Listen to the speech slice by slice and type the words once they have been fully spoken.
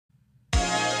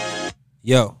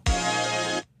Yo.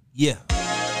 Yeah.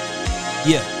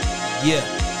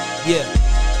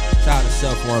 Shout out to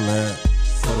Self One, man.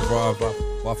 Go to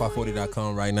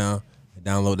raw540.com right now and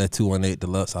download that 218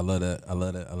 Deluxe. I love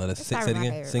that. Say it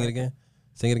again.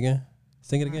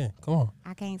 Sing it again. Come on.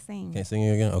 I can't sing. Can't sing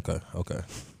it again? Okay.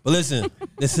 But listen,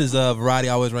 this is a Variety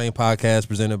Always Rain podcast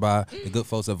presented by the good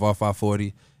folks at VAR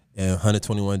 540 and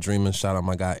 121 Dreaming. Shout out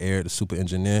my guy Eric, the super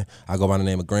engineer. I go by the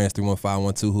name of Grants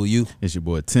 31512. Who are you? It's your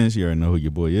boy Tense. You already know who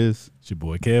your boy is. It's your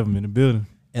boy Kevin in the building.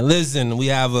 And listen, we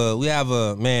have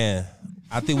a man.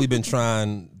 I think we've been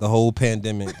trying the whole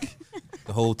pandemic,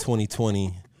 the whole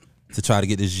 2020, to try to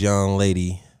get this young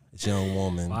lady, this young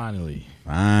woman, Finally.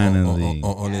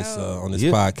 on this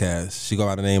podcast. She go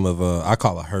by the name of I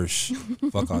call her Hirsch.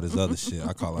 Fuck all this other shit.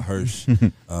 I call her Hirsch.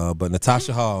 But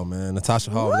Natasha Hall, man.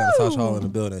 Natasha Hall. We got Natasha Hall in the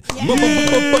building.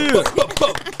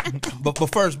 But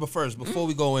first, before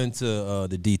we go into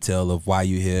the detail of why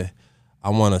you here, I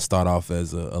want to start off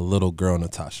as a little girl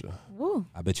Natasha. Woo.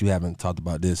 I bet you haven't talked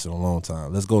about this in a long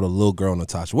time. Let's go to little girl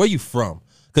Natasha. Where you from?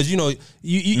 Because, you know,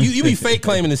 you be fake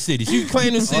claiming the city. She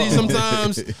claim the city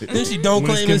sometimes. Then she don't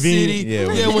claim the city. Yeah,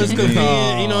 when it's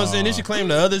convenient. You know what I'm saying? Then she claim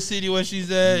the other city where she's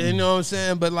at. You know what I'm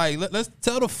saying? But, like, let's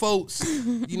tell the folks,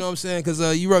 you know what I'm saying?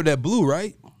 Because you wrote that blue,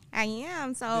 right? I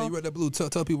am. So Yeah, you wrote that blue. Tell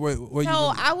people where you So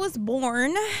live. I was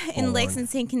born in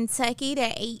Lexington, Kentucky.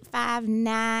 That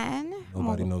 859.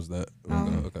 Nobody knows that.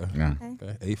 Okay. Yeah.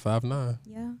 Okay. 859.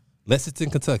 Yeah, Lexington,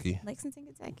 Kentucky. Lexington,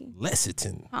 Kentucky.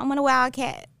 Lexington. Home of the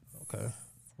Wildcats. Okay.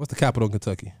 What's the capital of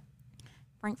Kentucky?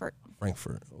 Frankfurt.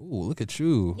 Frankfurt. Ooh, look at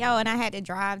you. Yo, and I had to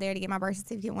drive there to get my birth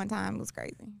certificate one time. It was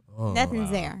crazy. Nothing's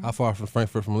there. How far from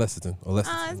Frankfurt from Lexington? Or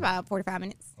Lexington? It's about 45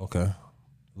 minutes. Okay.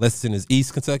 Lexington is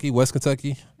East Kentucky, West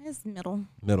Kentucky? It's middle.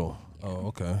 Middle. Oh,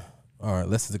 okay. All right,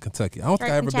 Lexington, Kentucky. I don't think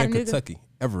Straight I've ever from been to Chattanooga. Kentucky.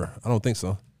 Ever. I don't think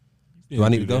so. Do I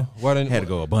need to go? Why didn't Had to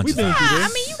go a bunch of been times. through I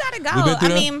this. mean, you gotta We go. been through I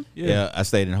that? mean, Yeah, I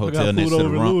stayed in a I hotel got next pulled to the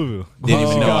over in rump. Louisville. Didn't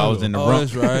even know I was in the Oh, rump.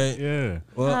 that's right. Yeah.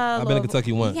 Well, I've been to Louisville.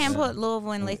 Kentucky once. You can't put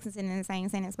Louisville and Lexington in the same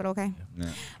sentence, but okay. Yeah.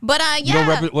 But You don't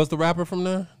yeah. what's the rapper from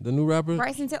there? The new rapper?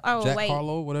 Bryson Tiller. Oh, Jack wait.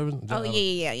 Harlow, whatever. Oh,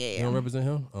 yeah. You don't represent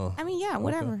him? Oh. I mean, yeah,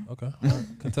 whatever. Okay.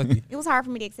 Kentucky. It was hard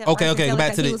for me to accept. Okay, Bryson okay, Tiller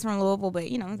back to because he the- was from Louisville,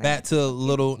 but you know what I'm saying. Back to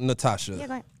little Natasha. Yeah,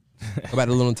 go ahead. Go back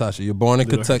to little Natasha. You're born in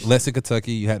Little Kentucky, Lexington,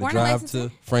 Kentucky. You had to Born in drive Lexington.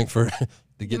 to Frankfurt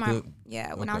to get the.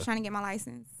 When I was trying to get my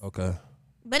license. Okay.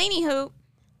 But anywho,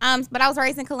 but I was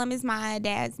raised in Columbus. My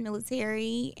dad's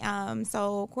military.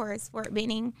 So of course Fort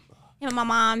Benning. Him and my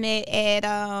mom met at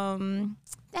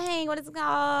what is it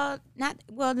called?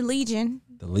 The Legion.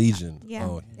 The Legion. Yeah,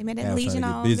 Oh, they met at yeah, the Legion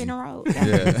trying to on get busy. Benning Road.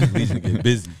 Yeah, Legion get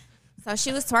busy. So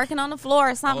she was twerking on the floor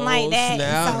or something Oh, like that.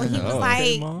 snap. And so he was Oh, like,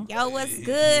 okay, Mom. yo, what's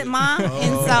good, Mom?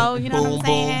 And so, you know Boom, what I'm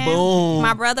saying? boom, boom.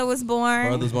 My brother was born.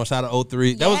 Brothers gonna shout out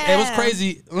 03. That was it was Yeah.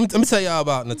 crazy. Let me tell y'all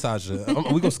about Natasha.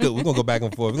 We're gonna skip. We're gonna go back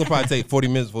and forth. We're gonna probably take 40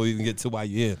 minutes before we even get to why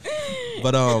you're here.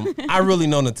 But I really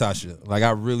know Natasha. Like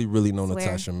I really know Swear.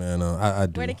 Natasha, man. I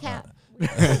do. Where the cap?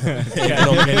 ain't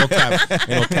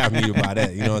no cap needed by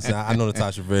that. You know what I'm saying? I know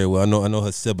Natasha very well. I know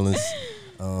her siblings.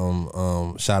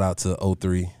 Shout out to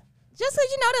 03. Just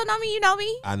because you don't know me, you know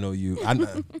me. I know you.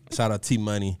 Shout out T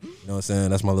Money. You know what I'm saying?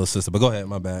 That's my little sister. But go ahead,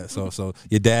 my bad. So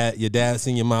your dad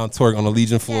seen your mom twerk on the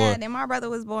Legion floor. Yeah, then my brother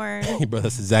was born. Bro,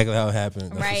 that's exactly how it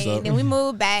happened. That's Right. what's up. Then we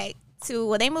moved back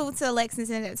to, they moved to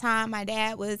Lexington at the time. My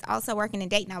dad was also working in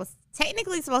Dayton. I was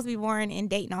technically supposed to be born in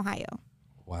Dayton, Ohio.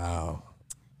 Wow.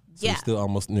 So Yeah. you're still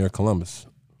almost near Columbus.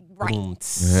 Right. Boom.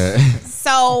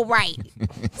 So, right.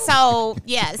 So,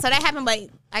 yeah. So that happened, but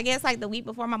I guess like the week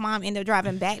before my mom ended up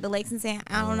driving back to Lexington.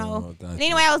 I don't know. gotcha. But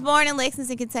anyway, I was born in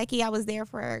Lexington, Kentucky. I was there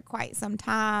for quite some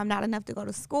time. Not enough to go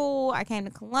to school. I came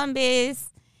to Columbus.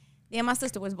 Then my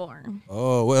sister was born.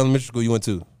 Oh, what elementary school you went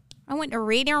to? I went to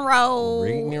Reading Road.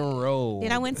 Reading Road.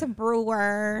 Then I went to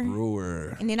Brewer.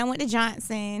 Brewer. And then I went to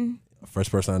Johnson.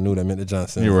 First person I knew that meant the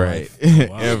Johnson. You're right.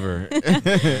 Ever.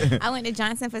 I went to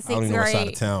Johnson for I don't sixth even know what side of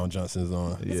grade. town Johnson's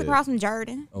on. It's across from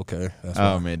Jordan. Okay. That's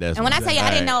Oh why man, that's. And when I tell you I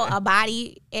didn't all know a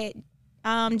body at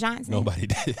Johnson. nobody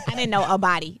did. I didn't know a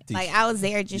body. Like I was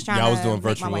there just trying Y'all to was doing make my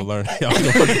virtual way. learning. Y'all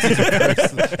was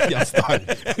doing virtual Y'all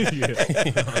started.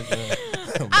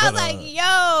 I was like,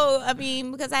 yo, I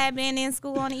mean, because I had been in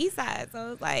school on the east side. So it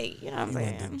was like, you know what I'm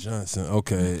saying? Johnson.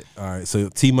 Okay. All right. So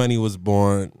T Money was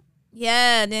born.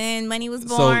 Yeah, then Money was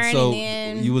So born. and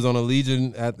then you was on a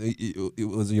Legion it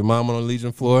was your mom on a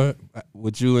Legion floor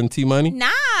with you and T Money? Nah.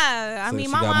 Yeah, I So mean,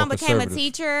 she my got mom more became a conservative.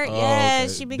 teacher. Oh, Yeah,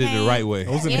 okay. she Did became it the right way. I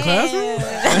was in the classroom.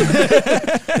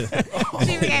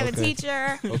 She became a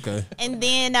teacher. Okay. And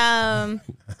then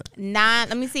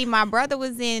let me see, my brother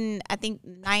was in, I think,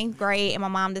 9th grade, and my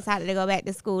mom decided to go back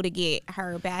to school to get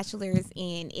her bachelor's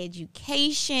in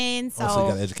education. So, So you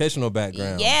got an educational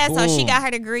background. yeah, so she Boom. got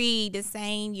her degree the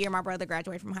same year my brother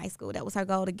graduated from high school. That was her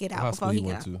goal, to get out What before high he school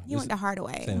he got went out. to? He went to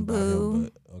Hardaway. Saying about Boo.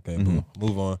 him, but okay, boo.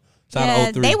 Move on. Shout Yeah,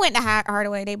 out 03. they went to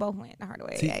Hardaway. They both went to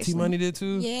Hardaway. T actually. Money did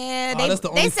too. Yeah, Oh, that's the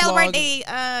they only celebrate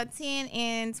flaw. the 10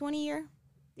 and 20 year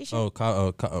this year.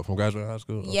 From graduate high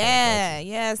school. Okay, Yeah,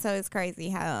 yeah. So it's crazy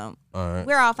how gotcha. All right.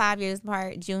 we're all 5 years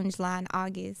apart. June, July, and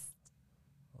August.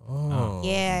 Oh.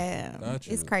 Yeah, got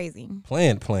you. it's crazy.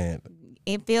 Planned.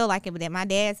 It feel like it, but then my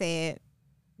dad said,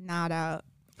 "Nah, dog,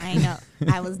 I ain't know.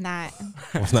 I was not."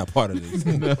 I was not part of this.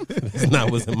 It's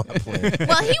not what's in my plan.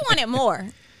 Well, he wanted more,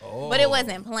 but it Oh.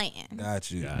 wasn't planned.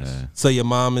 Got you. Yeah. So your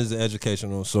mom is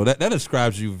educational. So that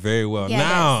describes you very well.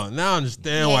 Yeah, now I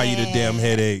understand why you the Yeah. damn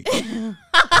headache.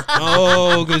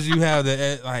 Oh, because you have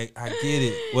the like. I get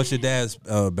it. What's your dad's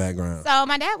background? So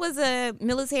my dad was a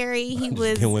military. He Just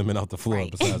was get women off the floor.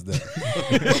 Right. Besides that,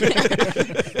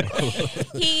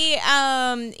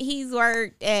 he's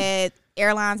worked at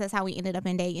airlines. That's how we ended up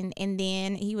in Dayton. And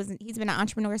then he's been an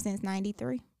entrepreneur since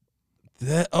 '93.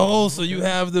 so you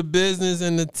have the business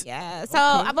and the. Yeah. So,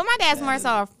 but my dad's more so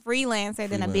a freelancer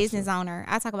than a business owner.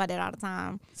 I talk about that all the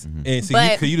time. And see,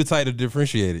 But- you the type to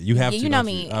differentiate it. You have Yeah, to. you know don't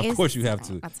me. Of It's- course, you have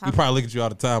to. I talk- You probably look at you all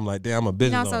the time like, damn, I'm a You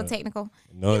business know, so owner. technical.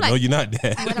 No, like- no, you're not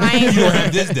that. But I ain't- You don't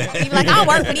have this dad. He like, I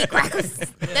work for these crackers.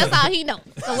 That's all he knows.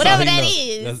 So whatever he that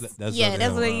knows. is, That's yeah, okay.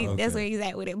 that's where Wow, that's okay. where he's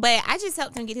at with it. But I just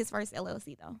helped him get his first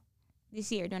LLC though this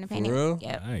year during the pandemic. real?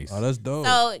 Yep. Nice. Oh, that's dope.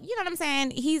 So you know what I'm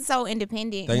saying? He's so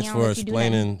independent. Thanks He don't for let you do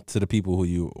nothing. explaining to the people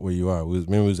where you are.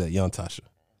 Remember, we was at Young Tasha.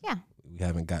 Yeah. We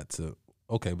haven't got to.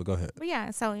 Okay, but go ahead. But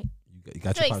yeah, so You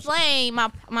got to your punch. explain,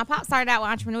 my pop started out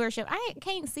with entrepreneurship. I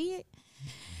can't see it.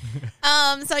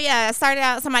 So yeah, I started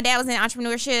out. So my dad was in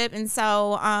entrepreneurship, and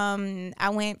so I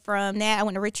went from that. I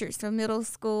went to Richards for middle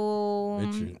school.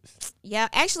 Richards. Yeah,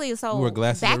 actually, so You wore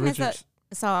glasses at back in the- Richards?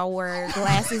 So I wore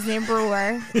glasses in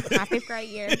Brewer my 5th grade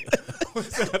year.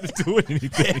 What's that have to do with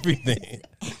anything? Everything.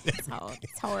 It's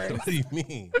hard. What do you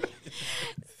mean?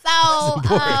 So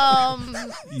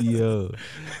Yo.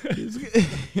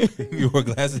 You wore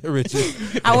glasses at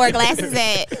Richards. I wore glasses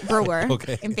at Brewer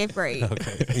Okay. in 5th grade.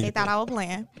 Okay. They thought I was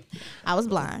playing. I was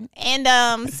blind.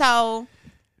 And so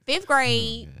 5th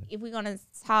grade, if we're gonna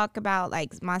talk about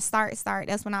like my start,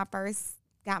 that's when I first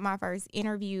got my first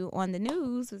interview on the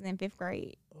news, was in 5th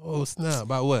grade. Oh snap!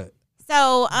 About what?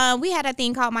 So we had a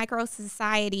thing called Micro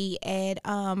Society at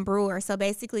Brewer. So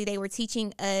basically they were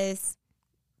teaching us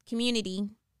community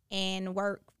and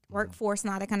workforce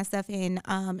and all that kind of stuff in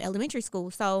elementary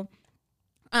school. So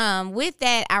with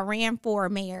that, I ran for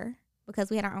mayor because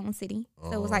we had our own city.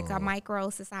 So it was like a micro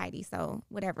society. So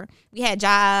whatever. We had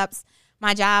jobs.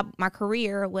 My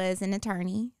career was an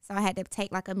attorney. So I had to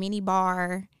take like a mini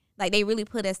bar. Like they really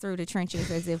put us through the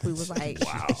trenches as if we was like,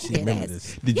 wow. She remember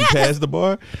this. Did you pass the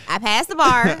bar? I passed the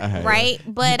bar, right?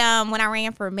 But when I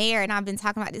ran for mayor, and I've been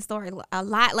talking about this story a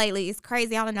lot lately, it's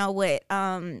crazy. I don't know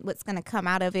what's gonna come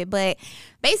out of it, but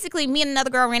basically, me and another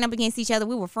girl ran up against each other.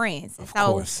 We were friends, Of so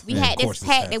course. we Yeah, had of this course this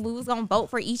pact that happens. we was gonna vote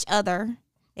for each other.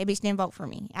 That bitch didn't vote for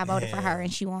me. I voted for her,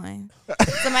 and she won.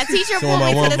 So my teacher So pulled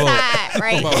my me one to the vote. side,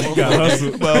 right? About one Got vote.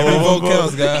 hustled. One vote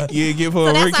counts, guys. You get for So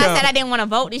a that's why I recount. said I didn't want to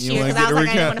vote this You year wanna because I get was the like,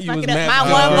 I didn't want recount? to You fuck was it up. mad My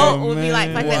for one that. vote would be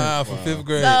like, fuck that. Wow, for 5th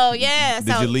grade. So yeah,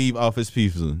 Did so you leave office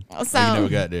peacefully? so you never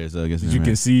got there, so I guess Did you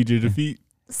concede your defeat?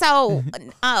 So,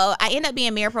 I ended up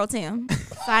being mayor pro tem. So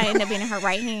I ended up being her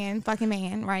right hand fucking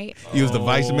man, right? You was the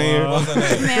vice mayor. What's her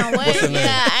name? Man, what? What's her name?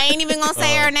 Yeah, I ain't even gonna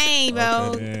say her name,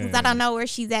 bro, okay. because I don't know where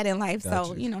she's at in life. So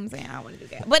Gotcha. you know what I'm saying. I don't want to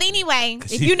do that. But anyway, if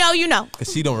she- you know, you know.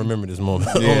 Cause she don't remember this moment.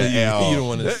 Yeah, Only you, at all. you don't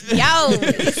want to.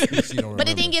 Yo. She don't But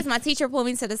the remember. thing is, my teacher pulled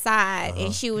me to the side,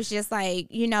 and she was just like,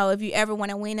 you know, if you ever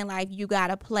want to win in life, you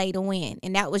gotta play to win,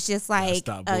 and that was just like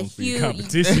stop a voting for your huge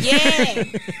competition. Yeah.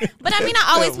 But I mean,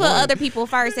 I always put other people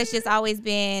first. That's just always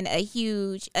been a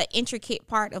huge, intricate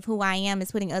part of who I am,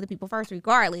 is putting other people first,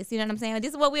 regardless. You know what I'm saying?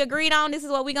 This is what we agreed on. This is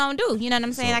what we gonna do. You know what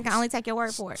I'm saying? I can only take your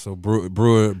word for it. So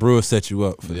Brewer set you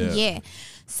up for that. Yeah.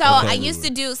 So I used to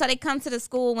do, so they come to the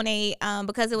school when they,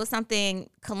 because it was something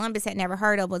Columbus had never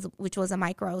heard of, which was a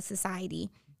micro society.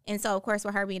 And so, of course,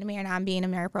 with her being a mayor and I'm being a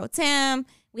mayor pro tem,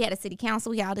 we had a city council,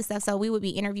 we had all this stuff. So we would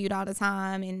be interviewed all the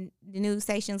time, and the news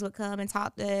stations would come and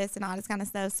talk to us and all this kind of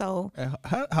stuff. So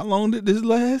How long did this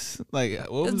last? Like,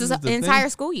 what it was was the the entire thing?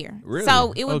 school year. Really?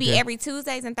 So it would be Okay. every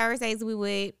Tuesdays and Thursdays we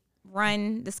would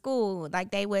run the school.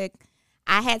 Like they would,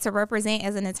 I had to represent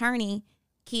as an attorney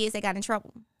kids that got in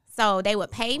trouble. So they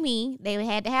would pay me. They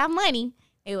had to have money.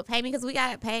 They would pay me because we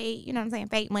got paid, you know what I'm saying,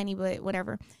 fake money, but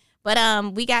whatever.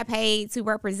 But we got paid to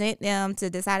represent them to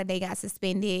decide if they got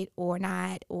suspended or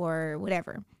not or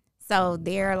whatever. So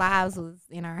their lives was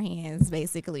in our hands,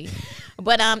 basically.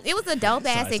 But it was a dope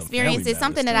ass experience. It's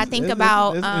something that I think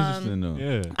about. That's interesting, though.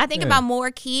 Yeah. I think about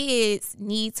more kids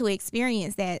need to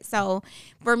experience that. So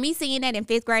for me seeing that in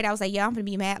 5th grade, I was like, yeah, I'm gonna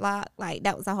be Matlock. Like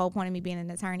that was the whole point of me being an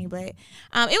attorney. But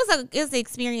it was an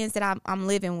experience that I'm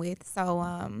living with.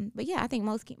 So but yeah, I think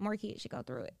more kids should go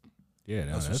through it. Yeah,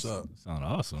 That's that's what's up. sound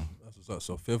awesome. That's what's up.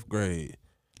 So 5th grade.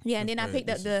 Yeah, and then I Fifth picked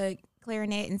grade, up the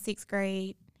clarinet in 6th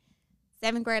grade.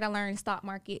 7th grade, I learned stock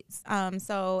markets.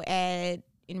 So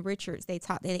in Richards, they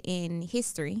taught that in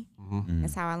history. Mm-hmm.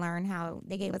 That's how I learned how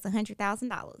they gave us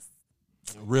 $100,000.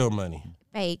 Real money.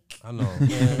 Fake. I know.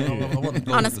 Man, I want to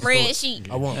go On a with the story. spreadsheet.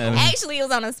 I want. Actually, it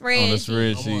was on a spreadsheet. On the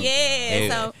spreadsheet. Yeah, Hey,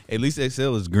 so at least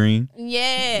Excel is green.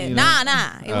 yeah, You know?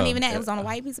 nah. It wasn't Oh. even that. It was on a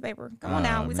white piece of paper. Come on Oh,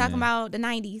 now, we're talking man. about the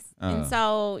 90s, and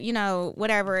Oh. so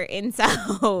whatever. And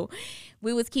so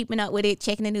we was keeping up with it,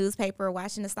 checking the newspaper,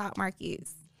 watching the stock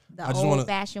markets, the I just wanna-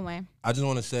 old-fashioned way. I just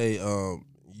want to say,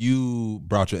 you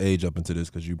brought your age up into this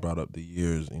because you brought up the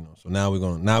years, So now we're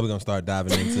gonna start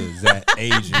diving into that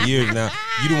age and years. Now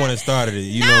you the one that started it,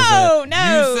 you know what I'm saying?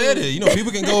 No. You said it,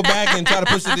 People can go back and try to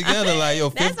push it together. Like, yo,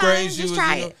 5th That's grade, fine, she just was.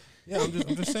 try You know, it. yeah,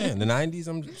 I'm just saying. The 90s,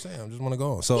 I'm just saying. I just want to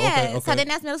go on. So Yeah, okay. so then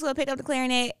that's middle school. I picked up the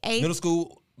clarinet. 8th.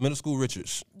 middle school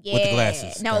Richards Yeah. with the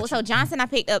glasses. No, Got so you. Johnson, I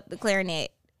picked up the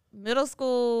clarinet. Middle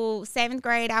school, 7th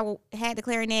grade, I had the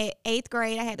clarinet. 8th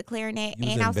grade, I had the clarinet, You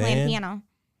was and in I was playing the band? piano.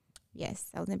 Yes,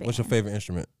 I was in band. What's your favorite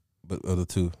instrument? But of the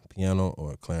two, piano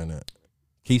or clarinet?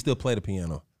 Can you still play the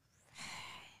piano?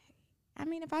 I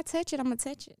mean, if I touch it, I'm gonna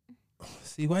touch it.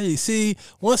 See why you see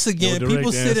once again No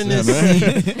people direct sit in answer, this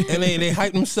man. seat and they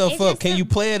hype themselves It up. just Can you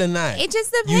play it or not? It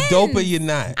just You depends. dope or you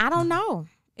not? I don't know.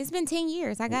 It's been 10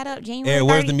 years. I got up January. Hey,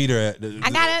 where's 30 the meter at? I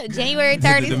got up January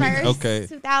The meter, 31st, okay.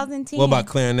 2010. What about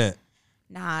clarinet?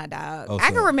 Nah, dog. Oh, I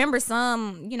so- can remember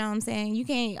some. You know what I'm saying? You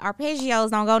can't. Arpeggios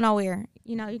don't go nowhere.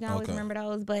 You can always Okay. remember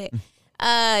those. But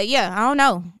yeah, I don't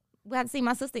know. We had to see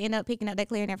my sister end up picking up that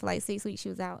clarinet for like 6 weeks. She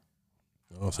was out.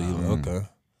 Oh, so you okay?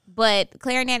 But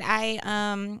clarinet,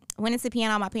 I went into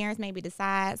piano. My parents made me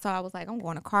decide, so I was like, I'm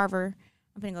going to Carver.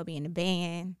 I'm gonna go be in the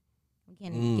band.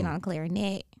 I'm gonna get on a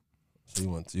clarinet.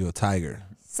 So you a tiger?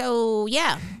 So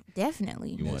yeah,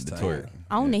 definitely You want the tiger. twerk.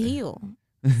 on the hill.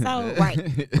 So right,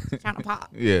 trying to pop.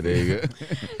 Yeah, there you go.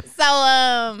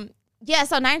 So yeah,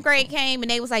 so 9th grade came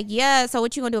and they was like, yeah, so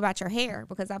what you gonna do about your hair?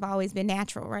 Because I've always been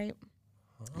natural, right?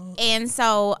 And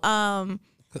so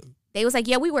they was like,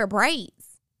 yeah, we wear braids.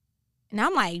 And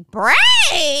I'm like,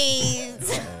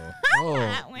 braids? Oh,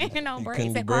 Not wearing no You braids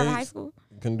couldn't do at Carver High braids? School.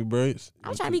 you can do braids. I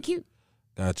was trying to be cute.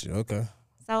 Got you. Okay.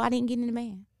 So I didn't get in the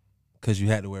band. Because you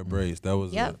had to wear braids. That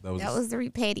was Yep. that was. That was the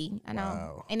petty. I know.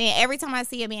 Wow. And then every time I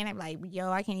see a band, I'm like,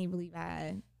 yo, I can't even believe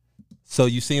So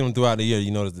you see them throughout the year.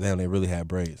 You notice damn, they really had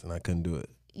braids, and I couldn't do it.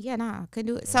 yeah, nah, couldn't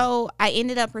do it. So I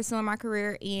ended up pursuing my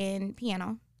career in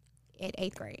piano at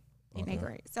 8th grade. In 8th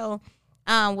grade. So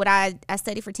I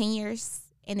studied for 10 years.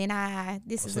 And then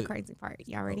this is the crazy part.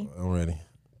 Y'all ready? I'm ready.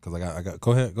 Cause I got.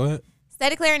 Go ahead.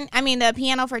 Studied the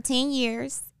piano for 10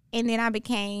 years. And then I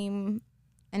became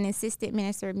an assistant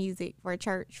minister of music for a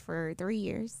church for 3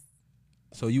 years.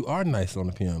 So you are nice on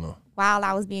the piano. While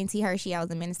I was being T. Hershey, I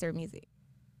was a minister of music.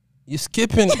 You're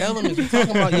skipping elements. You're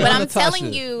talking about. But I'm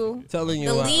telling you the the lead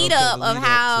okay, up the of lead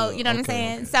how, up to- you know what I'm okay,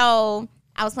 saying? okay. So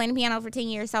I was playing the piano for 10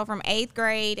 years. So from 8th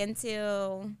grade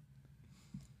until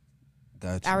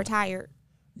Got I you. retired.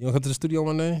 You gonna come to the studio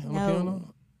one day on the No.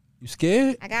 piano? You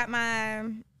scared? I got my,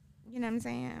 you know what I'm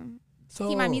saying? So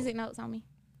Keep my music notes on me.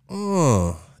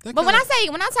 that But when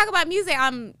kinda- I talk about music,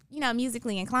 I'm,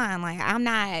 musically inclined. Like I'm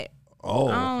not, I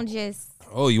don't just,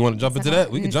 Oh, you want to jump into that?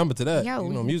 We can jump into that. Yo.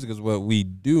 Music is what we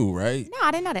do, right? no,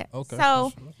 I didn't know that. Okay.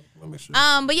 So, Let me make sure.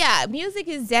 but yeah, music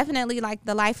is definitely like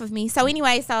the life of me. So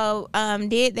anyway,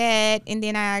 did that, and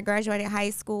then I graduated high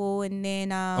school, and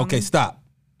then Okay, stop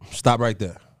right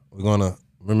there. We're gonna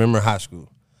remember high school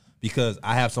because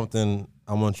I have something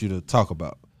I want you to talk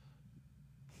about.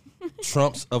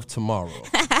 Trumps of tomorrow.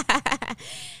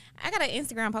 I got an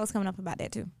Instagram post coming up about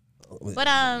that too. But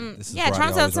This is yeah, Friday,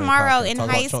 Trumps of always rain Tomorrow podcast. in Talk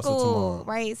about high Trumps of school, Tomorrow.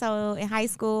 right? So in high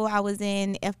school, I was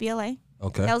in FBLA.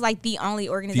 Okay. That was like the only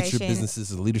organization. Future businesses,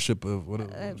 the leadership of what it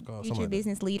was called. Future Something like that.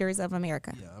 Business Leaders of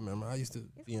America. Yeah, I remember. I used to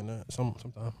be in there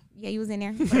sometime. Yeah, you was in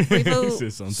there. For free He food.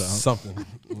 said sometimes. Something.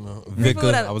 food Vicar,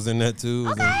 up. I was in there too.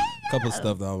 Okay, A couple of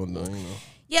stuff that I was doing.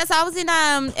 Yeah, so I was in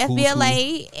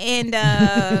FBLA, and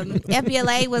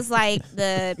FBLA was like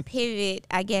the pivot,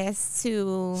 I guess,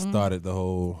 to Started the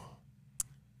whole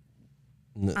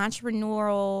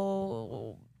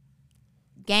entrepreneurial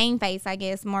game face, I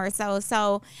guess, more so.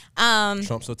 So,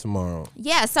 Trump's of tomorrow.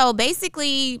 yeah, so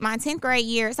basically my 10th grade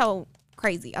year, so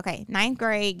crazy. Okay, 9th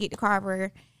grade, get to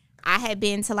Carver. I had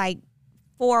been to like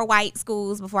 4 white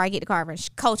schools before I get to Carver.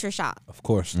 Culture shock. Of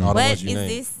course. All the What ones is you named.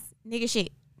 this nigga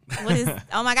shit? What is,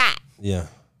 oh my God. Yeah.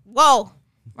 Whoa.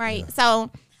 Right. So,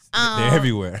 They're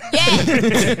everywhere.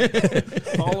 yeah.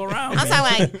 All around. I'm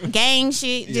talking like gang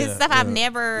shit, just Yeah, stuff I've yeah.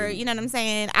 never, you know what I'm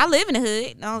saying? I live in the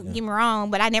hood, don't get me wrong,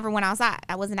 but I never went outside.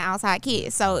 I wasn't an outside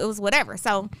kid, so it was whatever.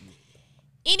 So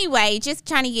anyway, just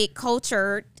trying to get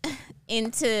cultured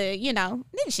into, you know,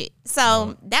 nigga shit.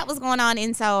 So that was going on,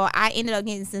 and so I ended up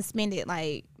getting suspended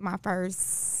like my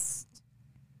first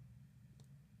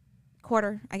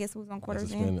quarter. I guess it was on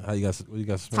quarters in. How you got? What you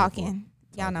got? suspended Talking.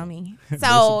 Y'all know me. No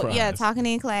So surprise. yeah, talking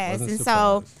in class. Wasn't And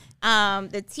so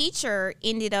surprised. the teacher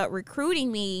ended up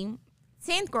recruiting me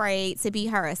 10th grade to be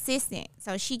her assistant.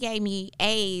 So she gave me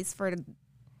A's for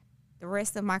the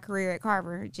rest of my career at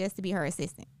Carver just to be her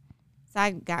assistant. So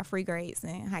I got free grades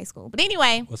in high school. But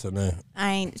anyway, What's her name?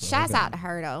 I ain't shouts out to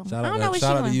her though. Shout I don't out, know what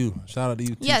shout she out to doing. you. Shout out to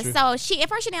you, teacher. Yeah, so she at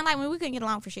first she didn't like me. We couldn't get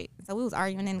along for shit. So we was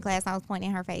arguing in class. I was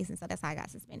pointing in her face, and so that's how I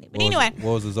got suspended. But anyway,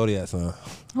 What was the zodiac sign?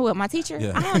 who? My teacher?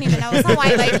 Yeah. I don't even know. Some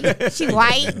white lady. She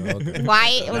white. Okay.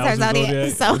 White. It was her That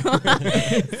zodiac.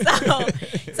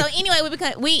 So anyway,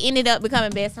 we ended up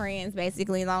becoming best friends.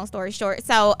 Basically, long story short.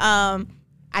 So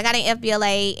I got an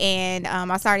FBLA, and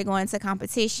I started going to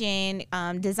competition,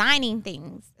 designing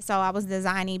things. So I was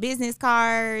designing business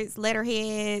cards,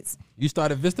 letterheads. You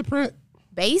started Vistaprint?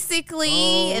 Basically,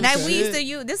 Oh, and we used shit. to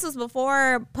use, this was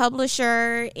before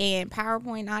Publisher and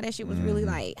PowerPoint and all that shit was really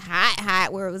like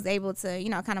hot, where it was able to, you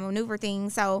know, kind of maneuver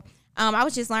things. So I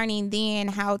was just learning then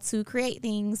how to create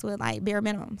things with like bare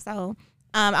minimum. So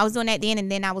I was doing that then, and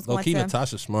then I was Low going key, to.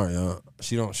 Natasha smart, y'all.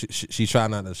 She try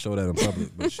not to show that in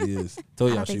public, but she is.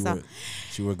 Told I y'all don't she think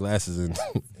she wear glasses and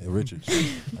Richards.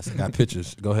 I said, got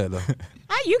pictures. Go ahead though.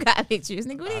 How you got pictures,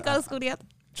 nigga? We didn't go to school together.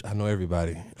 I know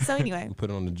everybody. So anyway. We put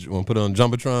it on the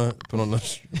Jumbotron. Put on the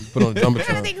I'm trying to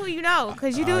Jumbotron. think who you know,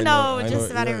 because you do I know I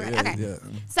just about yeah, everybody. yeah, Okay.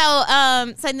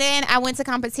 yeah. So then I went to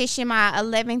competition my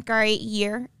 11th grade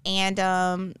year,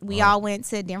 and we all went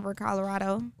to Denver,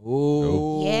 Colorado.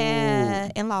 Ooh.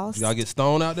 Yeah, and lost. Y'all get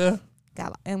stoned out there?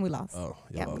 And we lost. Oh,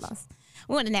 yeah, we lost. lost.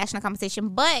 We went to national competition,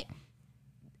 but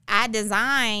I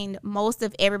designed most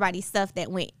of everybody's stuff that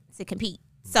went to compete.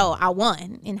 So I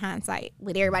won in hindsight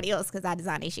with everybody else because I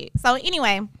designed their shit. So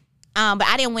anyway, but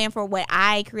I didn't win for what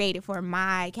I created for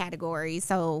my category.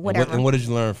 So whatever. And what did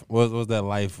you learn? What was that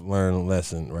life learn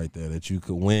lesson right there that you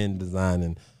could win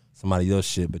designing somebody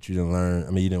else's shit, but you didn't learn?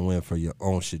 I mean, you didn't win for your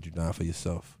own shit. You designed for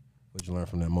yourself. What did you learn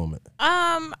from that moment?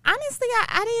 Honestly,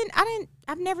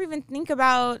 I've never even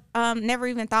never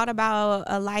even thought about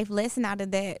a life lesson out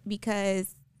of that,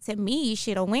 because to me,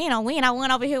 shit, a win. I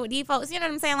went over here with these folks. You know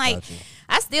what I'm saying? Like, Gotcha.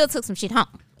 I still took some shit home.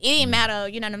 It didn't matter,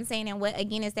 you know what I'm saying? And what,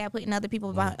 again, is that putting other people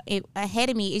ahead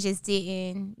of me? It just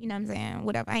didn't, you know what I'm saying?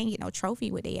 Whatever. I ain't get no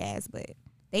trophy with their ass, but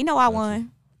they know I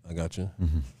won. I got you.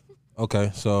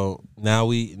 Okay, so now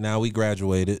we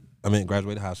graduated.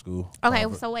 Graduated high school. Okay,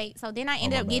 Harvard. so wait. So then I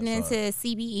ended my up bad, getting sorry. into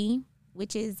CBE,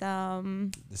 which is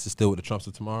This is still with the Trumps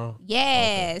of tomorrow.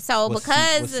 yeah. So What's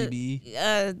because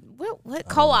CBE? what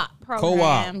co-op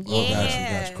program? Co-op. Oh,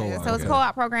 Yeah. gotcha, co-op, So it's okay.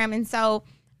 co-op program, and so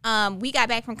we got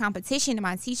back from competition, and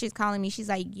my teacher's calling me. She's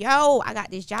like, "Yo, I got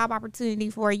this job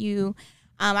opportunity for you.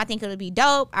 I think it'll be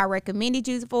dope. I recommended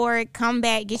you for it. Come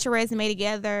back, get your resume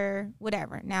together,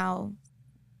 whatever." Now,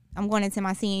 I'm going into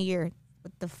my senior year.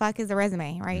 What the fuck is a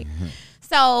resume, right?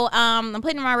 So I'm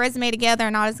putting my resume together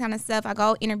and all this kind of stuff. I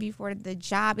go interview for the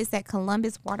job. It's at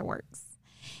Columbus Waterworks.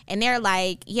 And they're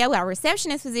like, yeah, we got a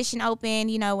receptionist position open,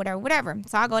 you know, whatever.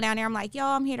 So I go down there. I'm like, yo,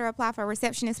 I'm here to apply for a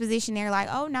receptionist position. They're like,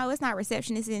 oh, no, it's not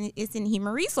receptionist. It's in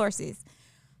human resources.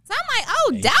 So I'm like,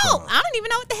 oh, dope. I don't even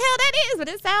know what the hell that is, but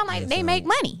it sounds like they make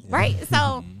money, right?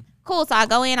 So cool. So I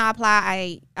go in, I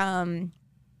apply.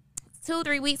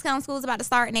 2-3 weeks come, school's about to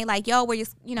start, and they like, yo, you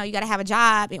got to have a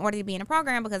job in order to be in the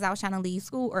program, because I was trying to leave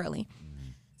school early.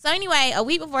 So anyway, a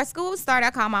week before school started,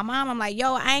 I called my mom. I'm like,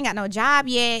 yo, I ain't got no job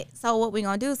yet. So what we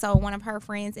gonna do? So one of her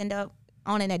friends ended up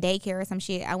owning a daycare or some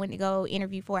shit. I went to go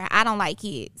interview for it. I don't like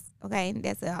kids. Okay,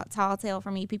 that's a tall tale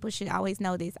for me. People should always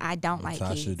know this. I don't like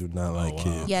Tasha kids. do not like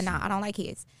kids. Yeah, no, I don't like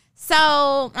kids.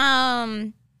 So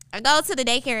I go to the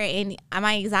daycare and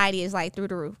my anxiety is like through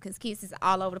the roof because kids is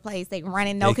all over the place. They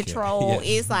running no Daycare, control. yes.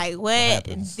 It's like what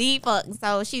the fuck.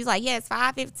 So she's like, yeah, it's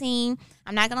 5:15.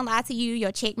 I'm not gonna lie to you.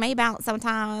 Your check may bounce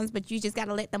sometimes, but you just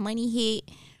gotta let the money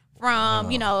hit from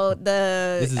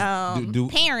the This is-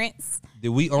 parents Did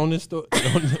we own this store?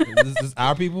 This is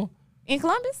our people. in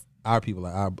Columbus. Our people,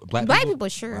 like our black People,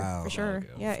 sure, Wow. for sure. Okay.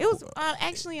 Yeah, it was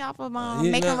actually off of Yeah,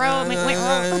 Macon Road, McWent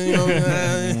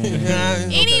Road.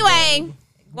 Anyway,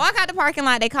 walk out the parking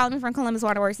lot. They called me from Columbus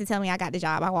Waterworks to tell me I got the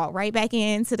job. I walked right back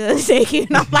into the daycare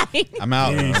and I'm like, I'm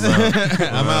out.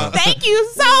 I'm out. thank you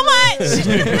so much.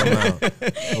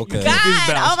 Okay.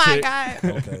 God, oh my check.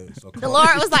 God. Okay. So The Lord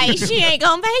was like, she ain't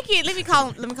gonna make it. Let me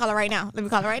call her right now.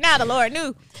 The Lord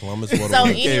knew. Columbus So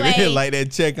Waterworks. anyway, like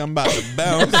that check, I'm about to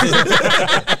bounce.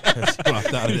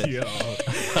 Dropped out of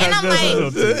that. and I'm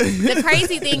like, the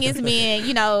crazy thing is being,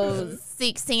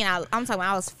 16. I'm talking about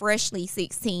I was freshly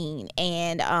 16,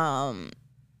 and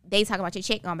they talk about your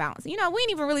check gonna bounce. We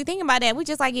ain't even really thinking about that. We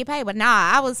just like get paid, but nah,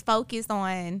 I was focused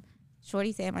on.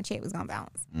 Shorty said my check was gonna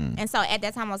bounce, and so at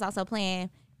that time I was also playing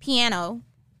piano,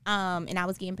 and I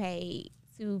was getting paid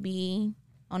to be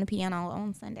on the piano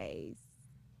on Sundays.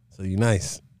 So you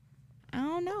nice. I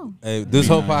don't know. Hey, this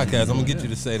whole podcast, I'm gonna get you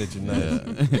to say that you're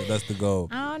nice. That's the goal.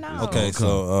 I don't know. Okay, so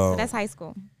So that's high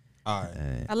school. all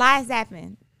right. A lot has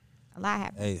happened. A lot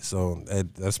happened. Hey, so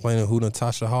explaining who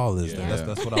Natasha Hall is. Yeah.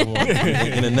 That's what I want.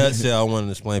 In a nutshell, I want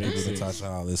to explain people who Natasha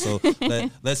Hall is. So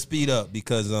let's speed up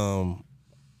because,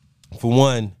 for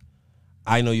one,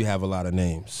 I know you have a lot of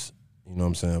names. You know what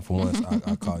I'm saying? For once,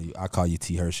 I call you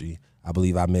T Hershey. I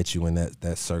believe I met you in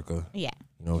that circa. Yeah.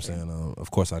 You know what I'm saying? Of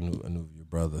course, I knew your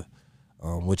brother,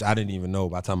 which I didn't even know.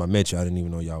 By the time I met you, I didn't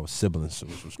even know y'all was siblings,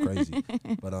 which was crazy.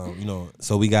 But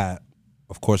so we got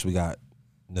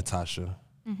Natasha.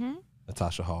 Mm-hmm.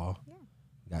 Natasha Hall. Yeah.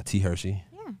 We got T Hershey.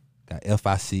 Yeah. Got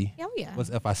FIC. Oh yeah. What's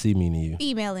FIC mean to you?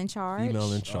 Female in charge.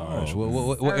 Female in charge.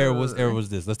 Oh, What era was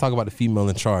this? Let's talk about the female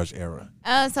in charge era.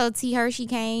 So T Hershey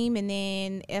came, and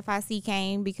then FIC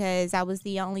came because I was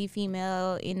the only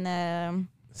female in the.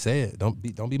 Say it. Don't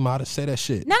be modest. Say that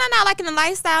shit. No. Like in the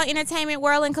lifestyle entertainment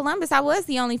world in Columbus, I was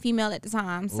the only female at the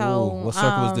time. So Ooh, what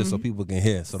circle was this so people can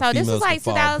hear? So the this was females like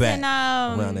can fall 2000.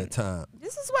 back around that time.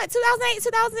 This is what 2008,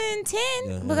 2010.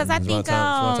 Yeah, because I it's think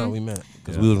around time we met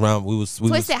because we was around. We was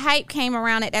Twisted Hype came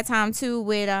around at that time too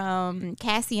with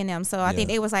Cassie and them. So I think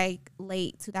they was like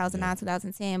late 2009,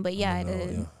 2010. But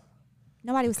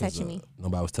nobody was touching me.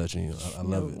 Nobody was touching you. I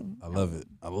love it. I love it.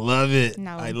 I love it.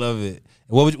 No. I love it.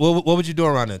 What would you do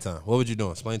around that time? What would you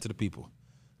do? Explain to the people.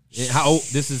 How old?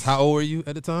 How old were you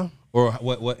at the time, or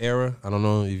what era? I don't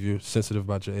know if you're sensitive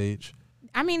about your age.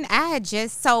 I mean, I had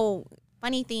just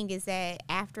funny thing is that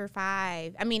after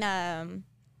 5, I mean,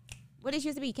 what it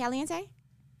used to be, Caliente?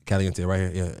 Caliente, right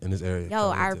here, yeah, in this area. Yo,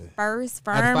 our Caliente. first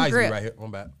After firm Fives be grip. right here.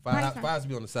 On back. Right. Fives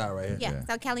be on the side right here. Yeah,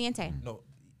 so Caliente. No,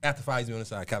 after Fives be on the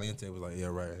side. Caliente was like, yeah,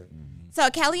 right here. So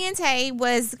Caliente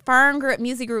was Firm Grip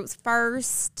Music Group's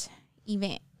first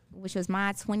event, which was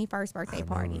my 21st birthday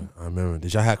party. I remember.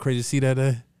 Did y'all have Crazy C that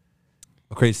day?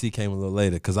 Or Crazy C came a little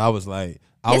later because I was like,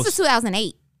 This was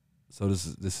 2008. So this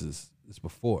is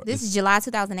before. This is July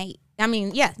 2008. I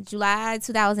mean, yeah, July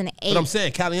 2008. But I'm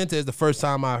saying Caliente is the first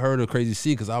time I heard of Crazy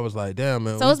C because I was like, damn,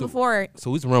 man. So it was before.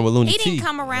 So we used to run with Looney He T. didn't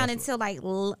come around until like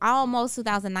almost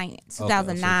 2009.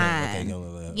 2009.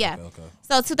 Okay, Yeah. Okay.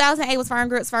 So 2008 was Firm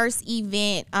Grip's first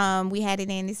event. We had it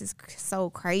in. This is so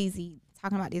crazy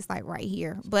talking about this like right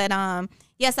here. But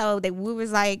so we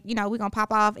was like, we're gonna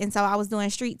pop off, and so I was doing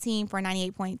street team for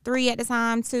 98.3 at the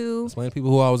time too. Explain to people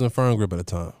who I was in Firm Grip at the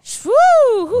time.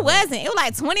 Woo, who wasn't? It was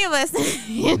like 20 of us.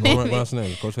 What's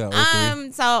name? Coach got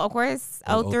 03. So of course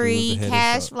 03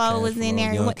 Cash Flow was in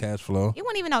there. Young Cash Flow. It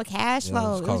wasn't even no Cash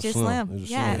Flow. It was just Slim. Slim. It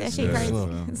was Yeah, Slim. that shit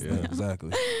crazy. Slim. Yeah,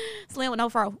 exactly. Slim with no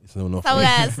fro. Slim with no So we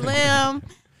fro. got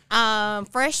Slim.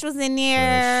 Fresh was in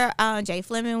there. Jay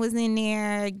Fleming was in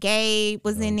there. Gabe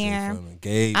was in there.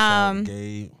 Gabe.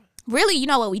 Gabe. Really, you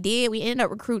know what we did? We ended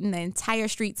up recruiting the entire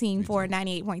street team for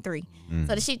 98.3.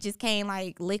 So the shit just came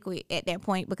like liquid at that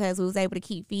point because we was able to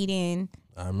keep feeding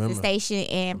I remember. the station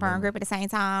and Firm Grip at the same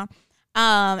time.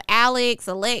 Alex,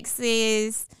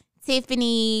 Alexis,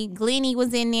 Tiffany, Glennie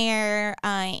was in there.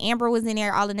 Amber was in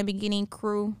there, all in the beginning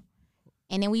crew.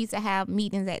 And then we used to have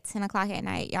meetings at 10 o'clock at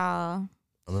night, y'all.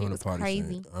 I remember was the party crazy.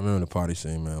 scene. I remember the party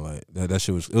scene, man. Like that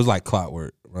shit was like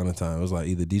clockwork around the time. It was like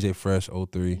either DJ Fresh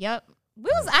 03. Yep.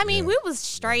 We was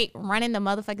straight running the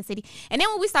motherfucking city. And then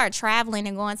when we started traveling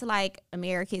and going to like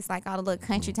Americas, like all the little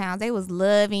country towns, they was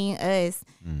loving us.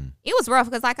 It was rough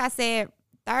because like I said,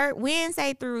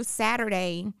 Wednesday through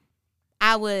Saturday,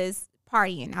 I was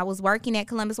partying. I was working at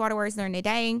Columbus Waterworks during the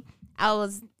day. I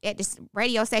was at this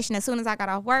radio station. As soon as I got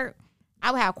off work,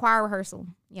 I would have choir rehearsal,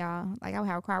 y'all. Like, I would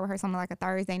have a choir rehearsal on like a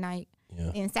Thursday night.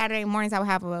 Yeah. And Saturday mornings, I would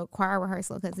have a choir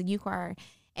rehearsal because of youth choir.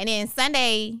 And then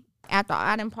Sunday, after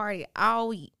I done party all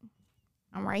week,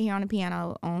 I'm right here on the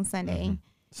piano on Sunday. Mm-hmm.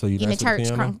 So you in the dance with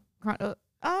church. piano?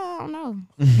 Oh, I don't know.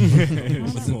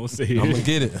 I'm gonna say I'm it. gonna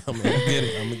get it. I'm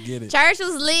gonna get it. Church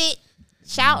was lit,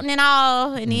 shouting and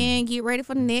all, and then get ready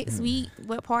for the next week.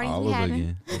 What parties All we over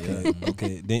having? again.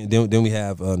 Okay. Then we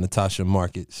have Natasha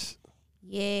Markets.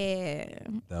 Yeah.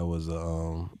 That was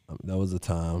a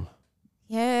time.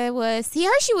 Yeah, it was. See,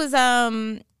 Hershey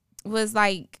was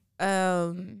like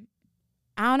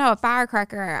I don't know, a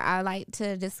firecracker. I like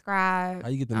to describe. How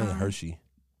you get the name Hershey?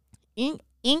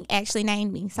 Ink actually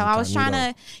named me. So I was trying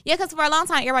to, because for a long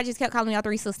time, everybody just kept calling me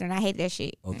O3 sister, and I hated that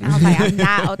shit. And I was like, I'm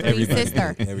not O3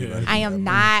 sister. Everybody. I am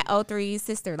not O3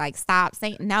 sister. Like, stop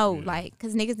saying no. Like,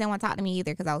 because niggas didn't want to talk to me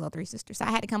either because I was O3 sister. So I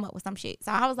had to come up with some shit.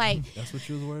 So I was like, That's what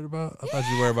you was worried about? I thought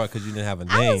you were worried about because you didn't have a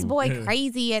name. I was boy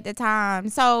crazy at the time.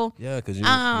 So Yeah, because you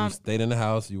stayed in the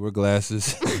house. You wore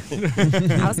glasses.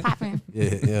 I was popping.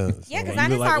 Yeah. Yeah, because So- I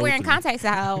didn't like start wearing O3. contacts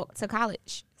out to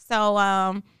college.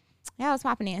 So, yeah, I was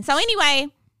popping in. So anyway,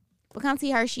 we'll come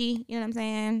see Hershey. You know what I'm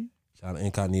saying? Shout out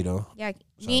Incognito. Yeah,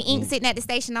 me and Ink sitting at the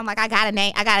station. I'm like, I got a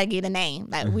name. I gotta get a name.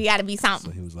 Like, we gotta be So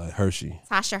something. he was like Hershey.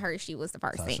 Tasha Hershey was the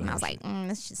first Tasha thing. And I was Hershey. like,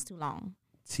 that's just too long.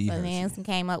 T But Hershey. then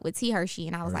came up with T Hershey,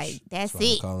 and I was Hershey. like, that's what I've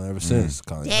been it. calling ever since.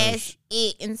 Calling it That's Hershey.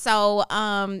 it. And so,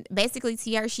 basically,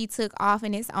 T Hershey took off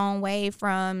in its own way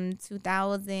from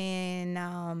 2000.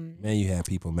 Man, you had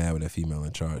people mad with that female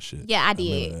in charge shit. Yeah, I remember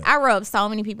did. that. I rubbed so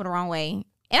many people the wrong way.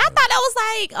 And I thought that was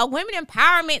like a women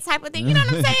empowerment type of thing. You know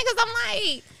what I'm saying? Because I'm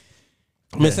like,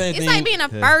 I mean, same it's thing. like being a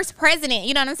first president.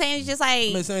 You know what I'm saying? It's just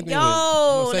like, I mean, same thing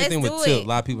yo, with, same let's thing do with Tip. it. A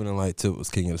lot of people didn't like Tip was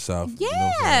king of the South. You know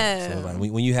what I'm Yeah. saying? So like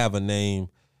when you have a name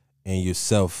and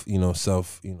yourself, yeah. It's people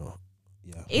don't like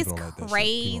that shit. People don't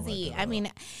crazy. like that at I all. mean,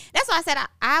 that's why I said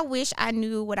I wish I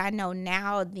knew what I know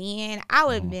now. Then I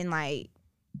would have been like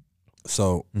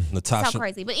So Natasha, so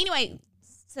crazy. But anyway,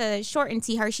 to shorten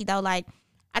T Hershey though, like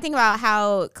I think about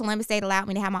how Columbus State allowed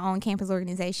me to have my own campus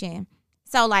organization.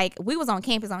 So like we was on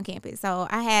campus. So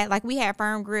I had we had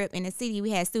Firm Grip in the city.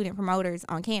 We had student promoters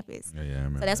on campus. Yeah, I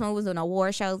remember. So that's when we was doing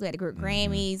award shows. We had the group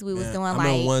Grammys. We was Man, doing I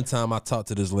remember one time I talked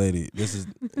to this lady. This is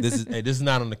hey, this is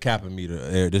not on the Kappa meter.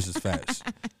 Eric, this is facts.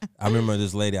 I remember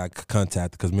this lady I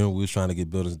contacted because remember we was trying to get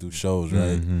buildings to do shows,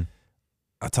 right? Mhm.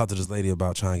 I talked to this lady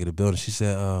about trying to get a building. She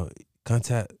said,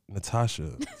 contact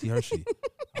Natasha T Hershey.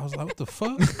 I was like, what the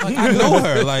fuck? Like, I know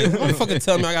her. Like, don't fucking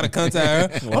tell me I got to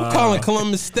contact her. Wow. I'm calling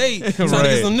Columbus State trying to Right.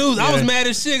 get some news. I was Yeah. mad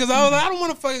as shit because I was like, I don't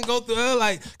want to fucking go through her.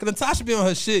 Like, because Natasha be on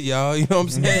her shit, y'all. You know what I'm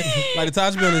saying? Like,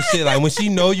 Natasha be on her shit. Like, when she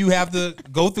know you have to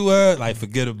go through her, like,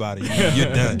 forget about it.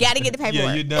 You're done. Got to get the paperwork.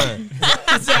 Yeah, you're done.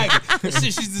 Exactly.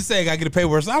 She's just saying, I get the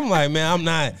paperwork. So I'm like, man, I'm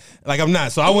not.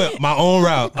 So I went my own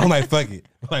route. I'm like, fuck it.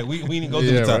 Like, we didn't go through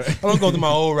Yeah, Natasha. right. I don't go through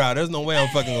my old route. There's no way I'm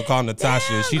fucking gonna call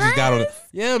Natasha. Damn, She just got on Grace. it.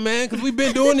 Yeah, man, because we've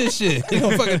been doing this shit. You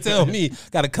don't fucking tell me.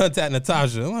 Got to contact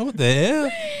Natasha. I'm like, what the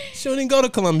hell? She don't even go to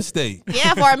Columbus State.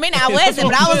 Yeah, for a minute I wasn't,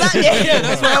 but I was up there. Yeah,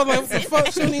 that's why I was like, what the fuck?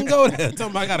 She don't even go there. Tell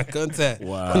me I got to contact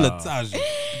Wow. Natasha.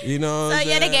 You know what So I'm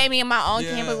yeah, they saying? gave me my own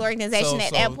Yeah. campus organization So- at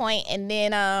so- that point, and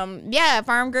then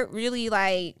Firm Group really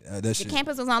like That the shit.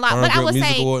 campus was on lock. Firm But I Grip would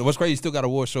Music say, Award. What's crazy, you still got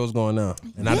award shows going now.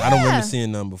 And I don't remember Yeah.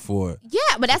 seeing none before. yeah,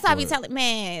 but that's why I be Before- telling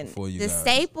man before you the guys.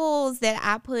 staples that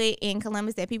I put in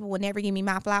Columbus that people would never give me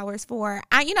my flowers for.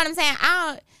 You know what I'm saying?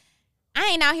 I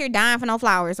ain't out here dying for no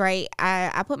flowers, right?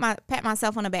 I pat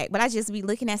myself on the back, but I just be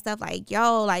looking at stuff like,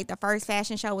 yo, like the first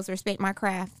fashion show was Respect My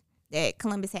Craft that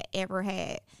Columbus had ever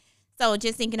had. So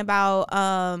just thinking about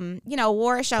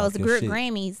award shows, the your group shit.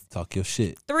 Grammys, Talk your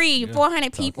shit.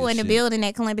 400 people your in the shit. building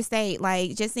at Columbus State.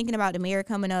 Like just thinking about the mayor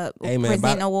coming up, Hey man,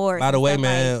 presenting awards. by the and way, stuff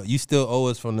man, you still owe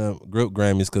us from the group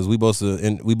Grammys because we both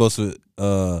the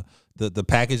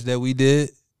package that we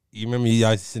did. You remember you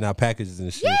guys sent out packages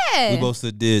and shit. Yeah. We both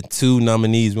did 2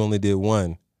 nominees. We only did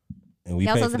 1, and we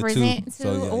Y'all paid supposed for to the 2. present So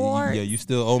two yeah, awards? you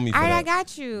still owe me for All right, that. I got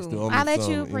Still you. owe me I'll let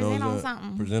some, you present know what on I'm saying?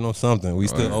 something. Present on something. We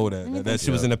still owe that. That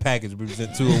shit was Yeah. in the package. We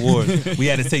present 2 awards. We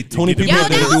had to take 20 people Yo, up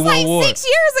there that to do was one like award. 6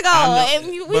 years ago, I know, and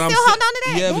we but still I'm hold on saying- to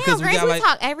that. yeah, Damn, because we Grace, got we like-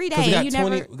 talk every Because day. we You got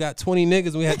 20, never. we got 20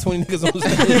 niggas. We had 20 niggas on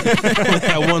stage. We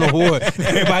had 1 award.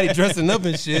 Everybody dressing up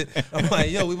and shit. I'm like,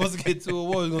 yo, we supposed to get 2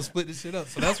 awards. We're gonna split this shit up.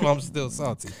 So that's why I'm still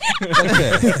salty. Fuck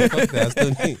that. Fuck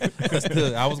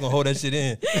that. I was gonna hold that shit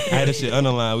in. I had that shit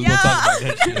underlined. We gonna talk about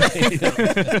that shit.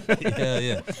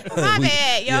 yeah. My We-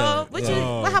 bad, yo. yeah, What yeah. you?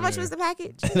 Oh, how much man. was the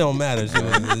package? It don't matter. Shit,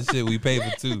 this shit we paid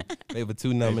for 2. Paid for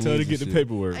 2 nominees. Tell her to get the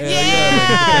paperwork.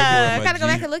 Yeah, I gotta go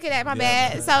back and look at that. My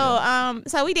bad.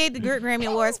 So we did the Group Grammy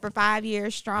Awards for 5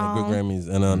 years strong. Good Grammys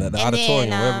and the auditorium,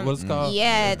 whatever what it's called.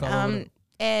 Yeah,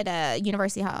 at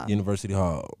University Hall. University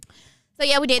Hall. So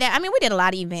yeah, we did that. I mean, we did a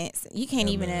lot of events. You can't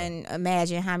even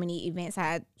imagine how many events I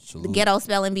had. The Ghetto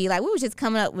Spelling Bee. Like, we was just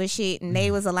coming up with shit, and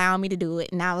they was allowing me to do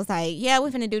it, and I was like, yeah,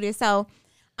 we're finna do this. So,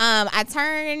 I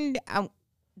turned.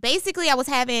 Basically, I was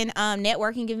having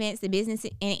networking events, the business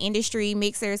and industry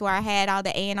mixers, where I had all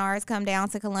the A&Rs come down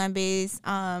to Columbus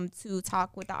to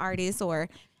talk with the artists, or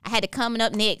I had the Coming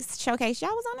Up Next showcase.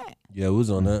 Y'all was on that? Yeah, we was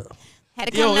on that.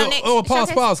 Had to Coming Up Next. Oh,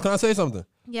 pause. Can I say something?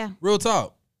 Yeah. Real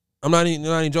talk. I'm not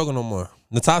even joking no more.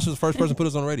 Natasha was the first person to put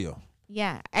us on the radio.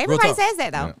 Yeah. Everybody says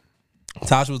that, though. Yeah.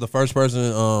 Tasha was the first person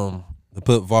to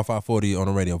put VAR 540 on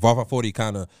the radio. VAR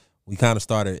 540 we kind of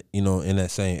started, in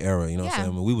that same era. You know what I'm saying?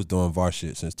 I mean, we was doing VAR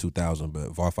shit since 2000, but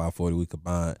VAR 540 we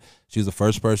combined. She was the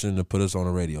first person to put us on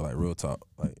the radio. Like, real talk.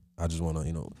 Like, I just want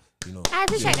to, I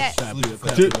appreciate that. You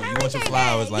want your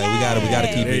flowers? Like, we gotta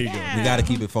keep it. We gotta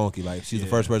keep it funky. Like, she's the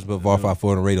first person to put VAR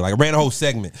 540 on the radio. Like, ran a whole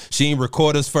segment. She didn't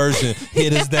record us first and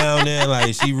hit us down there.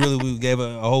 Like, we gave her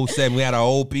a whole segment. We had our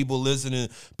old people listening.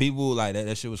 People like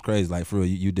that shit was crazy. Like, for real,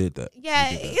 you did that. Yeah,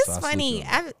 it's funny.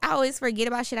 I always forget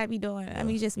about shit I be doing. I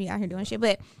mean, just be out here doing shit,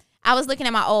 but. I was looking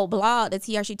at my old blog, the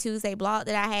T Hershey Tuesday blog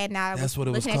that I had, and I was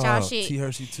looking at y'all shit. T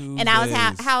Hershey Tuesday. And I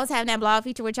was having that blog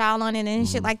feature with y'all on it and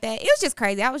shit like that. It was just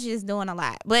crazy. I was just doing a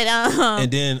lot. But and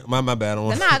then my bad. I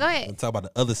want go ahead. talk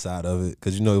about the other side of it,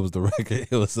 because it was the record.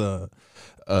 It was throw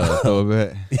it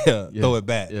back. Yeah, throw it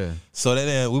back. Yeah. So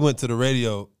then we went to the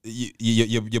radio.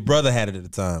 Your brother had it at the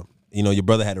time. Your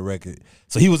brother had a record.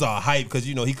 So he was all hyped because,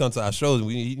 he comes to our shows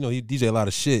and he DJ a lot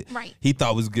of shit. Right. He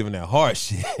thought we was giving that hard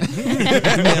shit.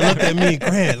 Man looked at me and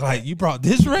Grant like, you brought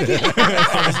this record?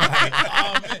 I was like,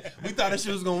 oh, man. We thought that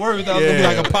shit was going to work. We thought it was going to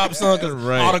be like a pop song because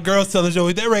all the girls telling us,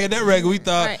 yo, that record. We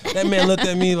thought, that man looked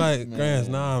at me like, Grant,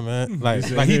 nah, man. Like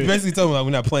he basically told me, like,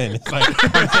 we're not playing this. Like,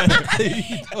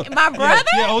 my brother?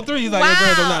 Yeah, 03. He's like, yo,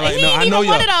 Grant, I'm not. Like, no, I know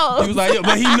y'all. He was like, yo,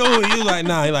 but he knew it. He was like,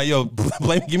 nah. He like, yo,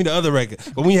 give me the other record.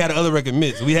 But we had the other record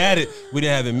mixed. We had it. We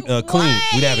didn't have it clean.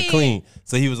 We didn't have it clean.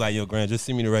 So he was like, yo, Grant, just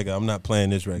send me the record. I'm not playing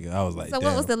this record. I was like, so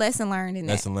what was the lesson learned in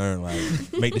that? Lesson learned, like,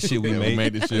 make the shit we made.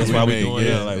 Made the shit That's why we doing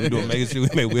it. Like, we doing making shit we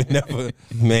made. We never,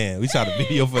 man, we shot a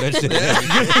video for that shit.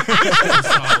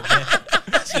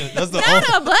 That's the not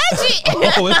a budget.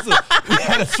 We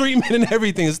had a treatment and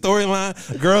everything, a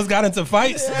storyline. Girls got into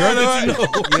fights. Girls that you know.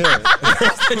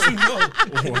 Girls that you know.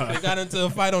 Wow. They got into a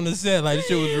fight on the set. Like, this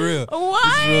shit was real. What?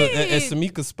 At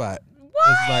Samika's spot. What?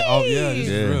 It's like, oh, yeah, this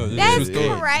is real. That's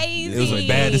crazy. It was a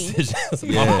bad decision. It was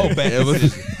all bad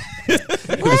decision.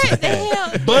 What the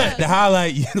hell? But the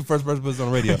highlight, you the first person to put us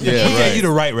on the radio. Yeah, you the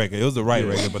right record. It was the right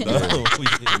record, but the other one, we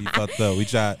fucked up. We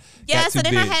tried. Yeah, so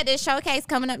then I had this showcase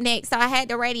coming up next. So I had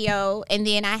the radio, and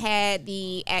then I had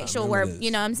the actual where,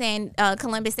 you know what I'm saying,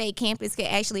 Columbus State campus could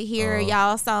actually hear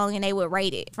y'all's song, and they would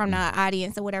rate it from the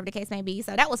audience or whatever the case may be.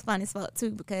 So that was fun as fuck, too,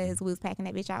 because we was packing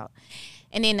that bitch out.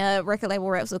 And then the record label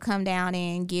reps would come down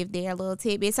and give their little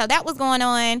tidbit. So that was going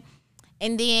on.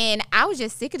 And then I was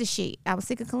just sick of the shit. I was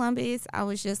sick of Columbus. I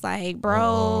was just like,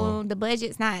 bro, the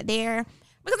budget's not there.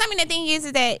 Because, I mean, the thing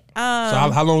is that...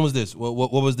 so how long was this?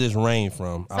 What was this reign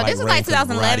from? So this was like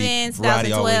 2011,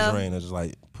 2012. Always rain. I just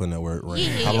like putting that word rain.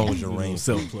 Yeah. How long was your reign?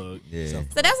 Self-plug. Yeah.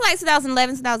 So that's like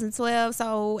 2011, 2012.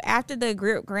 So after the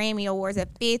Group Grammy Awards, the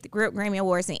 5th Group Grammy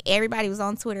Awards, and everybody was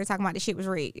on Twitter talking about the shit was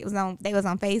rigged. They was on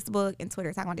Facebook and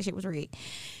Twitter talking about the shit was rigged.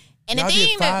 And y'all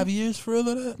did 5 years for real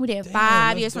of that? We did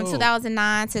 5 years from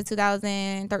 2009 to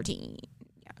 2013.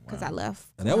 Yeah, because I left.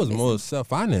 And that was more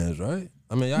self-financed, right?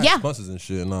 I mean, y'all had sponsors and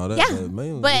shit and all that. Yeah,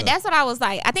 but that's what I was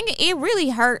like. I think it really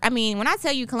hurt. I mean, when I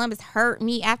tell you Columbus hurt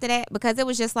me after that, because it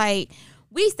was just like,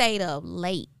 we stayed up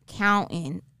late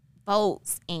counting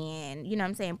votes and, you know what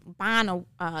I'm saying, buying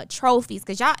trophies.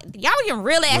 Because y'all were getting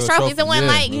real ass trophies. It wasn't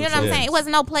like, you know what I'm saying? It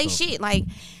wasn't no play shit. Like,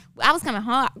 I was coming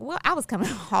hard. Well, I was coming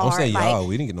hard. Don't say y'all.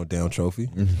 We didn't get no damn trophy.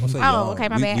 Don't say y'all. Okay,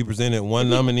 my bad. We presented one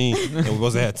nominee and we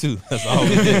supposed to have 2. That's all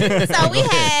we did. So we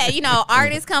had,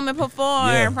 artists come and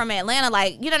perform from Atlanta.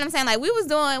 Like, you know what I'm saying? Like, we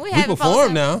had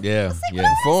performed now. Yeah. We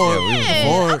performed.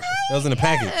 Okay. That was in the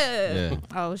package. Yeah.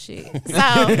 Oh shit. So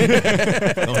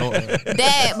that,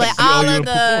 but all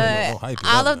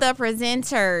of the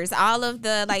presenters, all of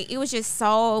the, like, it was just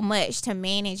so much to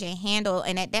manage and handle.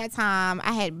 And at that time,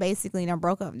 I had basically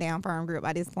broke up Down Firm group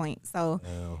by this point. So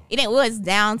it was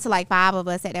down to like 5 of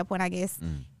us at that point, I guess.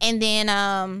 And then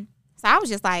so I was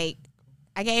just like,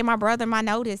 I gave my brother my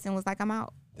notice and was like, I'm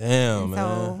out. Damn, And man.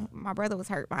 so my brother was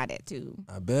hurt by that too.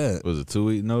 I bet. Was it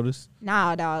 2-week notice?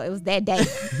 Nah, dog, it was that day.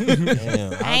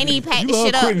 Damn. I ain't even packed You the love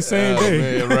shit up. quitting same day.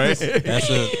 Man, right? That's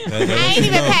I ain't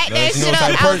even packed that shit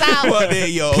up. I was out. Well, there,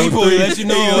 yo, People let you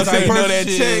know what type of know person that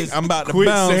she check. is. I'm about to Quit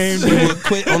bounce. same She day. would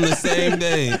quit on the same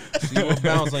day. She would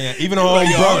bounce on you. Even her own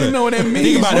Yo, I brother. don't know what that means.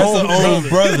 Think about it, that's her own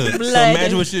brother. So Blood.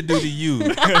 imagine what she'll do to you.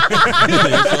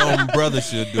 Your own brother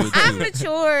should do it I'm too.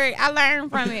 matured. I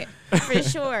learned from it for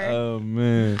sure. Oh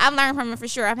man. I've learned from it for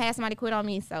sure. I've had somebody quit on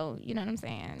me, so you know what I'm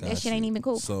saying. That Got shit ain't you. even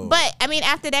cool. So- But I mean,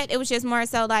 after that, it was just more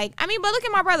so like, I mean, but look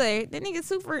at my brother. The nigga's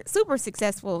super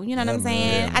successful. You know what I'm man.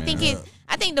 saying? Yeah, I think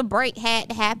I think the break had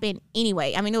to happen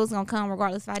anyway. I mean, it was gonna come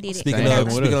regardless if I did it. Speaking Same of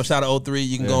with speaking us. of Shout Out 03,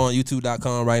 you can go on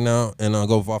YouTube.com right now and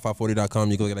go to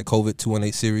VAR540.com. You can look at that COVID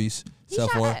 218 series. He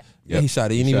Self shot one. it. Yeah, he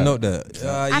shot it. You didn't even know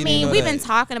that. I mean, we've been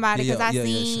talking about it because I Yeah.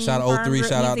 seen Shout out 03, Fern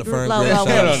shout out Music to Group Fern logo. Group, shout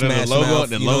Shout out out to to the Smash logo. Mouth,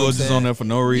 The you know what logo's I'm just saying? on there for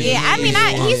no reason. Yeah, I mean,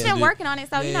 he's been dude. working on it,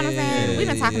 so you know what I'm saying. We've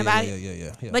been talking about it.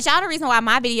 Yeah. But y'all, the reason why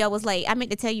my video was late, I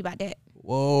meant to tell you about that.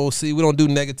 Whoa, see, we don't do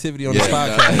negativity on this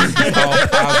Yeah, podcast. It's all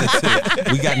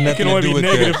positive. We got nothing Can to only do be with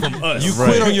negative that. from us. You Right.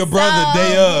 quit on your brother So,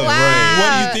 day of. wow.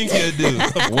 What do you think he'll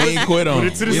do? We ain't quit on Put him.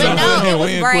 it to the We But side. ain't no, quit it on was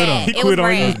him. He Brad. It was quit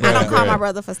on you. Brad. I don't call Brad. my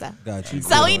brother for stuff. Got you.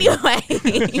 So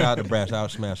anyway, Shout out to Brad. Shout out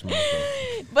to Smash Mouth.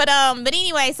 but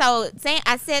anyway, so I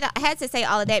had to say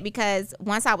all of that because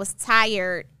once I was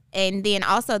tired, and then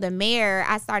also the mayor,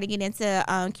 I started getting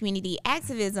into community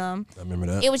activism. I remember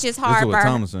that. It was just This hard is for with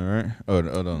Thomason, right? Oh,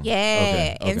 no.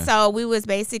 Yeah, Okay. and so we was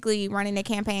basically running the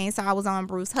campaign. So I was on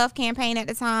Bruce Huff campaign at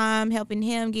the time, helping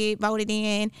him get voted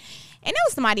in. And there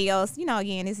was somebody else, you know,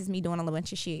 again, this is me doing a little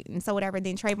bunch of shit. And so whatever,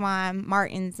 then Trayvon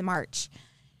Martin's March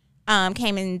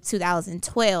came in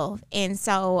 2012. And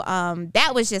so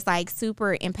that was just like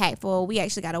super impactful. We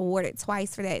actually got awarded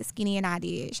twice for that. Skinny and I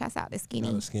did. Shouts out to Skinny.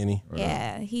 Shout out to Skinny.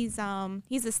 Yeah, he's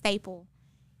a staple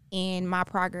in my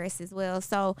progress as well.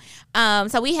 So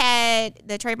so we had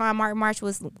the Trayvon Martin March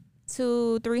was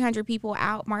 200-300 people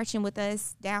out marching with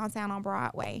us downtown on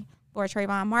Broadway for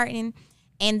Trayvon Martin.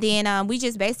 And then we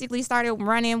just basically started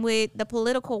running with the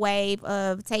political wave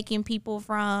of taking people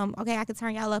from, okay, I could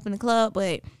turn y'all up in the club,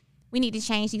 but we need to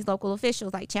change these local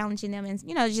officials, like challenging them and,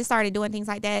 you know, just started doing things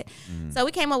like that. So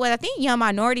we came up with, I think, Young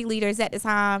Minority Leaders at the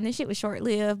time. This shit was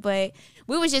short-lived, but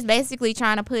we was just basically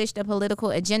trying to push the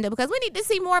political agenda because we need to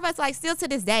see more of us, like still to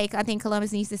this day. I think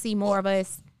Columbus needs to see more of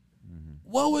us.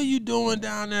 What were you doing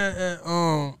down there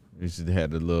at We should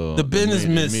have the little the business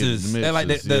misses? That like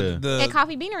the At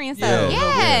Coffee Beanery and stuff.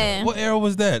 yeah. Yeah. What era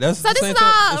was that? That's So this is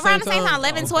all around the same time,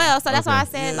 11, 12. So that's why I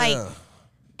said, like, Yeah.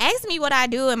 ask me what I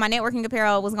do, and my networking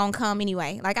apparel was going to come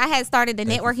anyway. Like, I had started the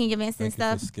networking events and Thank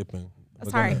you for stuff. skipping.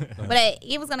 Sorry. Go ahead. But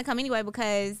it was going to come anyway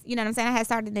because, you know what I'm saying, I had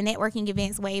started the networking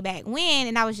events way back when,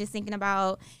 and I was just thinking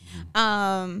about,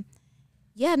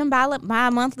 them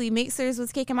bi-monthly mixers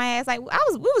was kicking my ass. Like, we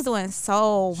was doing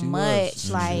so She much.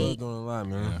 was. Like, she was doing a lot,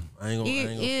 man. I ain't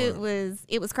gonna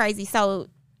it was crazy. So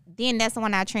then that's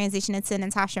when I transitioned into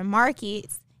Natasha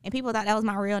Markets, and people thought that was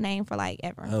my real name for like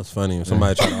ever. That was funny. When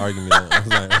somebody tried to argue me, I was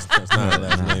like, that's not her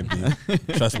last name,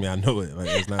 B. Trust me, I know it. Like,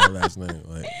 it's not her last name.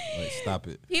 Like stop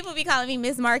it. People be calling me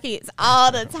Miss Markets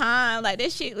all the time. Like,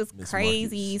 this shit was Miss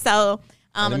crazy. So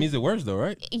And it means it works though,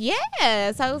 right?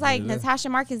 yeah. So it was like Yeah. Natasha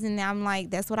Markets, and I'm like,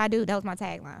 that's what I do. That was my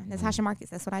tagline. Natasha Markets,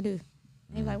 that's what I do.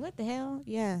 They was like, what the hell?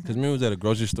 Yeah. Because me was at a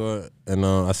grocery store and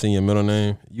I seen your middle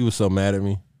name. You was so mad at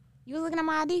me. You was looking at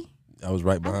my ID? I was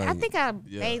right behind I you. think I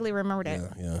Yeah. vaguely remember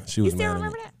that. Yeah. She was You still mad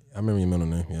remember at me. that? I remember your middle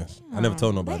name. Yes. I never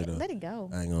told nobody though. Let it go.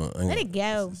 I ain't gonna. Let it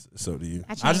go. It's up to you.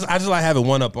 I I just like having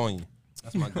one up on you.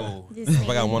 That's my goal. This If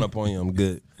I got nigga. one up on you, I'm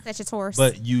good. Such a Taurus.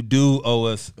 But you do owe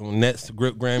us on next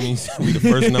Grip Grammys. We the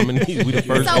first nominees. We the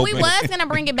first. So we open. was gonna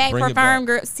bring it back Bring for it back. Firm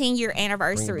Group's 10-year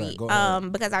anniversary. Go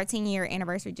ahead. Because our 10-year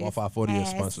anniversary just 540 is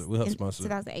passed sponsored. We'll help in sponsor.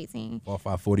 2018. All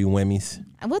 540 whammies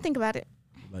And we'll think about it.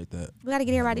 like that. We gotta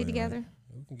get everybody together.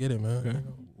 We can get it, man.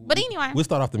 But anyway, We'll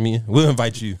start off the meeting. We'll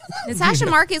invite you. Natasha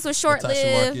Markets was Natasha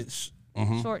short-lived. Markets.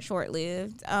 Mhm.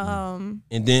 Short-lived. And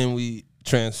then we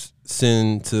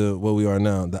transcend to what we are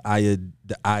now. The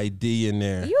idea in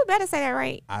there. You better say that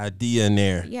right. Idea in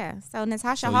there. Yeah. So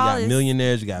Natasha So you Hall got is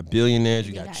millionaires, you got billionaires,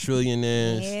 you You got got-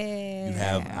 trillionaires. Yeah. You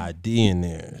have idea in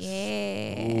there.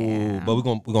 Yeah. Ooh, but we're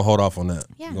gonna hold off on that.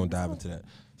 Yeah, We're gonna that's dive cool. into that.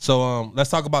 So let's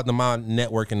talk about the My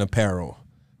Networking apparel.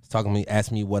 It's talking to me, ask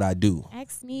me what I do.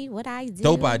 Ask me what I do.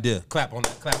 Dope idea. Clap on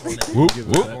that. Clap on that. Whoop, Give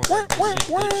it whoop. clap on that.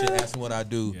 Good shit. Ask me what I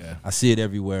do. Yeah. I see it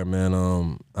everywhere, man.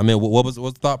 I mean, what's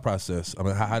the thought process? I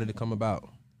mean, how did it come about?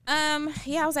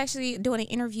 Yeah, I was actually doing an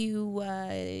interview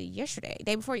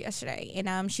day before yesterday,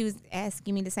 and she was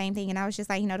asking me the same thing, and I was just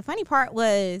like, the funny part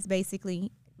was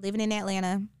basically living in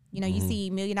Atlanta, You know, you see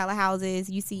 $1 million houses,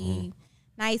 you see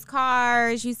nice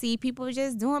cars, you see people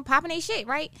just popping their shit,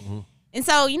 right? And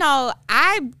so, you know,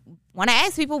 I want to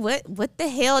ask people, what the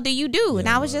hell do you do? And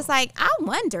I was just like, I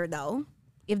wonder though,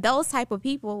 if those type of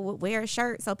people would wear a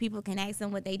shirt so people can ask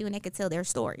them what they do and they could tell their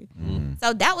story.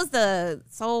 So that was the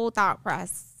sole thought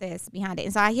process behind it.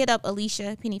 And so I hit up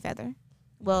Alicia Pennyfeather.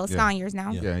 Well, it's gone years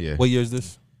now. Yeah. What year is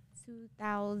this?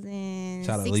 2016.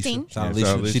 Shout out Alicia. Shout out Yeah, shout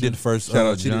out Alicia. She did the first. Shout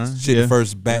out she did John.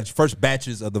 the first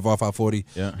batches of the Vol 540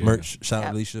 Yeah. merch. Shout out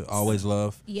Yep. Alicia. Always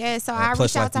love. Yeah, so I Plush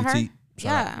reached out Life to her. Boutique.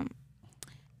 Shout out. Yeah.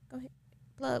 Go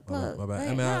ahead. Plug. My bad. Go I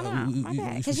ahead. mean, No, we- my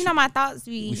bad. we- Because you know my thoughts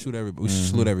We shoot everybody. We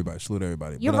salute everybody. Salute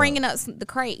everybody. You're But, bringing up the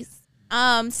craze. So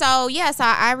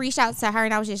I reached out to her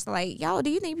and I was just like, yo, do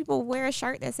you think people wear a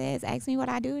shirt that says ask me what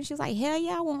I do? And she was like, hell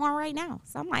yeah, I want one right now.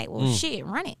 So I'm like, well shit,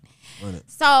 run it.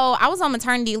 So I was on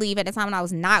maternity leave at the time and I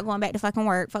was not going back to fucking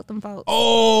work. Fuck them folks.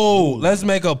 Oh, let's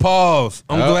make a pause.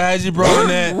 I'm glad you brought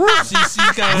that.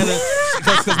 She kind of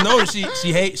because notice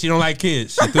she don't like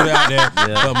kids. She threw that out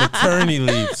there. But maternity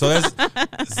leave. So that's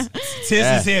Tiz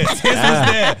is here. Tiz is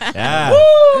there. Yeah. Woo!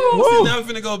 We're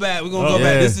never finna go back. We're gonna go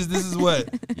back. Yeah. This is what.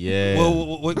 Yeah.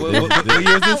 What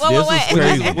year is this? What?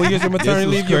 crazy. What year's your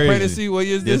maternity This leave? is Your crazy. pregnancy? What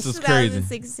year is this? This is crazy.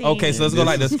 2016. Okay, so let's go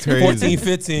like This this is crazy. 14,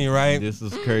 15, right? This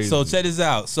is crazy. So check this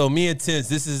out. So me and Tense,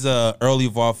 this is early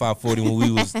Vol 540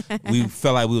 when we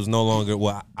felt like we was no longer,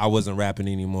 well, I wasn't rapping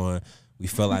anymore. We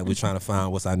felt like we're trying to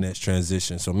find what's our next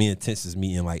transition. So me and Tense is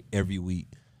meeting like every week.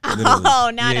 Literally.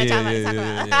 Oh, now that's what I'm talking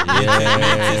about.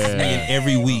 Tense is meeting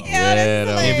every week.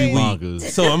 Every week. bonkers.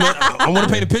 So I want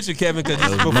to paint a picture, Kevin, because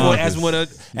before bonkers.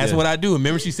 asking what I do.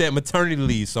 Remember, she said maternity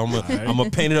leave, so I'm gonna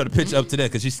paint it up the picture up to that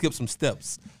because she skipped some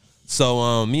steps.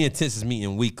 So me and Tense is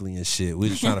meeting weekly and shit. We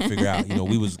was trying to figure out,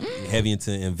 we was heavy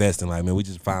into investing. Like, man, we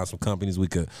just found some companies we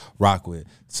could rock with.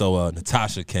 So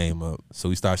Natasha came up. So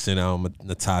we started sitting down with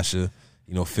Natasha,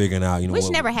 figuring out, Which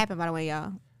what, never happened, by the way,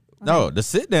 y'all. No, the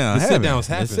sit down. The sit down was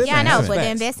happening. Yeah, I know, Facts. but the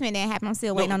Facts. investment didn't happen. I'm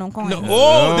still waiting on them coins. No,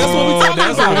 oh, that's what we talking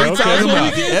That's about. what we talking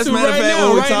about. That's matter of fact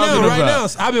what we talking Right now.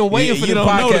 about. I've been waiting for You the don't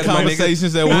know the podcast, my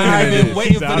conversations nigga. that went I've into been this.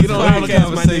 waiting for the You don't know the podcast, my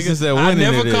conversations nigga. that I went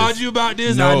into never this. called you about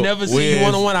this. No, I never seen you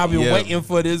one-on-one. I've been yeah. waiting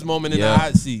for this moment in the Yeah.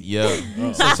 hot seat. Yeah.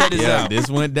 So check this out.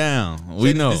 This went down.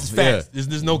 We know. This is facts.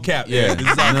 There's no cap. Yeah. This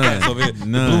is all None. facts over here. The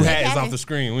None. blue hat is off the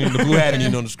screen. We the blue hat ain't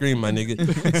even on the screen, my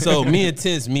nigga. So me and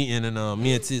Tense meeting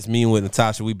with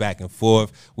Natasha. We back and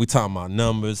forth. We talking about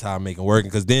numbers, how I make it working.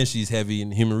 Because then she's heavy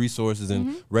in human resources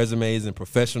and resumes and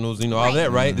professionals. All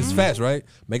that, right? This is facts, right?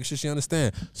 Making sure she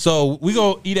understand. So we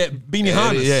go eat at Beanie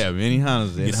Honda's. Yeah, Benny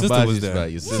Hanna's there. Your sister was there.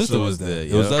 Your sister was there.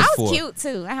 It was yeah. us I was four. cute,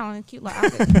 too. I had a cute little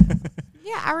outfit.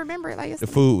 Yeah, I remember it like The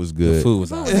yesterday. food was good. The food was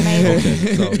Food out. was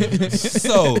amazing.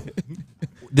 So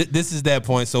this is that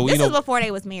point. So This is before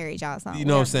they was married, y'all. So you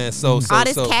know what I'm saying. So all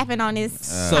this capping on this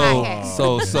podcast.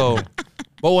 So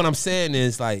but what I'm saying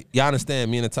is, like, y'all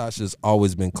understand, me and Natasha's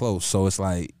always been close. So it's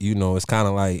like, it's kind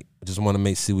of like, I just want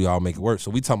to see we all make it work. So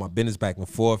we talking about business back and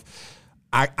forth.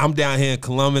 I'm down here in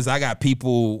Columbus. I got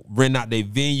people renting out their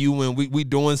venue and we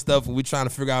doing stuff and we trying to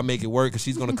figure out how to make it work because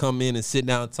she's going to come in and sit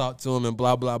down and talk to him and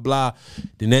blah, blah, blah.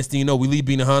 The next thing you know, we leave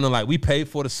Beanie Honda. Like, we pay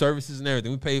for the services and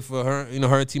everything. We pay for her,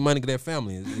 her and T-Money, their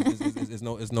family.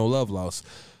 It's no love loss.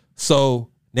 So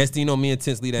next thing you know, me and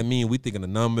Tense leave that meeting. We thinking the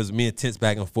numbers. Me and Tense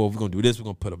back and forth. We're going to do this. We're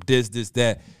going to put up this,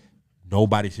 that.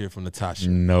 Nobody's here from Natasha.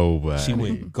 Nobody. She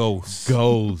went ghost.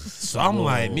 Ghost. So I'm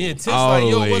like, me and Tense All like, the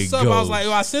yo, way what's up? I was ghost. like,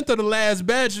 yo, I sent her the last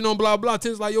batch, blah, blah.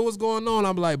 Tense like, yo, what's going on?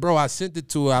 I'm like, bro, I sent it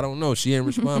to her. I don't know. She ain't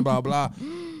respond, blah, blah.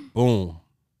 Boom.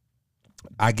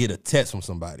 I get a text from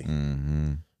somebody.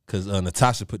 Because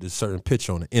Natasha put this certain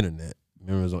picture on the internet.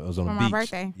 Remember, it was on the For beach. my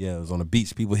birthday. Yeah, it was on the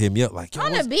beach. People hit me up like, yo,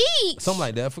 On the beach. something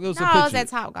like that. I forget it was No, a it was picture. at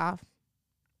Top Golf.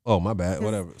 Oh, my bad.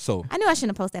 Whatever. So I knew I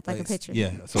shouldn't have posted that fucking picture.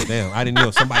 yeah, so damn, I didn't know.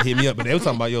 Somebody hit me up, but they were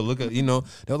talking about, yo, look at, they was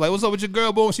like, what's up with your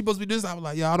girl, boy? She supposed to be this. I was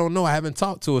like, yo, I don't know. I haven't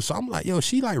talked to her. So I'm like, yo,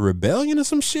 she like rebellion or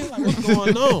some shit? Like, what's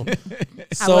going on?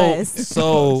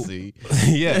 So See.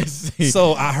 yeah.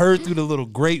 So I heard through the little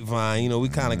grapevine, we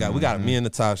kind of we got me and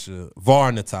Natasha, VAR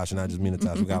and Natasha, not just me and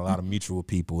Natasha. We got a lot of mutual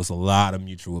people. It's a lot of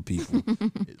mutual people.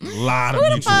 A lot of Who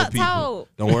the mutual fuck people. told?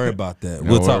 Don't worry about that. Don't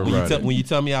We'll talk worry about it. when you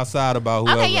tell me outside about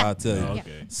whoever. Okay, yeah. I'll tell you. Yeah.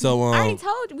 Okay. So I already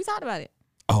told you. We talked about it.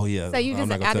 oh yeah. So you I'm just-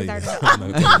 not gonna I tell you. deserve I'm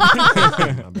not gonna tell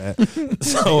you. My bad.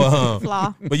 So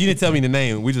Flaw. but you didn't tell me the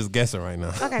name. We're just guessing right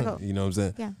now. Okay, cool. You know what I'm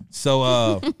saying? Yeah.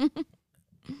 So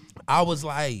I was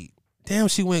like, damn,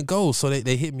 she went gold. So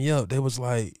they hit me up. They was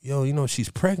like, yo, she's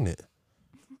pregnant.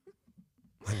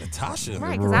 Like Natasha.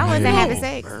 Right, because I wasn't having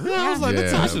sex. Yeah, I was like, Yeah,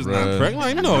 Natasha's not bruh. pregnant.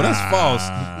 Like, no, that's false.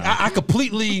 I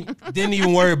completely didn't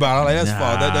even worry about it. I was like, that's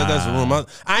false. That's the rumor.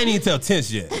 I ain't even tell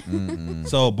Tense yet.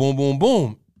 So boom, boom,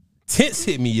 boom. Tense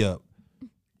hit me up.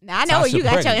 Now I know where Tasha you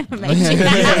got your pregnant. information.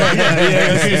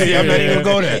 See, I'm not even gonna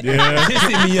go there. Tense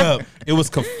hit me up. It was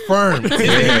confirmed. Tense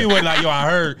hit me with like, yo, I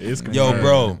heard. Yo,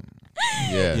 bro.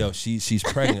 Yeah. Yo, she's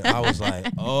pregnant. I was like,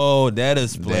 oh, that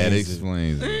explains That it.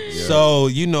 explains it. Yeah. So,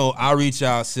 I reach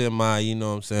out, send my, what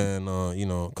I'm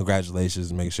saying,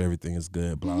 congratulations, make sure everything is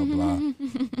good, blah, blah.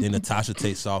 Then Natasha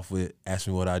takes off with, ask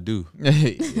me what I do.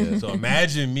 Yeah. So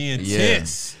imagine me and Yeah.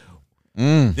 Tense.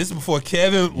 This is before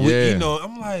Kevin, Yeah.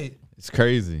 I'm like, It's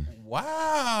crazy.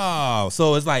 wow.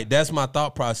 So it's like, that's my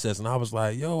thought process. And I was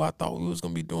like, yo, I thought we was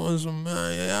going to be doing some,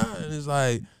 and it's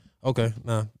like, okay,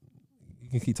 nah.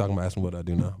 You can keep talking about asking what I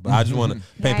do now, but I just want to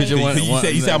paint a picture.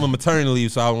 You said I'm on maternity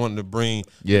leave, so I wanted to bring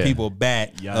people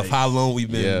back of how long we've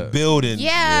been building.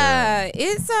 Yeah,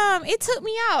 it's it took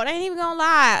me out. I ain't even gonna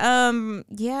lie.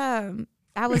 Yeah,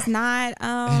 I was not.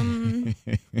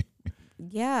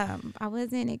 Yeah, I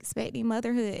wasn't expecting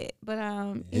motherhood, but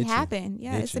it happened.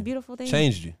 Yeah, it's a beautiful thing.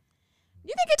 Changed you?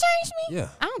 You think it changed me? Yeah,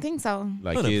 I don't think so.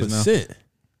 Like kids 100%. now.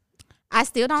 I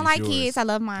still don't like kids. I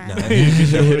love mine.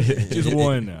 Just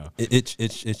one now. It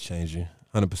changed you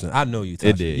 100%. I know you. Tasha.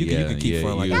 It did. You can keep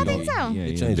fun like I that. think so. Yeah, It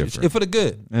you're changed you. different. For the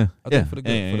good. Yeah, I think for the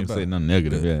good. Ain't For the say better. nothing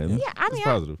negative. Good. Yeah, Yeah, I it's mean,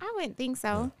 positive. I wouldn't think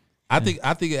so. I think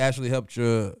it actually helped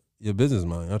your business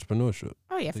mind, entrepreneurship.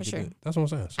 Oh yeah, I for think it sure. did. That's what I'm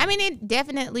saying. So, I mean, it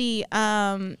definitely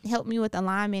helped me with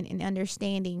alignment and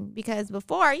understanding because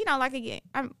before, like again,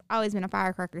 I've always been a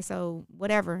firecracker, so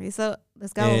whatever. It's up.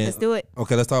 Let's go. And- Let's do it.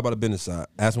 okay, let's talk about the business side.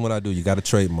 Ask me what I do. You got a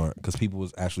trademark because people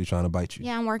was actually trying to bite you.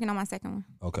 Yeah, I'm working on my second one.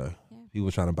 Okay. Yeah. People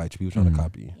were trying to bite you. People trying to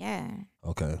copy you. Yeah.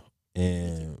 Okay.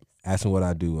 And ask me what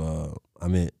I do. I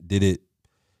mean,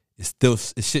 is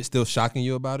shit still shocking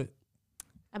you about it?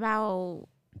 About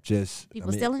Just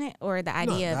people stealing it or the idea?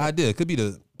 No, of the it? idea. It could be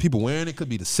the people wearing it. Could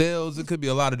be the sales. It could be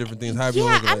a lot of different things. However you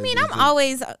Yeah, look at I it. mean, It's I'm just-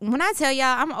 always when I tell y'all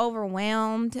I'm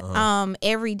overwhelmed Uh-huh.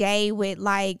 every day with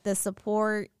like the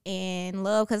support and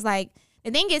love because like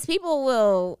the thing is people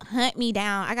will hunt me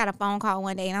down. I got a phone call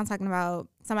one day and I'm talking about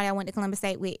somebody I went to Columbus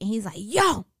State with and he's like,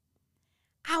 yo,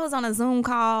 I was on a Zoom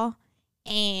call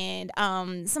and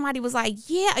somebody was like,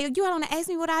 yeah, you don't ask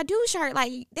me what I do shirt.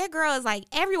 Like that girl is like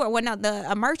everywhere. Well, no,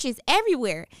 the merch is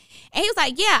everywhere. And he was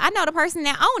like, yeah, I know the person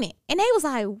that own it. And they was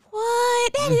like,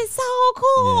 what? That is so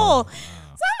cool.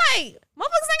 So I'm like,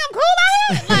 motherfuckers think I'm cool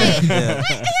out here? Like, Yeah. what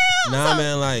the hell? Nah, So-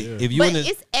 man. Like if you but in the,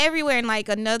 it's everywhere. And like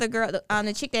another girl,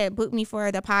 the chick that booked me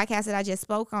for the podcast that I just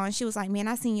spoke on, she was like, man,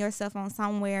 I seen your stuff on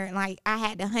somewhere. And like, I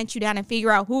had to hunt you down and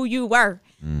figure out who you were.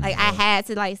 Like, I had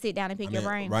to like sit down and pick your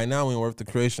brain. right now we work the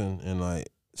creation and like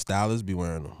stylists be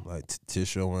wearing them. Like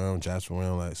Tisha wearing them, Jasper wearing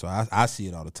them. Like so, I see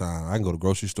it all the time. I can go to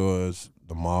grocery stores,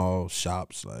 the mall,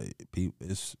 shops. Like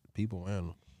it's people wearing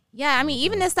them. Yeah, I mean,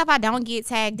 even the stuff I don't get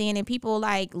tagged in, and people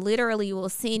like literally will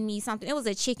send me something. It was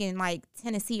a chick in like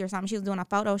Tennessee or something. She was doing a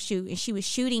photo shoot and she was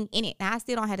shooting in it. Now I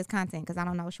still don't have this content because I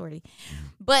don't know Shorty,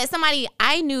 but somebody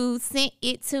I knew sent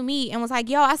it to me and was like,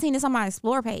 "Yo, I seen this on my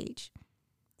Explore page."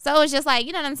 So it's just like,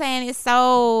 you know what I'm saying?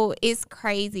 It's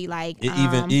crazy. Like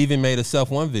It even made a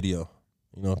self-one video.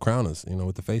 Crown us.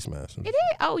 with the face mask. it did.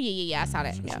 Oh yeah, I saw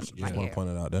that. Yeah, Just right want here. to point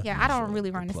it out there. Yeah, I don't really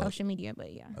A run the plug. social media,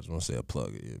 but yeah, I just want to say a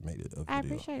plug. It made it a video. I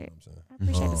appreciate it. You know what I'm saying? I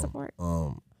appreciate the support.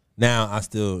 Now I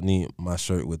still need my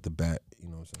shirt with the back. You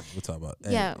know what I'm saying? We'll talk about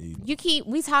that. Yeah,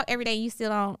 we talk every day. You still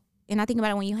don't, and I think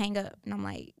about it when you hang up, and I'm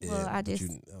like, well, I but just.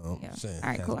 I'm saying, All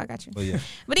right, cool. I got you. But yeah,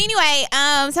 But anyway,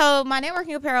 so my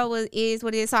networking apparel is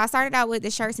what it is. So I started out with the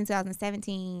shirts in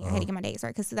 2017. I had to get my dates right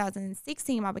because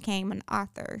 2016 I became an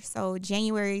author. So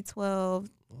January 12,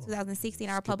 2016,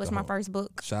 I published my first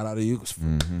book. shout out to you.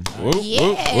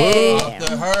 Yeah.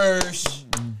 The Hirsch.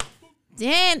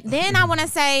 Then I want to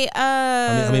say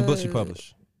How many books you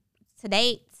published? to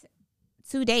date.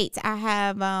 To date, I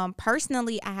have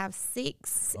personally I have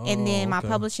 6, and then my okay.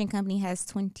 publishing company has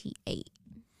 28.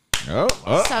 Yeah.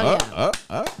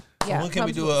 Yeah, When can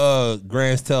we publish- do a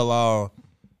Grants Tell All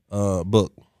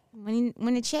book? when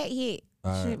the check hit?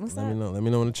 All right, Shit, what's let up? me know. Let me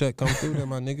know when the check comes through, there,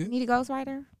 my nigga. Need a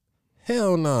ghostwriter?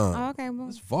 Hell no. Oh, okay, well,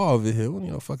 It's fall over here. We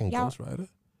need no fucking Y'all- ghostwriter.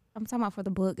 I'm talking about for the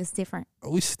book. It's different.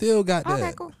 We still got that.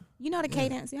 Okay, cool. You know the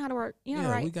cadence. You know how to work. You know Yeah,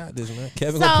 how to we write. got this, man.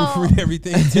 Kevin So- gonna proofread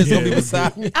everything. Just gonna be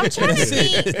beside me. I'm trying to That's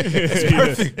it. think. It's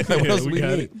perfect. Like, what else we we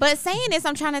got need? But saying this,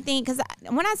 I'm trying to think because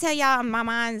when I tell y'all my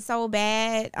mind's so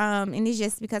bad, and it's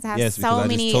just because I have Yes, because so I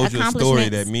many just told you a story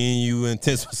accomplishments. that me and you and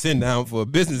Tense were sitting down for a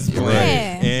business plan,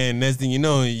 Yeah. and next thing you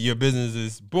know, your business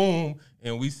is boom,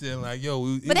 And we said like, yo,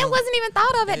 but that wasn't even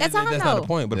thought of at that time, That's though. not the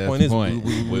point. But the That's point the is, point.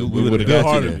 we We would have got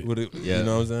got to you that. there. You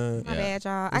know what I'm saying? My bad,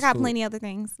 y'all. I That's got cool. plenty other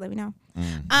things. Let me know.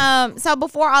 So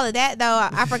before all of that, though,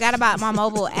 I forgot about my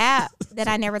mobile app that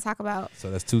I never talk about. So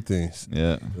that's two things.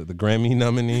 Yeah. The Grammy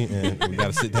nominee, and we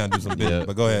got to sit down and do some business. Yeah.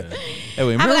 But go ahead. Hey,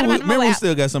 wait, I forgot about the remember mobile we app.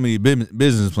 still got some of these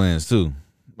business plans too.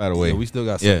 By the way, Yeah, we still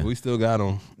got some. Yeah. We still got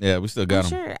them. yeah, we still got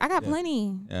them. Sure, I got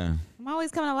plenty. Yeah. I'm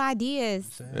always coming up with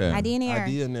ideas. Yeah. Idea in the air.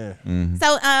 Idea in there. Mhm.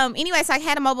 So anyway, so I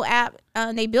had a mobile app.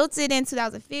 They built it in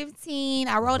 2015.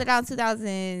 I rolled it out in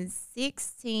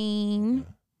 2016.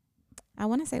 I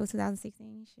want to say it was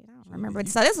 2016. Shit, I don't remember.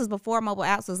 So this was before mobile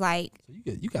apps was like. So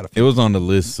you got a It few. was on the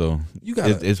list, so You got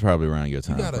it's probably around your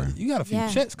time. you got a few Yeah.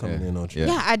 checks coming Yeah. in, don't you?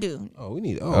 Yeah. Yeah, I do. Oh, we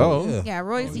need. Oh. Oh, yeah. Yeah,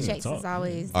 royalty checks talk. is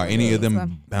always. Are any of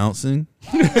them bouncing?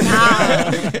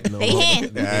 Nah, No, they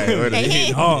hit. They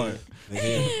hit. Hard.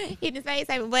 Hit the face.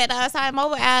 But so I had a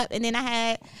mobile app, and then I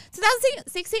had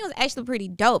 2016 was actually pretty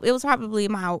dope. It was probably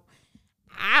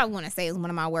I want to say it was one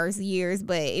of my worst years,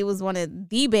 but it was one of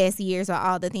the best years of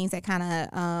all the things that kind of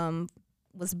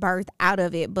was birthed out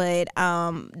of it. But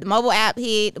the mobile app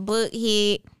hit, the book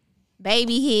hit,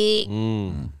 baby hit.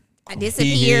 I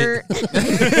disappeared.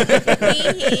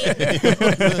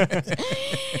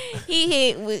 He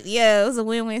hit. It was a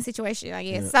win-win situation, I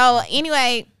guess. So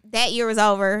anyway, that year was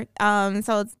over.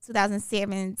 So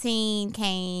 2017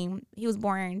 came. He was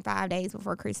born 5 days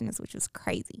before Christmas, which was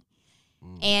crazy.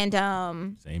 And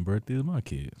Same birthday as my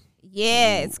kids.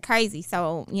 yeah, it's crazy.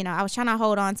 So I was trying to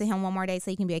hold on to him one more day so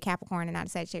he can be a Capricorn and not a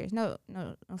Sagittarius. No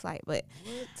slight, but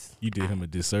You did him a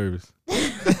disservice.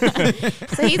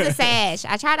 so he's a Sag.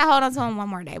 I tried to hold on to him one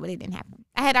more day, but it didn't happen.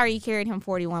 I had already carried him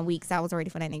 41 weeks. I was ready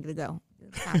for that nigga to go. It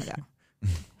was time to go.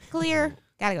 Clear,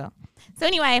 gotta go. So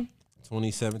anyway,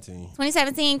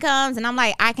 2017 comes, and I'm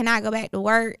like, I cannot go back to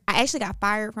work. I actually got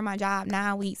fired from my job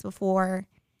 9 weeks before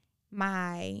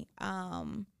my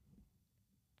 9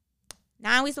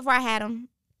 weeks before I had him,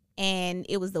 and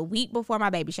it was the week before my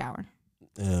baby shower.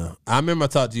 Yeah, I remember I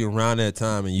talked to you around that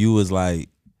time, and you was like,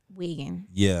 Wigging.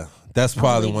 "Yeah, that's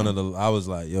probably wigging. one of the." I was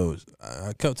like, "Yo,"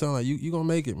 I kept telling like, "You gonna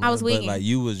make it, man." I was But wigging. like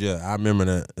you was, yeah. I remember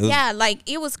that. It was, Yeah, like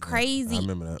it was crazy. I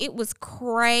remember that. It was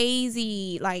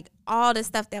crazy. Like all the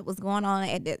stuff that was going on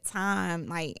at that time.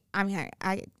 Like I mean,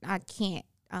 I can't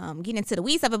get into the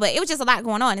weeds of it, but it was just a lot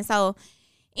going on. And so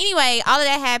anyway, all of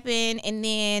that happened, and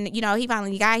then he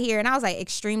finally got here, and I was like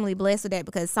extremely blessed with that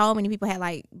because so many people had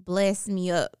like blessed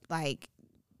me up. Like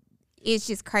it's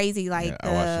just crazy. Like Yeah,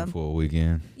 I watched it for a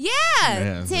weekend. yeah,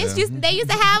 Yeah. they used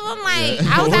to have them. Like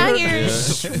I was out here.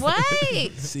 What?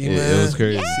 See, It man, was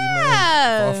crazy.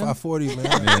 Yeah. 540, man.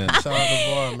 Yeah. Shout out to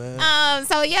Bar, man.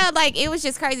 So yeah, like it was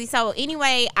just crazy. So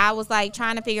anyway, I was like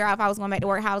trying to figure out if I was going back to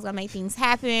work, how I was gonna make things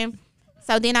happen.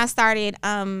 So then I started.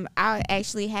 I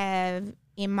actually have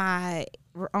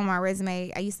on my resume,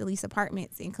 I used to lease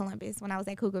apartments in Columbus when I was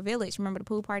at Cougar Village. Remember the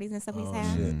pool parties and stuff we used to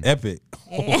have? Shit. Epic.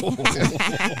 Yeah.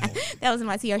 That was in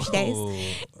my TRC days. Oh.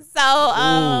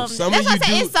 So Some that's of what you I'm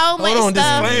saying. It's so much hold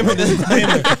on, stuff.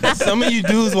 disclaimer. Some of you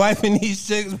dudes wiping these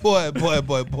chicks, boy.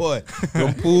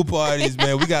 Them pool parties,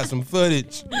 man. We got some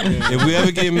footage. If we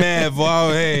ever get mad,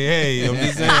 Val, hey, I'm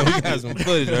just saying, we got some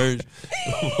footage, Urge.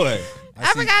 Boy.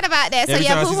 I forgot about that. So Every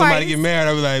yeah, time I see pool somebody parties. get married,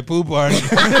 I be like, pool party.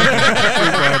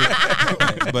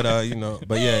 But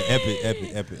but yeah, epic.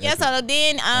 Yeah, so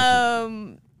then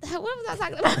what was I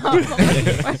talking about?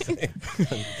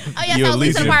 Oh yeah, so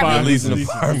leasing apartments. Leasing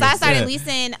apartments. So I started yeah.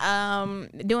 leasing,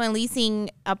 doing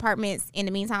leasing apartments in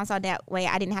the meantime, so that way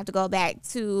I didn't have to go back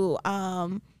to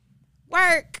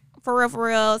work for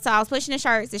real. So I was pushing the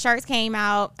shirts. The shirts came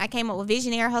out. I came up with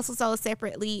Visionaire, Hustle Soul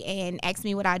separately, and Ask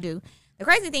Me What I Do. The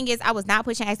crazy thing is I was not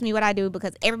pushing Ask Me What I Do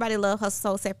because everybody loved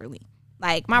Hustle Soul separately.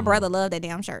 Like my brother loved that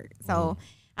damn shirt. So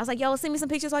I was like, yo, send me some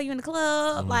pictures while you in the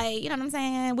club. Like, you know what I'm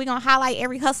saying? We're going to highlight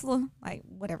every hustler. Like,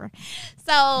 whatever.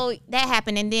 So that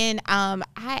happened. And then I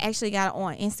actually got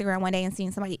on Instagram one day and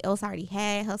seen somebody else already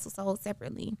had Hustle Soul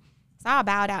separately. So I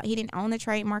bowed out. He didn't own the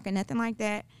trademark or nothing like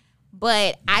that.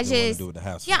 But I just, do with the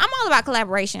house. yeah, I'm all about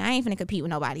collaboration. I ain't finna compete with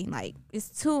nobody. Like, it's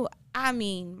too, I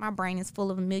mean, my brain is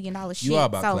full of $1 million shit. You are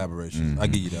about so collaboration. I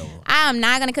give you that one. I'm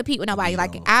not gonna compete with nobody.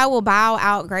 Like I will bow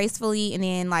out gracefully and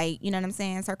then like, you know what I'm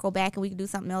saying, circle back and we can do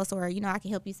something else, or I can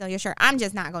help you sell your shirt. I'm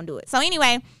just not gonna do it. So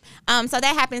anyway, so that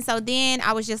happened. So then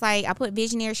I was just like, I put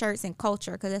Visionaire shirts in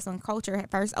Culture because that's when Culture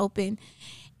had first opened,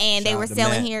 and they Shout were out to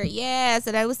selling Matt. here. Yeah,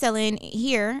 so they were selling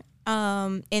here.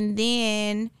 And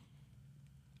then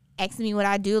Ask Me What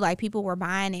I Do. Like people were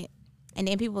buying it, and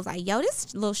then people was like, "Yo,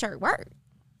 this little shirt worked."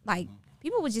 Like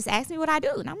people would just ask me what I do,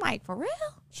 and I'm like, "For real?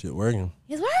 Shit working.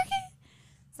 It's working."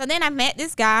 So then I met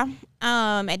this guy,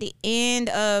 at the end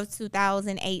of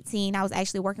 2018, I was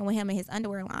actually working with him in his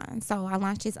underwear line. So I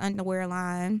launched his underwear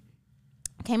line.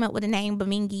 Came up with the name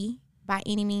Bamingi. By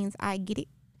any means, I get it.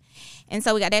 And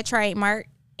so we got that trademark.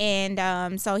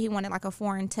 And so he wanted like a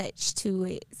foreign touch to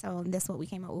it. So that's what we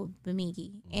came up with,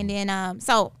 Bamingi. And then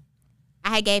so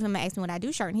I had gave him an Ask Me What I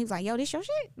Do shirt. And he was like, yo, this your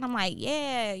shit? And I'm like,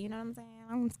 yeah, you know what I'm saying?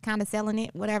 I'm kind of selling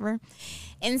it, whatever.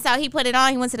 And so he put it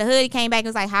on. He went to the hood. He came back and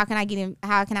was like, how can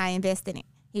I invest in it?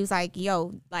 He was like,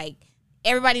 yo, like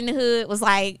everybody in the hood was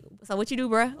like, so what you do,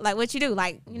 bro? Like, what you do?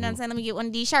 Like, you know what I'm saying? Let me get one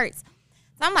of these shirts.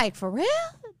 So I'm like, for real?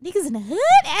 Niggas in the hood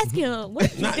asking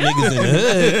what you Not do? niggas in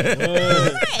the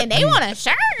hood. And they want a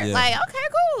shirt. Yeah. Like, okay,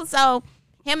 cool. So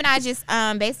him and I just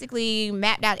basically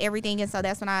mapped out everything. And so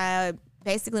that's when I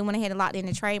basically went ahead and locked in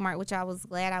the trademark, which I was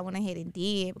glad I went ahead and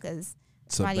did because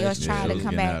somebody else tried to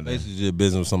come back. Basically, just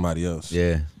business with somebody else.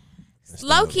 Yeah.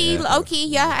 Low key,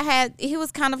 yeah. He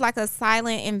was kind of like a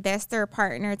silent investor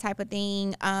partner type of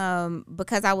thing.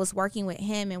 Because I was working with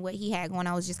him and what he had going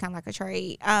on was just kind of like a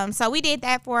trade. So we did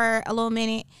that for a little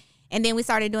minute, and then we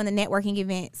started doing the networking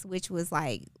events, which was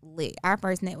like lit. Our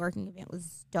first networking event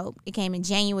was dope. It came in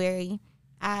January.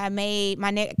 I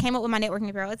came up with my networking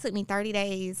apparel. It took me 30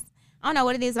 days. I don't know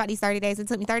what it is about these 30 days. It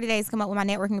took me 30 days to come up with my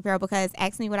networking apparel because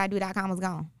AskMeWhatIdo.com was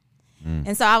gone.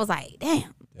 And so I was like,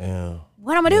 damn.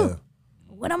 What I'm going to do?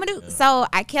 What I'm going to do? So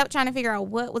I kept trying to figure out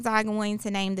what was I going to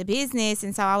name the business.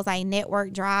 And so I was like,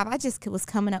 Network Drive. I just was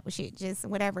coming up with shit, just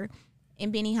whatever.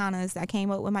 And Benihana's, I came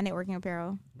up with my networking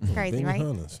apparel. It's crazy, right?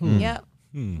 Yep.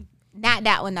 Not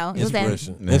that one, though.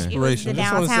 Inspiration. It was the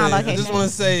downtown location. I just want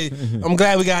to say, I'm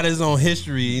glad we got his own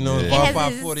history. You know, Bar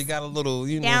 540 got a little,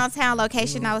 you know. Downtown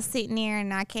location. I was sitting there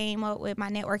and I came up with my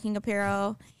networking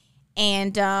apparel.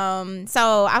 And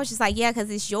so I was just like, yeah, because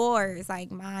it's yours, like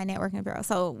my networking apparel.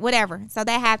 So whatever. So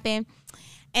that happened.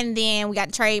 And then we got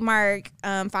the trademark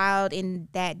filed in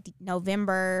that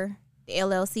November. The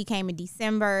LLC came in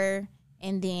December.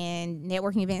 And then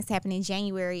networking events happened in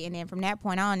January. And then from that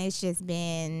point on, it's just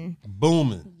been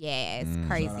booming. Yeah, it's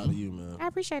crazy. Shout out to you, man. I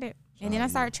appreciate it. And then I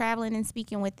started traveling and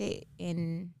speaking with it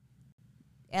in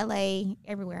LA,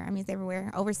 everywhere. I mean, it's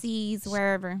everywhere. Overseas,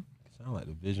 wherever. Sound like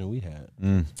the vision we had.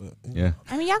 But, yeah.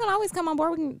 I mean, y'all can always come on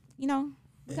board. We can,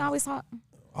 we can always talk.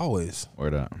 Always.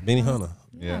 Word up. Benihana.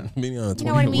 Yeah. Benihana. You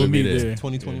know what I mean?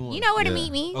 2021. You know where to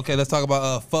meet me. Okay, let's talk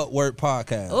about Footwork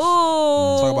Podcast.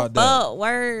 Oh, talk about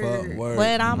that. Footwork.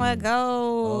 But I'ma go.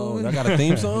 Oh, y'all got a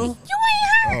theme song? You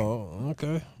ain't heard. Oh,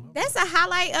 okay. That's a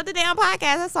highlight of the damn podcast.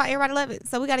 That's why everybody love it.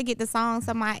 So we got to get the songs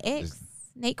of my ex,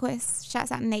 Nate Quest.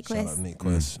 Shouts out to Nate Quest. Shout out Nate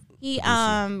Quest. He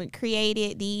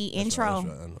created the intro. That's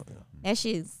right. I know, yeah. That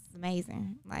shit's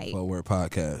amazing. Like Footwork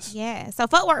Podcast. Yeah. So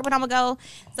Footwork, but I'm gonna go.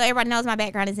 So everybody knows my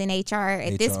background is in HR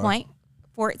at this point.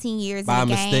 14 years By in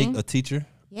the mistake, game. a teacher.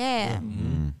 Yeah.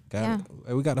 Got it.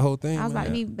 Hey, we got the whole thing. I was about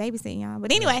to be babysitting y'all.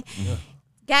 But anyway,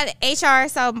 got HR.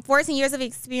 So 14 years of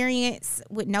experience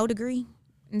with no degree.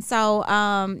 And so,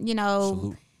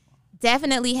 Salute.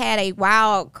 definitely had a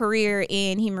wild career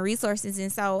in human resources.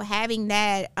 And so having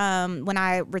that when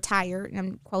I retired,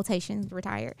 and quotations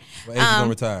retired. What age you going to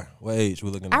retire? What age we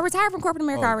looking at? I retired from corporate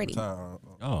America already. Retire.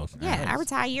 Oh, Yeah, I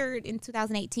retired in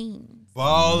 2018.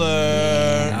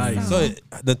 Baller. Nice. So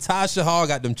Natasha Hall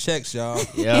got them checks, y'all.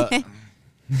 Yeah.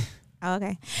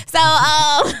 Okay. So,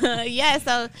 yeah,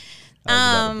 so I was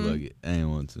about to plug it. I ain't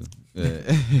want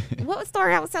to. what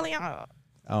story I was telling y'all?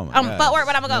 Oh my God. Footwork,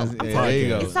 but I'm gonna go. There you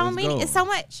go. It's so Let's many. go. It's so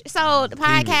much. So the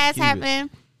podcast keep it. happened.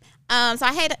 So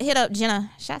I had hit up Jenna.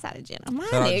 Shouts out to Jenna. My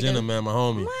Shout nigga. out Jenna, man, my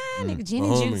homie. My nigga, My Jenna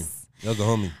homie. Juice. That's the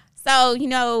homie. So,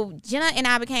 Jenna and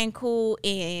I became cool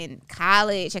in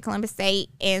college at Columbus State.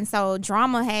 And so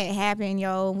drama had happened,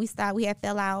 yo. We had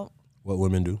fell out. What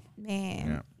women do. Man.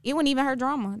 Yeah. It wasn't even her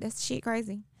drama. That's shit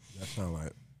crazy. That sound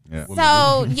like. Yeah.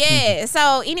 So, yeah.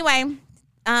 So, anyway,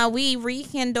 we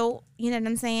rekindled, you know what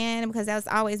I'm saying? Because that's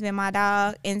always been my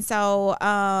dog. And so,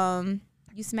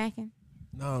 you smacking?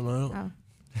 No, man.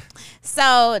 Oh.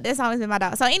 So, that's always been my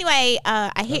dog. So, anyway,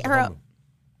 I hit her up. homie.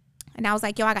 And I was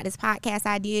like, yo, I got this podcast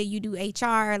idea. You do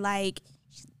HR. Like,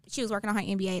 she was working on her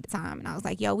MBA at the time. And I was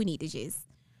like, yo, we need to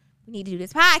do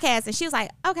this podcast. And she was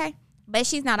like, okay. But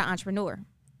she's not an entrepreneur.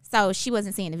 So she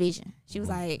wasn't seeing the vision. She was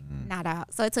like, not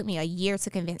out. So it took me a year to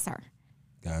convince her.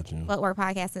 Got you. Footwork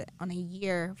podcast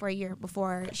for a year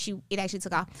before it actually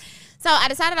took off. So I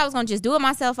decided I was going to just do it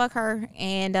myself, fuck her.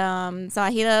 And so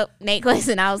I hit up Nate Quest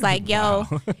and I was like, yo,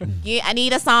 I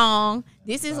need a song.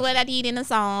 This is what I need in a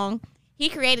song. He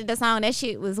created the song. That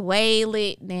shit was way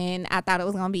lit than I thought it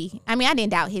was going to be. I mean, I didn't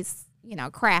doubt his,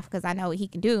 craft because I know what he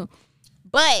can do.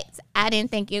 But I didn't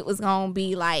think it was going to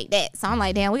be like that. So I'm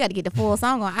like, damn, we got to get the full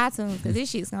song on iTunes because this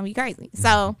shit's going to be crazy.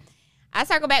 So I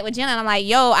circle back with Jenna and I'm like,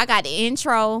 yo, I got the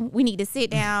intro. We need to sit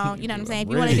down. You know what I'm saying?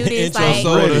 If you want to do this, like,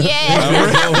 I'm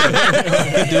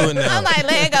like,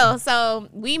 let it go. So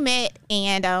we met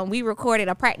and we recorded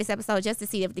a practice episode just to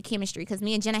see if the chemistry, because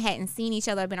me and Jenna hadn't seen each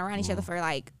other, been around each other for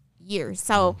like years.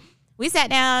 So we sat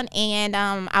down and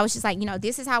I was just like,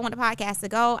 this is how I want the podcast to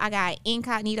go. I got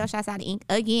Incognito, shouts out to Ink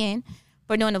again,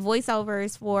 for doing the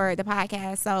voiceovers for the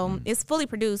podcast. So it's fully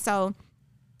produced. So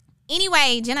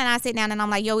anyway, Jenna and I sit down and I'm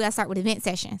like, yo, we gotta start with event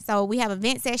session. So we have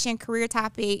event session, career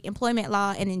topic, employment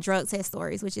law, and then drug test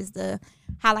stories, which is the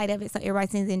highlight of it. So everybody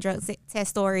sends in drug test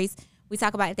stories. We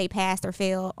talk about if they passed or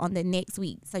failed on the next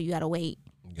week. So you gotta wait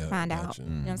to find out. You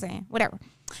know what I'm saying? Whatever.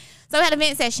 So we had an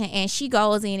event session and she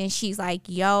goes in and she's like,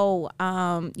 yo,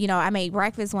 I made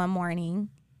breakfast one morning.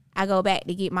 I go back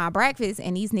to get my breakfast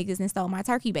and these niggas done stole my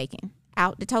turkey bacon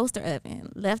out the toaster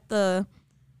oven. Left the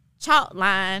chalk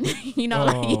line, like you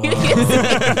can see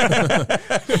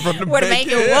where the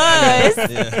bacon was.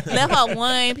 Left her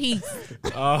one piece.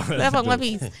 Left her one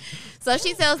piece. So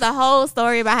she tells the whole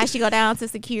story about how she go down to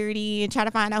security and try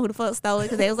to find out who the fuck stole it,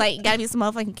 because it was like gotta be some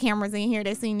motherfucking cameras in here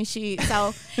that seen the shit.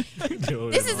 So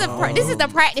this is the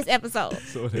practice episode.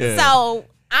 So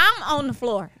I'm on the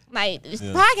floor. Like this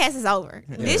podcast is over.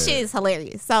 This shit is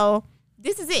hilarious. So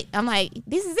this is it. I'm like,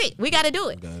 this is it. We got to do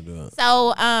it.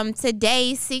 So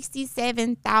today,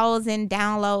 67,000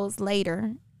 downloads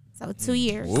later. So 2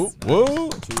 years. Whoa.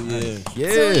 2 years.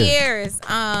 Yeah. 2 years.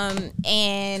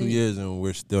 And 2 years and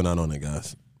we're still not on it,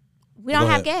 guys. We don't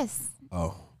have guests.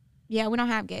 Oh. Yeah, we don't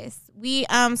have guests. We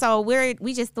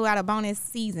we just threw out a bonus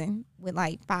season with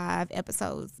like 5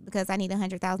 episodes because I need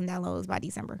 100,000 downloads by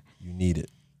December. You need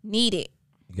it. You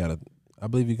gotta. I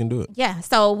believe you can do it. Yeah,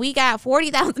 so we got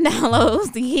 40,000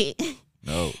 downloads to hit.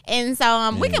 No. And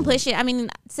so we can push it. I mean,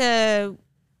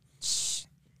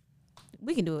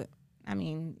 we can do it. I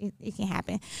mean, it can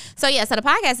happen. So yeah, so the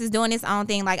podcast is doing its own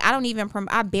thing. Like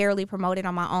I barely promote it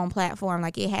on my own platform.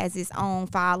 Like it has its own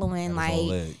following.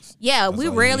 That's we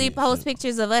rarely post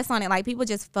pictures of us on it. Like people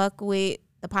just fuck with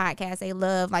the podcast. They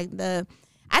love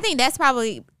I think that's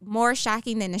probably more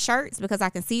shocking than the shirts, because I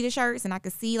can see the shirts and I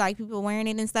can see like people wearing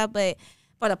it and stuff. But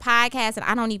for the podcast, and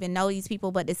I don't even know these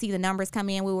people, but to see the numbers come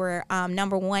in, we were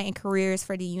number 1 in careers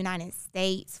for the United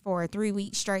States for 3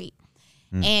 weeks straight.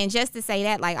 And just to say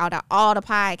that, like all the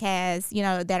podcasts,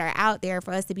 that are out there,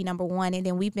 for us to be number 1, and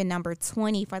then we've been number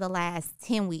 20 for the last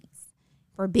 10 weeks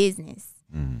for business.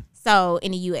 So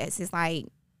in the U.S., it's like,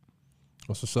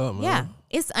 what's up, man? Yeah,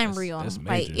 it's unreal. That's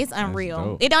like major. it's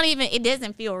unreal. That's It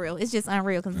doesn't feel real. It's just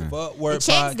unreal because Fuck word the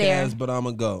check's podcast, there. but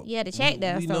I'ma go. Yeah, the check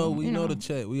there. We know the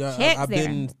check. I've there.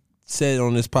 been said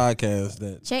on this podcast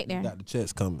that Check there. we got the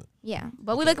checks coming. Yeah,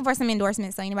 but we're looking for some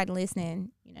endorsements. So anybody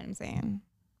listening, you know what I'm saying?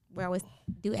 We always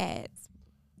do ads.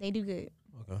 They do good.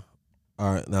 Okay.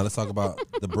 All right, now let's talk about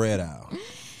the bread owl.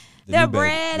 The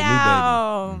bread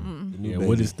owl.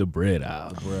 What is the bread owl?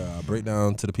 The bread owl. Break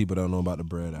down to the people that don't know about the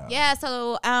bread owl. Yeah,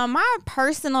 so my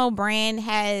personal brand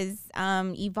has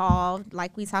evolved.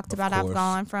 Like we talked about, I've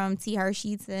gone from T.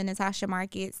 Hershey to Natasha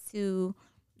Markets to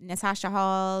Natasha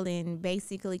Hall, and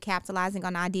basically capitalizing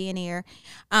on idea and air.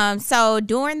 So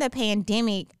during the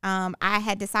pandemic, I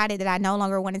had decided that I no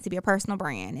longer wanted to be a personal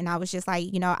brand. And I was just like,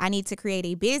 I need to create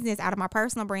a business out of my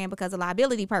personal brand because of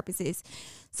liability purposes.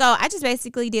 So I just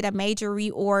basically did a major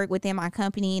reorg within my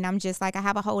company. And I'm just like, I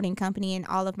have a holding company and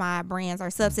all of my brands are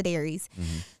subsidiaries.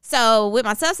 So with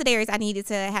my subsidiaries, I needed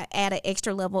to add an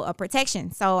extra level of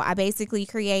protection. So I basically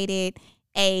created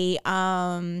a,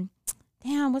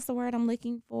 what's the word I'm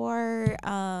looking for?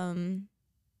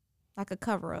 Like a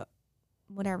cover up,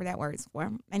 whatever that word's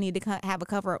for. I need to have a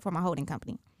cover up for my holding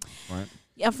company. Front.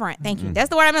 Yeah, front. Thank you. That's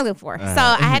the word I'm looking for. So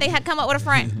I had to come up with a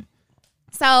front.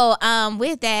 So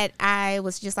with that, I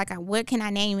was just like, what can I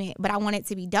name it? But I want it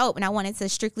to be dope, and I wanted to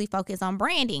strictly focus on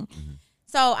branding.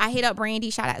 So I hit up Brandy.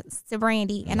 Shout out to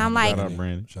Brandy. And I'm like,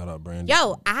 Shout out Brandy.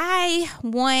 yo, I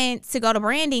want to go to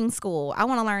branding school. I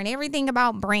want to learn everything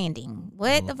about branding.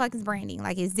 What the fuck is branding?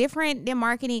 Like, it's different than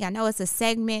marketing. I know it's a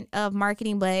segment of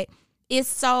marketing, but it's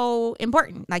so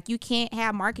important. Like, you can't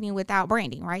have marketing without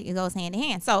branding, right? It goes hand in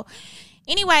hand. So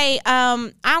anyway,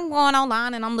 I'm going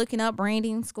online and I'm looking up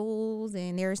branding schools,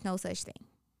 and there's no such thing.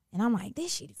 And I'm like,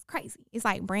 this shit is crazy. It's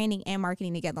like branding and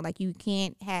marketing together. Like, you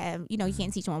can't have, you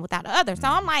can't teach one without the other. So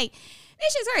I'm like,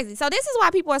 this shit's crazy. So this is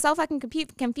why people are so fucking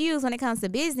confused when it comes to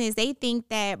business. They think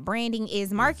that branding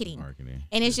is marketing.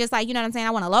 And it's just like, you know what I'm saying? I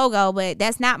want a logo, but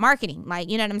that's not marketing. Like,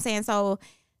 you know what I'm saying? So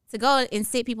to go and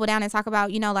sit people down and talk about,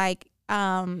 why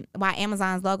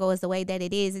Amazon's logo is the way that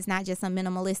it is. It's not just some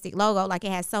minimalistic logo. Like,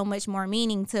 it has so much more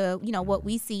meaning to, what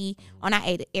we see on our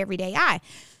everyday eye.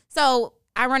 So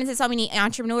I run into so many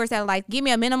entrepreneurs that are like, give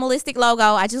me a minimalistic logo.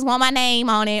 I just want my name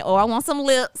on it, or I want some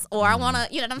lips, or I want to,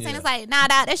 you know what I'm saying? It's like, nah,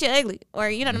 that shit ugly. Or,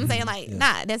 you know what I'm saying? Like,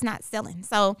 nah, that's not selling.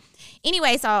 So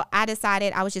anyway, so I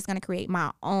decided I was just going to create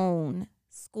my own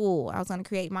school. I was going to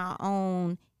create my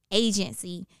own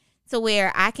agency to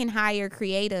where I can hire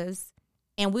creatives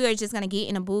and we are just going to get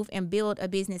in a booth and build a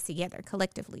business together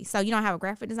collectively. So you don't have a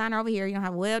graphic designer over here. You don't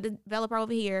have a web developer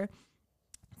over here.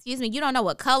 Excuse me, you don't know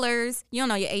what colors, you don't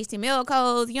know your HTML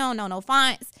codes, you don't know no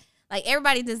fonts. Like,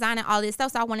 everybody's designing all this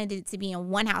stuff, so I wanted it to be in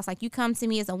one house. Like, you come to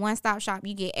me as a one-stop shop,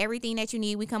 you get everything that you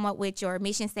need. We come up with your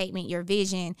mission statement, your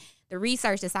vision, the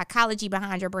research, the psychology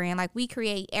behind your brand. Like, we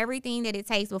create everything that it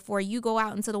takes before you go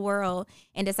out into the world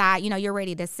and decide, you know, you're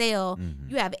ready to sell.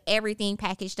 You have everything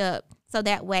packaged up, so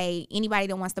that way anybody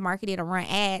that wants to market it or run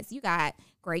ads, you got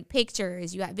great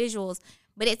pictures, you got visuals.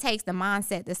 But it takes the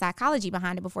mindset, the psychology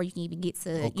behind it before you can even get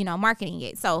to, you know, marketing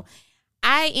it. So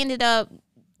I ended up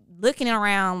looking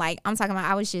around, like, I'm talking about,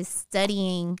 I was just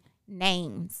studying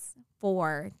names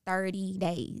for 30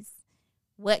 days.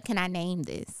 What can I name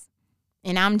this?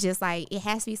 And I'm just like, it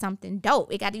has to be something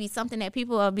dope. It got to be something that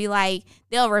people will be like,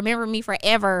 they'll remember me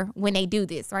forever when they do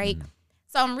this, right?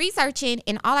 So I'm researching,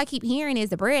 and all I keep hearing is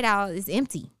the bread out is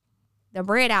empty. The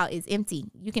bread out is empty.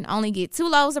 You can only get 2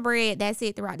 loaves of bread. That's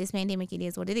it throughout this pandemic. It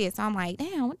is what it is. So I'm like,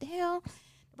 damn, what the hell?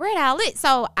 Bread out lit.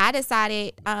 So I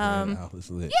decided, yeah.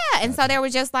 And so there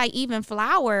was just like, even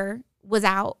flour was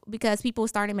out because people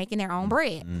started making their own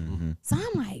bread. So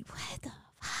I'm like, what the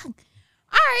fuck?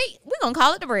 All right, we're going to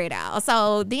call it the bread out.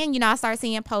 So then, you know, I start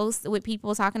seeing posts with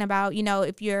people talking about, you know,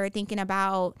 if you're thinking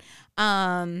about,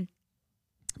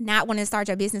 not wanting to start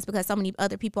your business because so many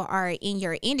other people are in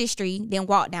your industry, then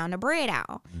walk down the bread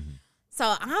aisle.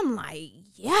 So I'm like,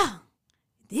 yeah,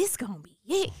 this gonna be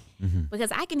it.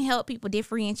 Because I can help people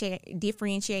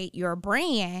differentiate your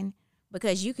brand,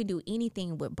 because you can do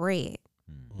anything with bread.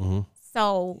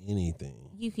 So anything.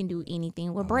 You can do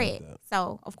anything with bread. Like,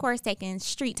 so, of course, taking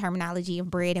street terminology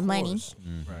of bread and money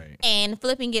and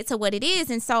flipping it to what it is.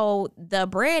 And so the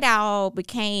bread owl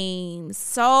became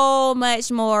so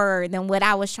much more than what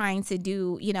I was trying to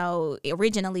do, you know,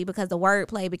 originally, because the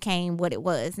wordplay became what it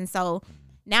was. And so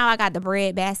now I got the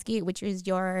bread basket, which is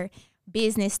your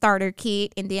business starter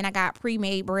kit. And then I got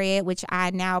pre-made bread, which I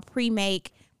now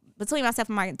pre-make. Between myself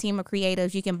and my team of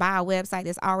creatives, you can buy a website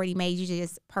that's already made. You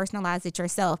just personalize it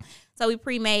yourself. So we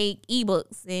pre-make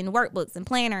ebooks and workbooks and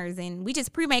planners, and we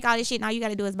just pre-make all this shit. And all you got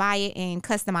to do is buy it and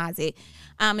customize it.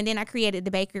 And then I created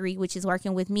the bakery, which is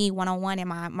working with me one-on-one and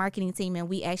my marketing team. And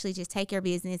we actually just take your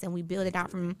business and we build it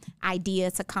out from idea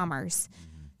to commerce.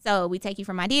 So we take you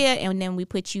from idea, and then we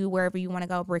put you wherever you want to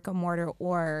go, brick or mortar,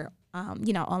 or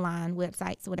you know, online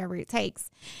websites, whatever it takes.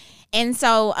 And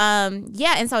so,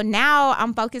 yeah. And so now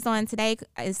I'm focused on today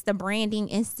is the Branding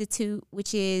Institute,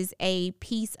 which is a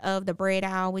piece of the Bread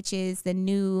Owl, which is the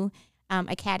new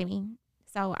academy.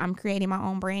 So I'm creating my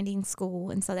own branding school.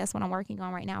 And so that's what I'm working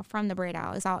on right now from the Bread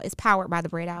Owl. It's powered by the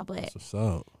Bread Owl, but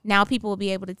now people will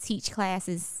be able to teach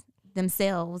classes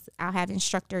themselves. I'll have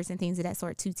instructors and things of that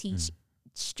sort to teach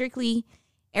strictly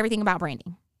everything about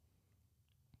branding.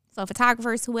 So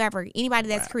photographers, whoever, anybody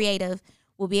that's creative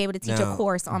will be able to teach a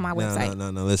course on my website.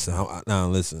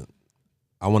 Listen.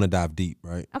 I want to dive deep,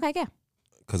 right? Okay, yeah.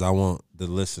 Because I want the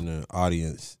listener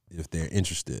audience, if they're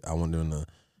interested, I want them to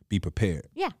be prepared.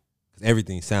 Yeah. Because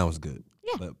everything sounds good.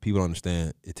 Yeah. But people don't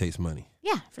understand it takes money.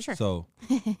 Yeah, for sure. So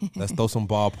let's throw some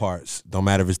ball parts. Don't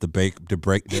matter if it's the bakery,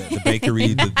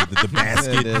 the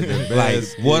basket. Like,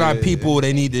 what are people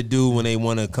they need to do when they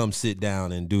want to come sit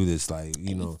down and do this? Like,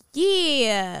 you know.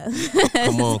 Yeah.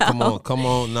 Come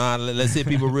on. Nah, let's hit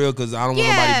people real, because I don't want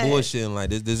nobody bullshitting.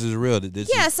 Like, this is real.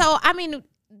 So, I mean,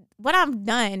 what I've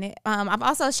done, I've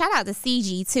also shout out to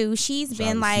CG too. She's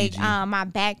been like my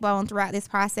backbone throughout this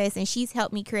process, and she's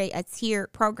helped me create a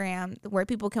tiered program where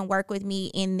people can work with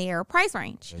me in their price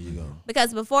range. There you go.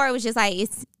 Because before it was just like,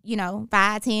 it's, you know,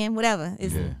 5, 10, whatever.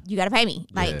 It's, you got to pay me.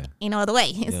 Like, ain't no other way.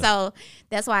 Yeah. So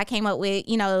that's why I came up with,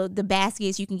 you know, the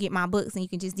baskets. You can get my books and you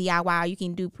can just DIY. You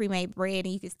can do pre-made bread,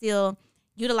 and you can still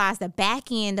utilize the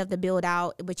back end of the build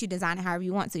out, but you design it however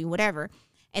you want to, whatever.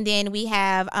 And then we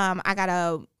have, I got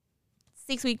a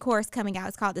 6-week course coming out.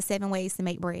 It's called The 7 Ways to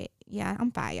Make Bread. Yeah,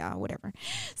 I'm fine, y'all. Whatever.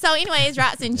 So anyway, it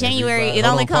drops in January. It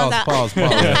only comes out. Pause.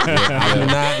 I do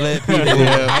not let people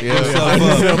hype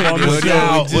themselves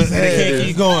up. They can't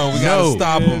keep going. We gotta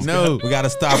stop them. We gotta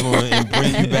stop them and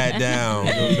bring you back down.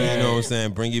 You know what I'm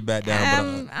saying? Bring you back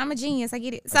down. I'm a genius. I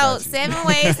get it. So 7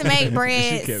 Ways to Make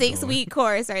Bread, 6-week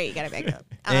course. All right, you gotta back up.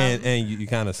 And you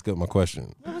kind of skipped my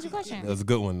question. What was your question? That was a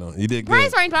good one though. You did good.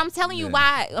 Price range, but I'm telling you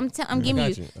why. I'm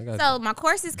giving you. I got So my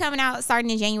course is coming out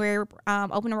starting in January.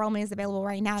 Open enrollment is available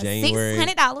right now. January.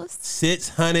 $600.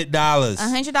 $600.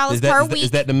 $100 per week.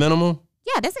 Is that the minimum?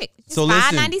 Yeah, that's it. It's So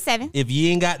listen, $597, if you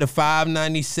ain't got the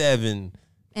 $597,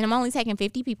 and I'm only taking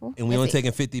 50 people. and we only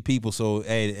taking 50 people, so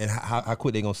hey, and how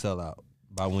quick they gonna sell out?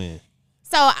 By when?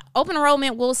 So open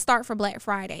enrollment will start for Black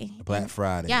Friday. Black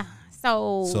Friday. Yeah.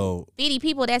 So 50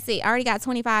 people, that's it. I already got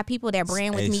 25 people that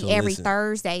brand with me every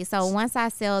Thursday. So once I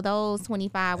sell those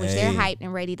 25, which they're hyped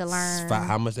and ready to learn.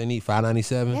 How much they need?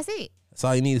 $597? That's it. That's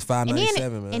all you need is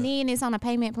 $597, man. And then it's on a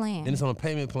payment plan. And it's on a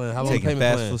payment plan. How long Taking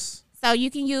payment plan? fast. So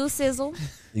you can use Sizzle.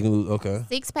 You can lose, okay.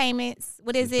 6 payments.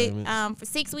 What is 6 it? payments. For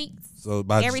 6 weeks. So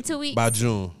by every 2 weeks. By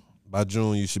June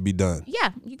you should be done. Yeah,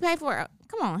 you pay for it.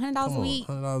 Come on, $100 a week.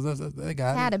 $100. They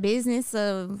got Had it. a business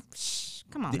of.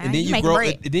 Come on, And now. then you make grow.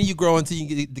 bread. Then you grow until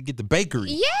you get the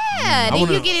bakery. Yeah, then you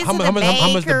get into how the bakery.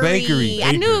 How much the bakery?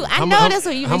 I know that's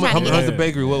what you been trying to get How's the into.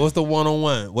 bakery? What's the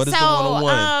one-on-one? What is the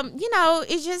one-on-one?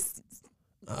 It's just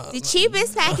the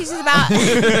cheapest package is about.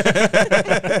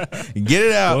 Get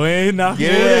it out. Go ahead, knock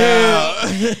Get it it out.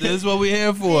 This is what we're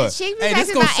here for. The cheapest Hey, this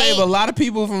package gonna about save $8. a lot of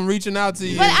people from reaching out to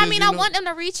you. But I mean, I want them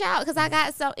to reach out because I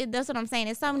got that's what I'm saying.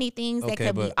 There's so many things that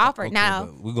could be offered. Now,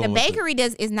 the bakery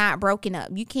is not broken up.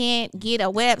 You can't get a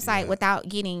website without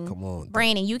getting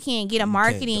branding. You can't get a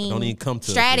marketing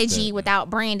strategy without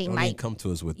branding. Don't like, even come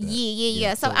to us with that.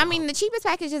 Yeah. So I mean, the cheapest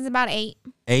package is about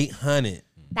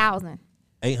 $800,000.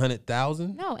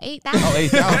 800,000? No, 8,000. Oh,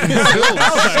 8,000.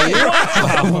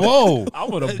 Whoa. I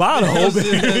would have bought a whole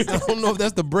I don't know if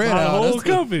that's the bread. Buy a whole That's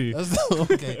company.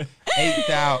 Okay.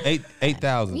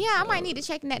 8,000. Yeah, I might need to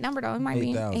check that number though. It might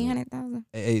be 800,000.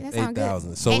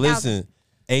 8,000. So listen,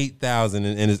 8,000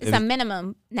 and it's a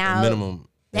minimum now. Minimum.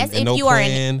 That's and if no you are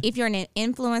plan. if you're an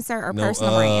influencer or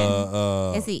personal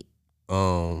brand. That's it.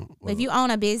 If you own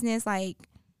a business like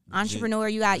entrepreneur,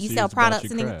 you sell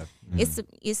products and it's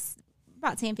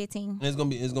about 10-15. It's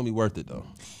gonna be worth it though,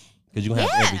 because you gonna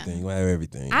have everything. You gonna have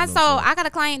everything. I got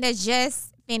a client that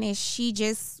just finished. She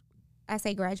just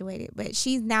graduated, but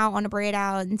she's now on the Bread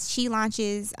Out and she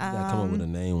launches. You gotta come up with a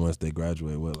name once they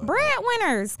graduate. What, like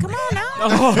Breadwinners. Come on now.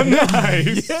 Oh,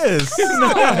 nice. Yes.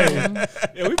 Nice.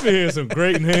 Yeah, we've been hearing some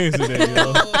great names today,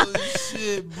 yo. Oh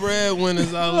shit,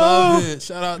 Breadwinners! I love it.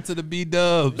 Shout out to the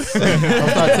B-Dubs. I'm starting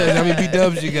to tell you how many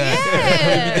B-Dubs you got. Yeah, how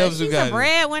many B-Dubs you she's got? a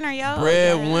breadwinner, yo.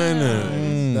 Breadwinner.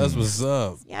 That's what's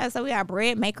up. Yeah, so we got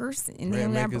bread makers and then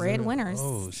we got breadwinners.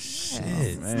 Oh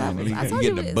shit, Man, I you told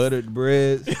get you the buttered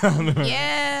bread.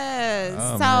 Yes.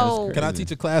 Oh, so man, can I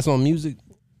teach a class on music?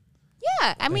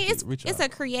 yeah, I mean it's Reach a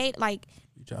create like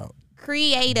Reach out.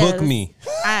 creative. Book me.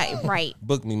 Right.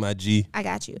 Book me, my G. I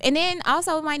got you. And then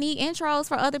also we might need intros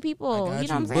for other people. You know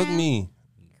what I'm saying? Book me.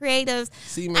 Creatives.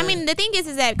 See, I man. mean, the thing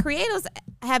is that creatives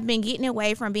have been getting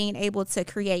away from being able to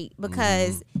create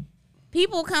because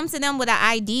people come to them with an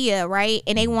idea, right?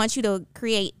 And they want you to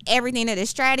create everything, the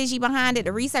strategy behind it,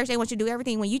 the research. They want you to do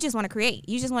everything when you just want to create.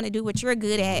 You just want to do what you're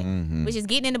good at, which is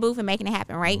getting in the booth and making it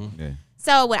happen, right? Yeah.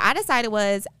 So what I decided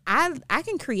was I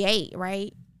can create,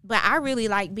 right? But I really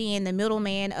like being the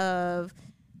middleman of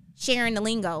sharing the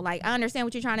lingo. Like, I understand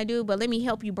what you're trying to do, but let me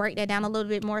help you break that down a little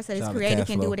bit more so this creator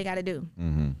can do what they got to do.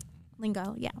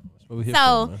 Lingo, yeah.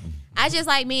 So I just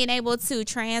like being able to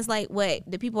translate what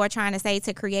the people are trying to say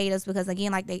to creatives because,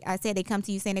 again, like I said, they come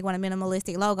to you saying they want a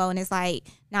minimalistic logo, and it's like,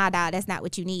 nah, that's not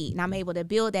what you need. And I'm able to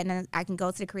build that, and I can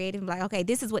go to the creative and be like, okay,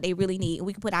 this is what they really need. And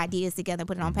we can put ideas together and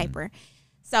put it on paper.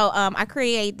 So I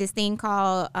create this thing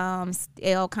called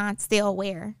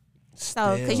Staleware.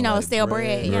 So, because, you know, stale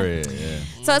bread. Yeah.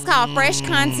 So it's called Fresh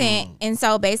Content. And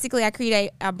so basically I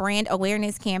create a brand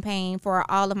awareness campaign for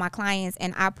all of my clients,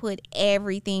 and I put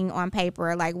everything on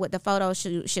paper, like what the photo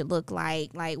should look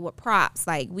like what props.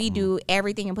 Like we do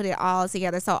everything and put it all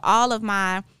together. So all of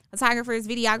my photographers,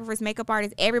 videographers, makeup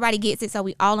artists, everybody gets it. So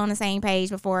we all on the same page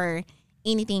before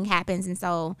anything happens. And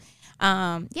so,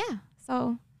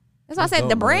 so that's why I said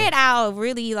the Bread Out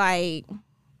really like...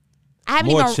 I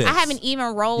haven't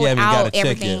even rolled out got a check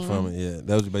everything yet from it. Yeah,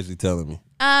 that was basically telling me.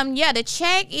 Yeah, the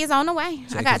check is on the way.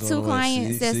 I got 2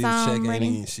 clients that's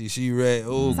ready. She ready.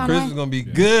 Oh, It's on Christmas the way. gonna be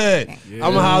good. Yeah.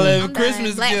 I'm gonna holler at I'm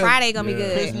Christmas done. Black gift. Friday gonna be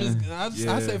good. Christmas.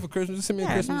 I say for Christmas, send me a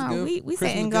Yeah, Christmas no, gift. we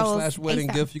Christmas setting gift goals / wedding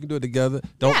ASAP. gift. You can do it together.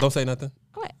 Don't say nothing.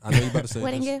 What? I know you about to say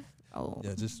Wedding this. gift? Oh.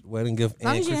 Yeah, just wedding gift. As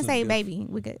long and as you didn't Christmas say gift. baby,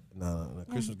 we good. No.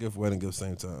 Christmas gift, wedding gift,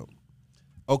 same time.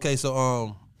 Okay,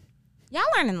 so Y'all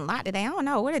learning a lot today. I don't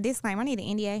know. What a disclaimer. I need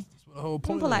an NDA. the whole I'm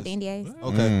point. pull out is. the NDAs.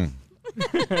 Okay.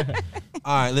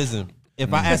 All right, listen.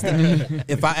 If I ask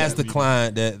the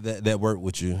client that worked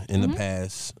with you in the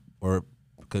past or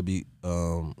could be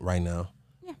right now.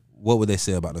 Yeah. What would they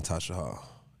say about Natasha Hall?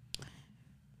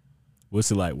 What's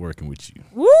it like working with you?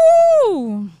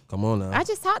 Woo! Come on now. I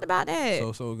just talked about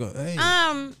that. So good. Hey.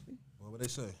 What would they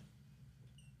say?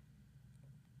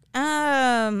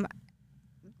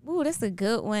 Ooh, that's a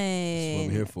good one. That's what I'm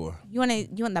here for. You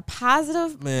want the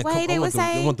positive Man, way they would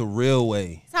say? I want the real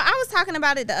way. So I was talking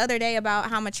about it the other day about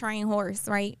how I'm a trained horse,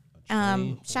 right?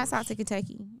 Shouts out to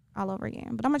Kentucky all over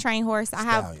again. But I'm a trained horse. I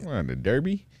have We're on the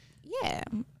Derby. Yeah.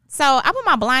 So I put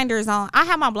my blinders on. I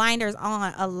have my blinders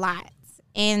on a lot.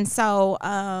 And so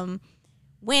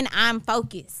when I'm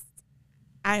focused,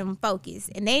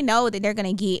 and they know that they're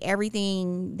going to get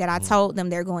everything that I told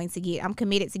them they're going to get. I'm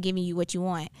committed to giving you what you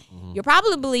want. You're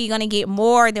probably going to get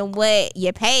more than what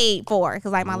you paid for.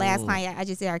 Because like my last client, I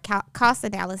just did our cost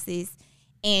analysis,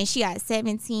 and she got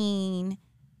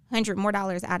 $1,700 more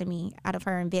out of me, out of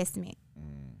her investment.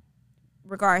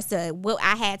 Regards to what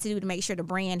I had to do to make sure the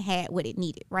brand had what it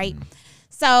needed, right?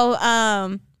 So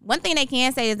one thing they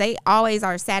can say is they always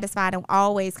are satisfied and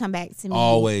always come back to me.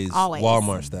 Always.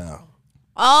 Walmart style.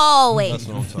 Always. That's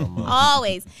what I'm talking about.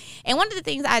 Always. And one of the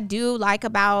things I do like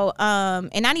about,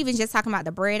 and not even just talking about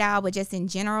the bread aisle, but just in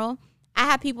general, I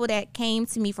have people that came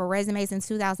to me for resumes in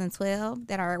 2012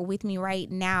 that are with me right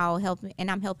now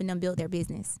and I'm helping them build their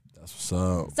business. That's what's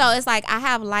up. So it's like I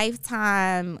have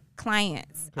lifetime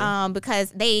clients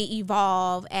because they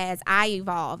evolve as I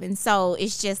evolve. And so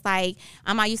it's just like,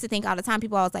 I used to think all the time,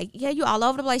 people always like, yeah, you all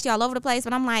over the place.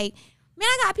 But I'm like, man,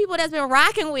 I got people that's been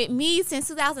rocking with me since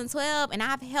 2012, and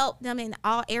I've helped them in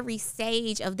every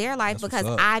stage of their life because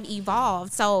I've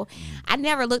evolved. So I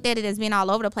never looked at it as being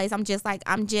all over the place. I'm just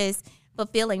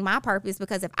fulfilling my purpose,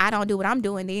 because if I don't do what I'm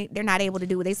doing, they're not able to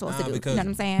do what they're supposed to do. You know what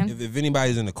I'm saying? If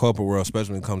anybody's in the corporate world,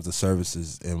 especially when it comes to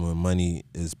services and when money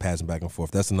is passing back and forth,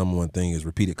 that's the number one thing is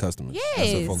repeated customers. Yes.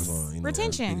 That's what focus on.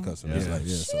 Retention. Repeated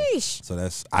customers. So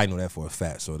that's, I know that for a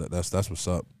fact. So that's what's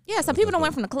up. Yeah, so people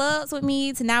went from the clubs with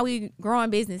me to now we growing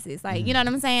businesses. Like, you know what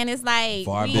I'm saying? It's like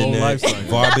VAR been there.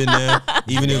 VAR been there.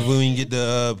 Even if we didn't get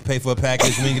the pay for a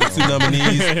package, we didn't get the 2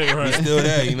 nominees, we still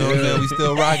there. You know what I'm saying? We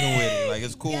still rocking with it. Like,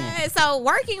 it's cool. Yeah, so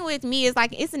working with me is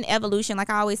like, it's an evolution. Like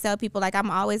I always tell people, like I'm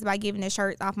always about giving the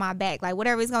shirts off my back. Like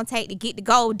whatever it's gonna take to get the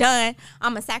goal done,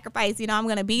 I'm gonna sacrifice. You know, I'm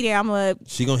gonna be there.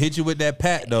 She gonna hit you with that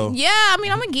pat though. Yeah, I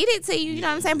mean, I'm gonna get it to you. You know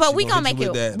what I'm saying? But we gonna make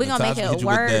it. We gonna make it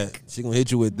work. She gonna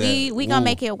hit you with that. We gonna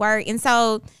make it work. And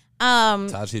so I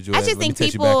just think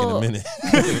people. Back in a minute.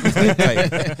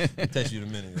 Text you in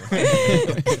a minute.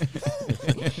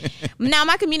 Now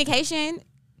my communication,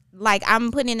 like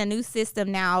I'm putting in a new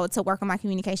system now to work on my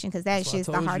communication, because that's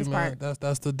just the hardest part.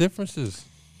 That's the differences.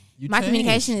 My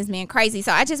communication is being crazy,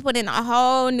 so I just put in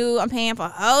I'm paying for a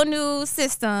whole new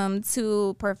system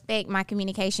to perfect my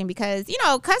communication, because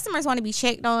customers want to be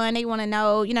checked on. They want to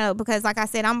know, because like I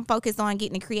said, I'm focused on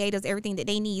getting the creatives everything that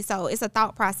they need. So it's a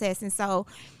thought process, and so.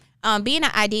 Being an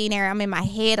ideator, I'm in my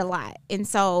head a lot. And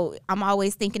so I'm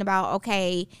always thinking about,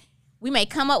 okay, we may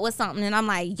come up with something and I'm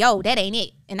like, yo, that ain't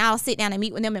it. And I'll sit down and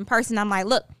meet with them in person. I'm like,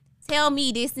 look, tell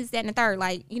me this, that, and the third.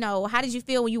 Like, how did you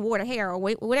feel when you wore the hair or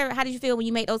whatever? How did you feel when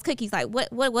you made those cookies? Like,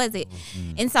 what was it?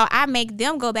 Mm-hmm. And so I make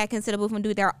them go back into the booth and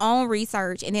do their own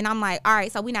research. And then I'm like, all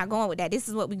right, so we're not going with that. This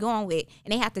is what we're going with.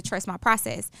 And they have to trust my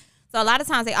process. So a lot of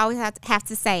times they always have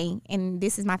to say, and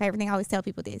this is my favorite thing, I always tell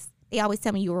people this. They always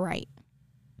tell me you were right.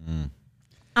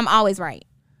 I'm always right.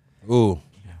 Ooh.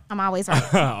 I'm always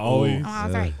right. Always. I'm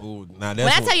always right. Ooh, when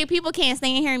I tell you, people can't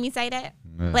stand hearing me say that,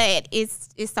 but it's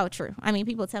so true. I mean,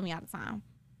 people tell me all the time.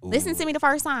 Ooh. Listen to me the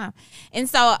first time. And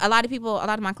so a lot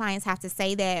of my clients have to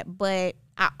say that, but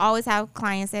I always have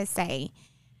clients that say,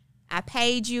 I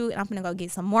paid you and I'm going to go get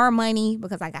some more money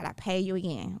because I got to pay you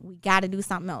again. We got to do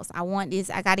something else. I want this.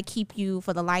 I got to keep you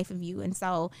for the life of you. And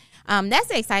so that's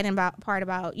the exciting part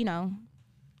about,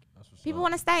 people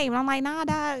want to stay, but I'm like, nah,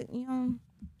 dog.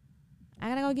 I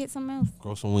gotta go get something else.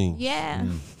 Grow some wings. Yeah.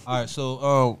 All right.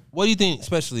 So, what do you think?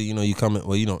 Especially, you coming.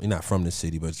 Well, you're not from the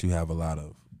city, but you have a lot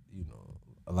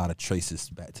of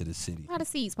traces back to the city. A lot of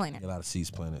seeds planted. A lot of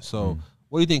seeds planted. So,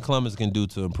 what do you think Columbus can do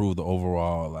to improve the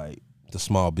overall the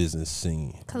small business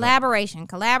scene? Collaboration.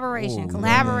 Ooh, Love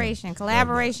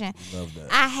that.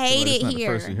 I hate it not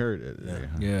here. The first you heard it.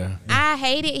 Yeah. I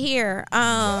hate it here.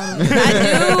 I do.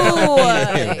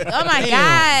 Oh my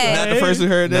God. Not the first who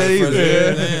heard that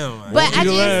either. But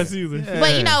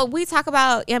we talk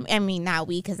about. I mean, not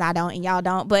we, because I don't and y'all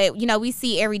don't. But we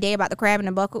see every day about the crab in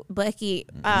the bucket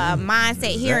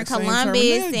mindset here in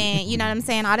Columbus, and you know what I'm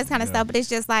saying, all this kind of stuff. But it's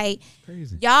just like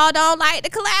crazy. Y'all don't like to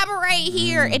collaborate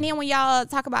here, and then when y'all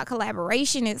talk about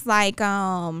collaboration, it's like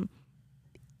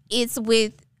it's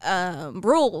with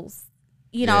rules.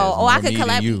 you know, or I could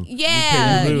you.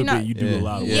 Yeah, you know, you do a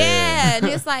lot. Yeah, and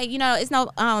it's like, you know, it's no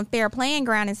fair playing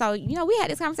ground. And so, you know, we had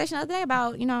this conversation the other day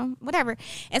about, you know, whatever.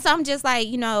 And so I'm just like,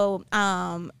 you know,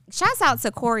 shouts out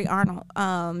to Corey Arnold.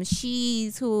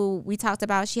 She's who we talked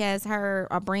about. She has her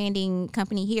branding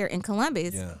company here in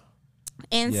Columbus. Yeah.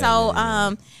 And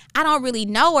I don't really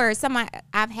know her.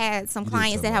 I've had some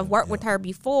clients that have worked with her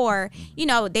before. You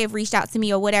know, they've reached out to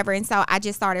me or whatever. And so I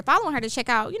just started following her to check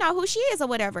out, you know, who she is or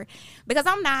whatever. Because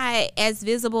I'm not as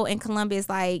visible in Columbus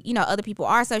like, you know, other people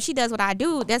are. So if she does what I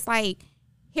do, that's like,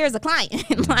 here's a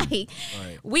client. Like,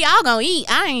 we all gonna eat.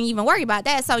 I ain't even worry about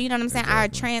that. So, you know what I'm saying?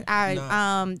 Exactly.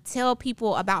 I tell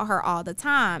people about her all the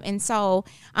time. And so,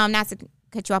 not to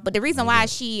cut you off, but the reason why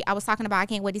I was talking about, I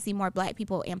can't wait to see more Black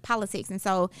people in politics. And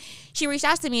so she reached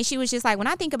out to me and she was just like, when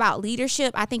I think about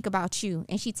leadership, I think about you.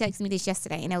 And she texted me this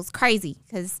yesterday, and it was crazy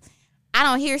because I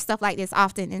don't hear stuff like this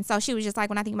often. And so she was just like,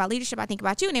 when I think about leadership, I think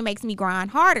about you, and it makes me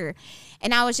grind harder.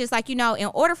 And I was just like, you know, in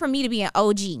order for me to be an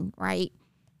OG, right,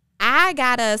 I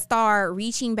gotta start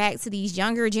reaching back to these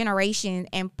younger generations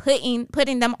and putting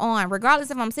them on,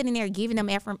 regardless if I'm sitting there giving them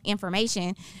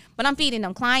information, but I'm feeding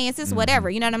them clients, it's whatever.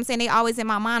 You know what I'm saying? They always in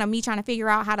my mind of me trying to figure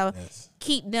out how to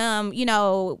keep them, you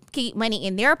know, keep money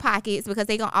in their pockets, because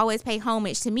they gonna always pay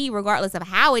homage to me, regardless of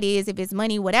how it is, if it's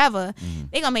money, whatever.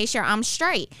 They gonna make sure I'm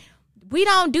straight. We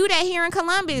don't do that here in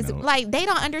Columbus. No. Like, they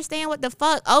don't understand what the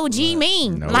fuck OG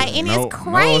mean. No, like, and it's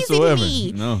crazy to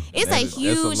me. No, it's a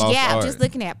huge gap art. Just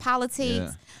looking at politics.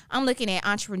 Yeah. I'm looking at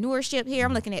entrepreneurship here.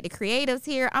 I'm looking at the creatives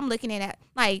here. I'm looking at,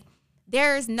 like,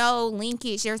 there's no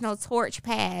linkage. There's no torch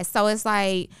pass. So it's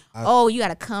like, you got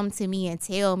to come to me and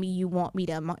tell me you want me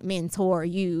to mentor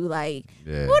you. Like,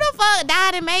 who the fuck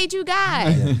died and made you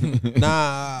God?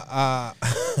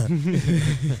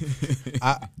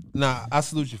 I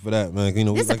salute you for that, man. You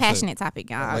know, this is a passionate topic,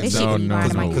 y'all. Like, this shit be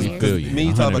grinding my gears. Me,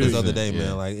 you talked about this the other day,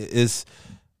 man. Like, it's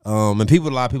and a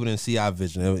lot of people didn't see our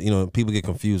vision. You know, people get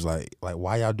confused, like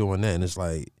why y'all doing that? And it's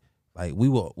like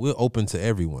we're open to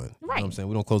everyone. Right. You know what I'm saying?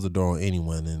 We don't close the door on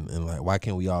anyone, and like, why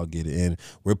can't we all get it? And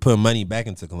we're putting money back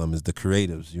into Columbus, the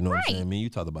creatives, you know what I'm saying? I mean, you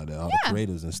talked about that, all the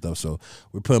creatives and stuff. So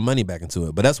we're putting money back into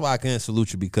it. But that's why I can't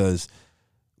salute you, because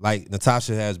like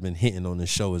Natasha has been hitting on this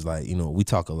show, is like, you know, we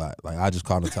talk a lot. Like, I just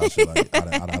call Natasha like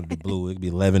out of the blue. It could be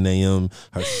 11 a.m.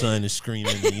 Her son is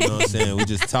screaming, you know what I'm saying? We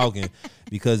just talking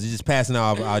because it's just passing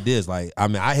out our ideas. Like, I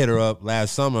mean, I hit her up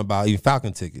last summer about even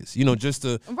Falcon tickets, you know, just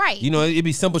to, you know, it'd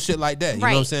be simple shit like that. You know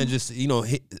what I'm saying? Just, you know,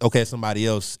 somebody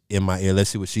else in my ear, let's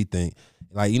see what she think.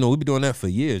 Like, you know, we've been doing that for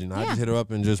years. You know, I just hit her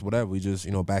up and just whatever. We just,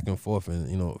 you know, back and forth,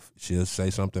 and, you know, she'll say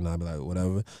something, I'll be like,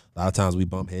 whatever. A lot of times we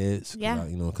bump heads. Yeah.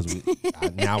 You know, because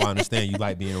now I understand you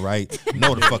like being right.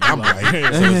 No, the fuck I'm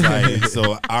right. So it's like,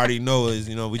 so I already know is,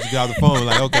 you know, we just get off the phone,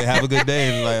 like, okay, have a good day.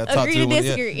 And like, I talk to her.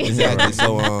 Yeah, exactly.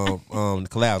 So, the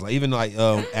collabs, like, even like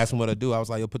asking what I do, I was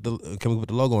like, yo, can we put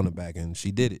the logo on the back? And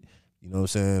she did it. You know what I'm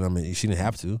saying? I mean, she didn't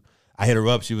have to. I hit her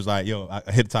up. She was like, "Yo,"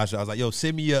 I hit Tasha. I was like, "Yo,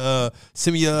 send me your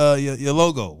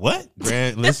logo." What,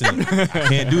 Grant? Listen, I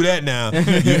can't do that now. You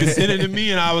can send it to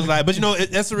me. And I was like, "But you know,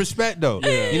 that's a respect, though."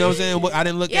 Yeah. You know what I'm saying? I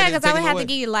didn't look at it. Yeah, because I would have to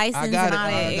give you license and all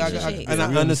that. And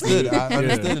I understood. I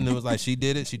understood, and it was like she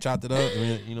did it. She chopped it up.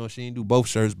 And, you know, she didn't do both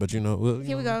shirts, but you know,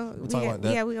 here we go. We'll talk about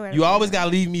that. Yeah, we go. You always gotta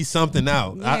leave me something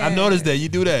out. Yeah. I noticed that you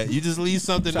do that. You just leave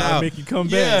something out. To make you come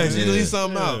back. Yeah, she leave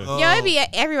something out. Yo, it be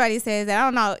everybody says that.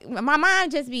 I don't know. My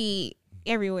mind just be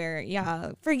everywhere,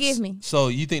 y'all. Forgive me. So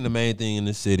you think the main thing in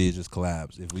the city is just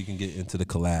collabs? If we can get into the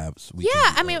collabs,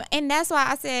 I mean, and that's why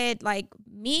I said, like,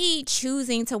 me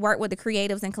choosing to work with the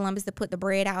creatives in Columbus to put the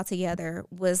bread out together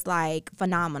was like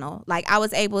phenomenal. Like, I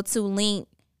was able to link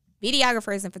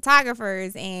videographers and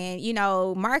photographers and, you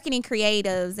know, marketing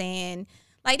creatives, and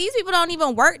like, these people don't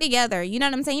even work together. You know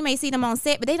what I'm saying? You may see them on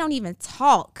set, but they don't even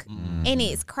talk, and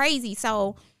it's crazy.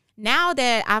 So now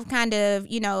that I've kind of,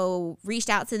 you know, reached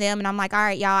out to them, and I'm like, all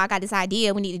right, y'all, I got this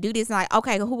idea. We need to do this. And like,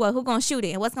 okay, who gonna shoot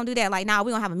it? And what's gonna do that? Like, nah,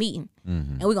 we're gonna have a meeting,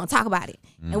 and we're gonna talk about it.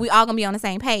 And we all gonna be on the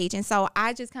same page. And so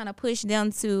I just kind of pushed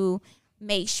them to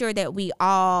make sure that we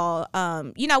all,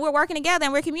 you know, we're working together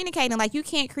and we're communicating. Like, you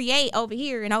can't create over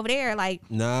here and over there. Like,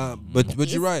 nah, but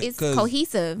you're right. It's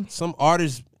cohesive. Some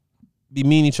artists be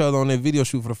meeting each other on their video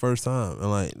shoot for the first time, and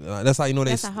like that's how you know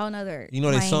that's a whole nother. You know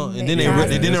they song, and then they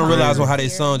didn't realize how they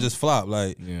song just flopped,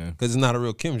 like, because it's not a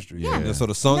real chemistry. Yeah. So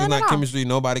the song is not chemistry.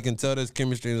 Nobody can tell there's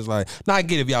chemistry. And it's like, no, I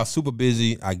get it. If y'all super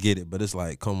busy, I get it. But it's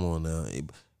like, come on now.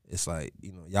 It's like,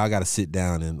 you know, y'all got to sit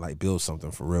down and like build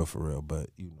something for real. But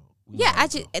you know,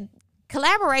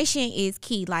 collaboration is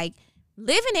key. Like,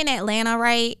 living in Atlanta,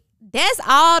 right? That's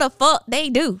all the fuck they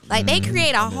do. Like, they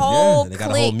create a whole they got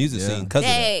a whole music scene because of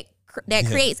that. that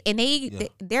creates, and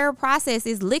their process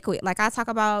is liquid. Like I talk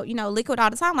about, liquid all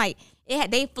the time. Like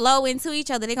they flow into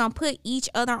each other. They're gonna put each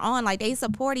other on. Like they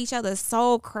support each other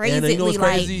so crazily. And what's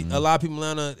crazy? A lot of people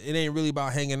in Atlanta, it ain't really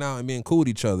about hanging out and being cool with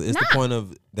each other. It's the point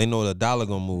of they know the dollar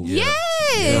gonna move. Yes.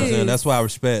 You know what I'm saying? That's why I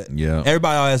respect. Yeah.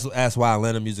 Everybody always asks why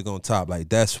Atlanta music on top. Like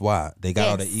that's why they got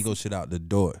all the ego shit out the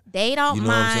door. They don't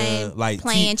mind like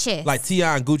playing chess. Like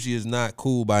T.I. and Gucci is not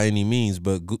cool by any means,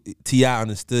 but T.I.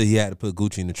 understood he had to put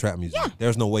Gucci in the trap music. Yeah.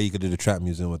 There's no way you could do the trap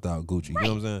music without Gucci. Right. You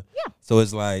know what I'm saying? Yeah. So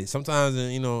it's like sometimes,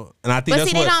 and I think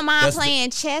that's they don't mind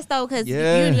playing chess though, because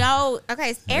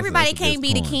everybody can't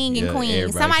be the king and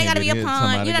queen. Somebody got to be a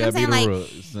pawn. You know what I'm saying?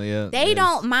 Like they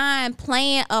don't mind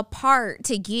playing a part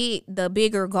to get the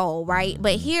bigger goal, right?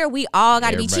 But here we all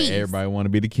got to be chiefs. Everybody want to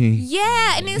be the king.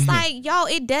 Yeah, and it's like,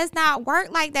 it does not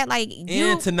work like that. Like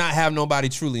and to not have nobody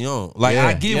truly on. Like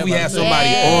I get we have somebody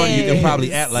on, you can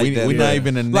probably act like that. We're not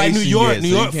even a nation like New York. Yet, New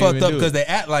York fucked up because they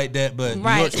act like that, but New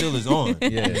York still is on.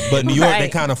 But New York, they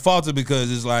kind of falter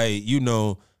because it's like,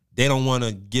 they don't want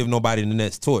to give nobody the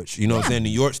next torch. You know what I'm saying? New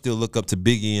York still look up to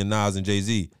Biggie and Nas and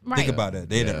Jay-Z. Think about that.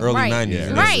 They in the early 90s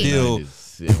and they still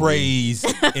praise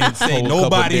and say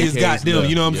nobody has got them.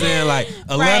 You know what I'm saying? Like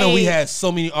Atlanta, we had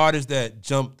so many artists that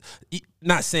jumped.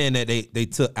 Not saying that they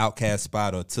took Outkast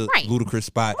spot or took Ludacris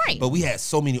spot, but we had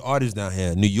so many artists down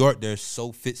here. New York, they're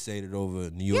so fixated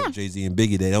over New York, Jay-Z and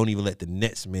Biggie, they don't even let the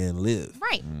next man live.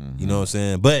 Right. You know what I'm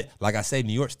saying? But like I say,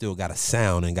 New York still got a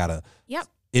sound and got a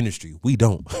industry. We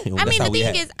don't. I mean, the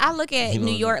thing is, I look at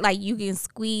New York like you can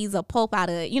squeeze a pulp out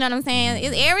of it. You know what I'm saying?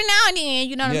 It's every now and then,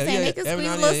 you know what I'm saying? They can squeeze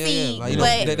a little seed. Like,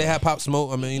 but they have Pop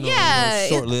Smoke. I mean,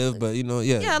 short lived, but a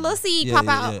little seed pop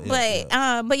out. But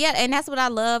and that's what I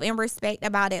love and respect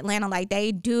about Atlanta. Like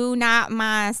they do not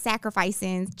mind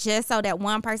sacrificing just so that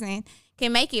one person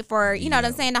can make it for, you know what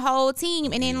I'm saying, the whole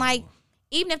team. And then like,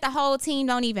 even if the whole team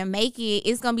don't even make it,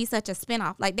 it's going to be such a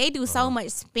spinoff. Like, they do so much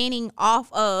spinning off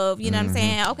of, you know what I'm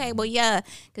saying? Okay, well,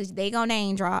 because they going to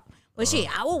name drop. But shit,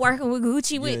 I was working with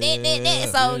Gucci with that.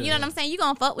 So, you know what I'm saying? You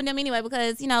going to fuck with them anyway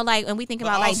because, like, when we think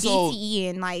about, like,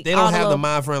 DTE and, like, they don't have the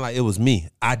mind frame like, it was me.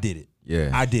 I did it.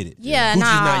 Yeah, I did it. Yeah, Gucci's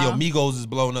not your Migos is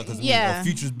blowing up because of me. Yeah.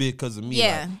 Future's big because of me.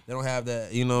 Yeah, like, they don't have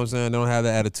that. You know what I'm saying? They don't have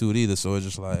that attitude either. So it's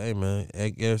just like, hey man,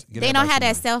 they don't have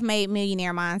that self-made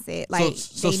millionaire mindset. Like,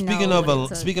 so speaking of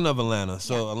Atlanta,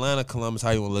 Atlanta, Columbus,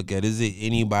 how you want to look at it? Is it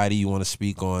anybody you want to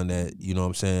speak on that you know what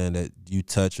I'm saying that you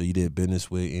touch or you did business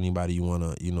with? Anybody you want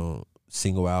to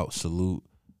single out, salute?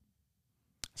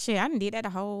 Shit, I done did that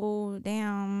the whole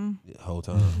damn whole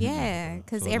time. Yeah,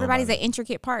 because everybody's an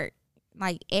intricate part.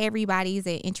 Like everybody's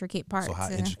an intricate part. So how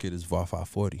intricate is VAR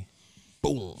 540?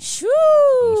 Boom. Shoo.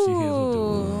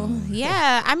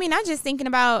 Yeah. I mean, I'm just thinking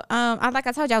about like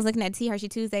I told you, I was looking at T Hershey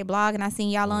Tuesday blog and I seen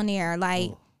y'all on there.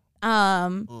 Like,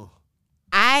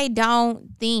 I don't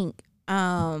think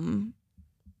you're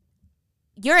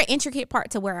an intricate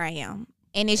part to where I am.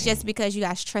 And it's just because you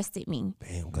guys trusted me.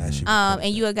 Damn, glad you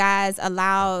and you guys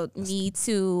allowed me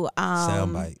to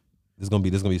soundbite. This gonna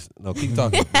be no, keep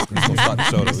talking. We're gonna start the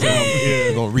show.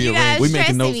 We're gonna rearrange. We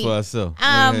making notes for ourselves.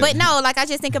 But no, like I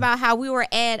just think about how we were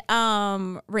at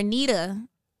Renita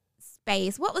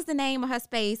space. What was the name of her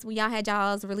space when y'all had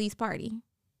y'all's release party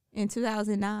in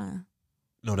 2009?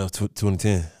 No, that was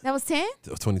 2010. That was 10?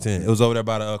 2010. It was over there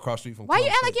by the cross street from. Why you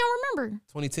act like you don't remember?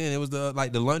 2010. It was the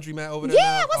laundromat over there.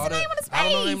 Yeah, what's the name of the space? I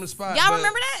don't know the name of the spot. Y'all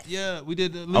remember that? Yeah, we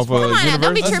did the. Come on now,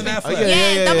 don't be tripping. Don't be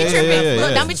tripping.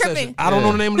 Look, don't be tripping. I don't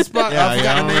know the name of the spot. I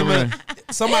forgot the name of it.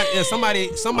 Somebody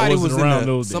was in there.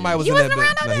 Somebody was in that.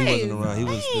 He wasn't around. He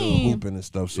was still hooping and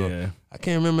stuff. So I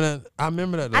can't remember that. I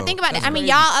remember that though. I think about that. I mean,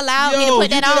 y'all allowed me to put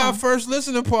that on. You did our first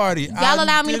listening party. Y'all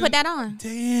allowed me to put that on.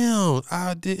 Damn,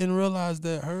 I didn't realize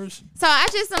that, Hirsch. So I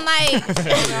just am like,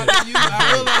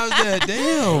 I realized that.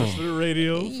 Damn. For the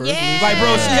radio. Yeah. Like,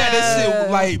 bro, she had that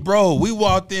shit. Like, bro, we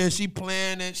walked in, she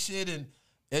playing that shit, and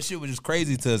that shit was just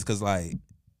crazy to us, cause like,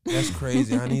 that's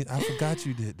crazy. I forgot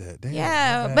you did that. Damn,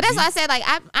 yeah, but that's why I said, like,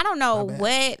 I don't know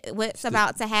what's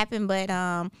about to happen, but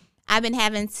I've been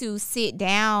having to sit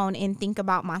down and think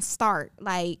about my start,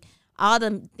 like all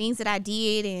the things that I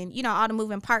did, and all the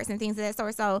moving parts and things of that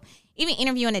sort. So even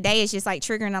interviewing today is just like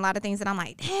triggering a lot of things that I'm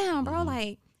like, damn, bro,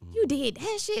 like you did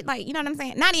that shit, like, you know what I'm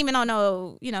saying? Not even on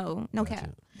no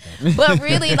cap. But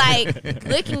really, like,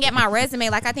 looking at my resume,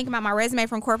 like I think about my resume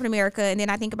from corporate America, and then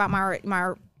I think about my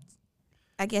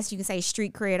I guess you can say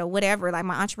street cred or whatever, like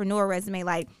my entrepreneur resume,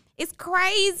 like it's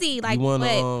crazy. Like,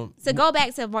 to go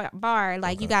back to bar,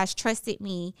 like you guys trusted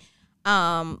me,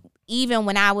 even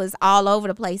when I was all over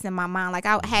the place in my mind. Like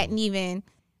I hadn't even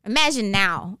imagine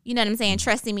now, you know what I'm saying,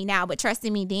 trusting me now, but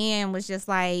trusting me then was just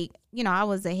like, you know, I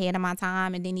was ahead of my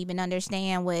time and didn't even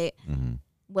understand what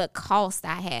cost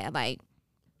I had. Like,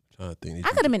 I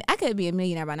could be a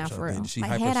millionaire by now for real. Did she like,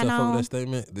 hype had herself I known, over that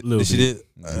statement? Did she did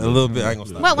a little bit. I ain't gonna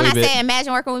stop. What when I say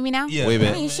imagine working with me now? Yeah, way back.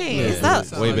 I mean, shit, it's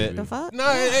up. Way back. The fuck? No,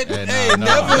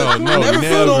 No, never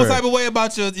feel no type of way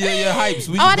about your hypes.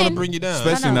 We just gonna bring you down.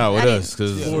 Especially not with us,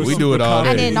 because we do it all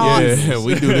I day. did not. Yeah,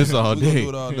 we do this all We gonna day. do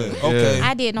it all day. Okay.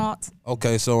 I did not.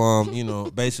 Okay, so you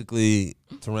know, basically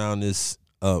to round this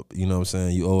up, you know what I'm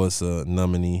saying, you owe us a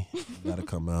nominee. You gotta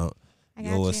come out. I You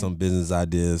got owe you. us some business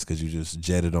ideas because you just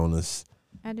jetted on us.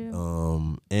 I do.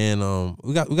 And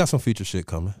we got some future shit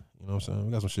coming. You know what I'm saying?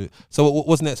 We got some shit. So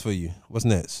what's next for you? What's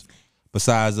next?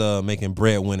 Besides making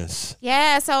breadwinners.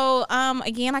 Yeah, so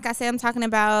again, like I said, I'm talking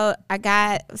about for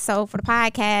the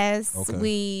podcast, Okay.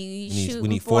 we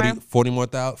need for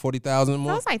 40,000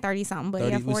 more. so it's like 30 something, but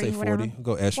 30, yeah, we 40, say whatever. 40.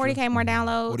 Go extra. 40K more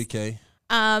downloads. 40K.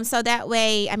 So that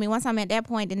way, I mean, once I'm at that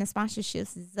point, then the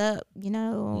sponsorships is up. You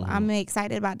know, I'm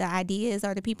excited about the ideas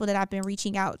or the people that I've been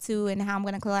reaching out to and how I'm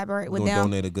going to collaborate with We're gonna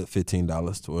them. donate a good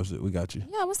 $15 towards it. We got you.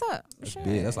 Yeah, what's up? That's Sure.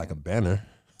 big. That's like a banner.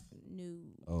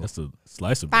 That's a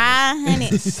slice of bread.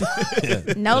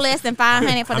 500. No less than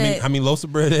 500 for How many loaves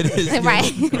of bread that is? right.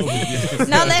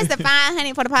 No less than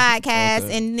 500 for the podcast,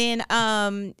 Okay. and then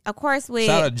of course with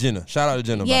Shout out to Jenna. Shout out to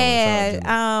Jenna. by the way.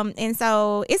 Shout out to Jenna. and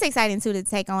so it's exciting too to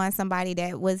take on somebody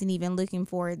that wasn't even looking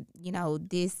for, you know,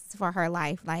 this for her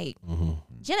life. Like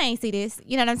Jenna ain't see this,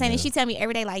 you know what I'm saying? And she tell me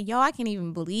every day, like, yo, I can't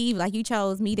even believe like you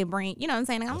chose me to bring, you know what I'm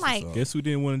saying? And I'm That's like, what's up. Guess who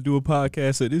didn't want to do a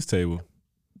podcast at this table?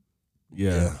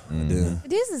 Yeah. I did.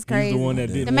 this is He's crazy. the one that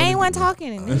didn't The main one wanna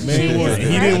talking. And this main shit one. is He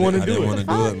crazy. didn't wanna I do didn't it. want to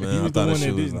do it, He man. I was the thought that one shit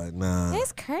that was didn't. like, nah.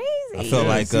 That's crazy. I felt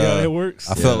like See how that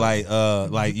works? I felt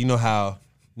like you know how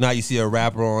now you see a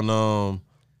rapper on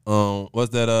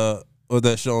what's that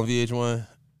show on VH1?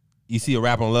 You see a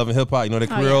rapper on Love and Hip Hop, you know their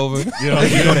career yeah. over. Yeah.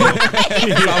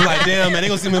 So I'm like, damn man, they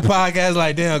gonna see me in podcast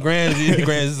like, damn, Grand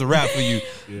is a rap for you.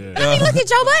 Yeah. I mean, look at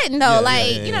Joe Budden though. Yeah,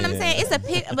 like, yeah, you know what I'm yeah. saying? It's a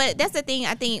pick, but that's the thing.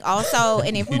 I think also,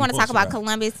 and if we want to talk about right.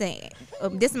 Columbus,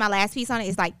 and this is my last piece on it.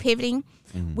 It's like pivoting.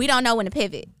 We don't know when to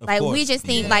pivot. Of Like course. we just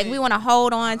think like we want to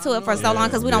hold on to it for so long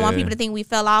because we don't want people to think we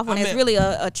fell off when I it's mean- really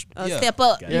a Yeah. step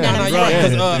up. You know Yeah, what I'm you're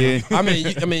saying? right, 'cause, Yeah. I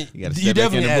mean, You gotta you step back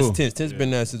definitely in the asked booth. Tense. Tense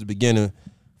been there since the beginning, as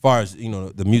far as you know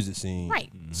the music scene.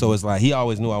 Right. So it's like he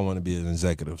always knew I want to be an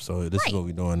executive. So this Right. is what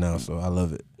we're doing now. So I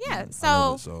love it. Yeah. I love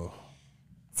So it, so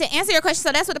to answer your question,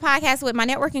 so that's what the podcast with my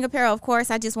networking apparel. Of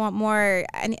course, I just want more,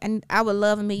 and I would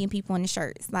love 1 million people in the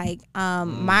shirts. Like,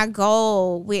 my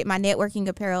goal with my networking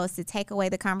apparel is to take away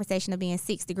the conversation of being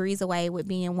 6 degrees away with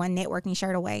being one networking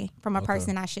shirt away from a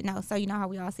person I should know. So you know how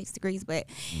we all 6 degrees, but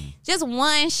just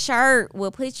one shirt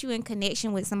will put you in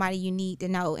connection with somebody you need to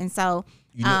know. And so,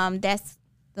 You know- that's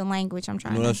the language I'm you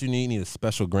trying know what to. else you need? You need a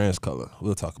special Grants color.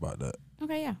 We'll talk about that.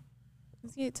 Okay, yeah,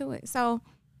 let's get to it. So,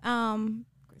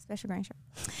 special grain shirt.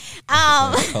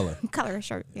 Color. Color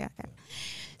shirt. Yeah. Okay.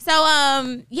 So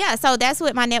yeah, so that's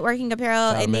with my networking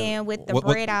apparel, and then with the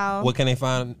bread out, What can they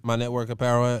find my network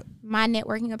apparel at?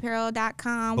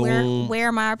 mynetworkingapparel.com, Boom.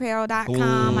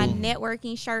 wearmyapparel.com, my Boom.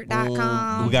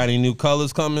 networkingshirt.com. We got any new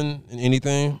colors coming?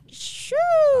 Anything? Shoo.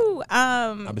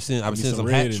 I've been seeing some some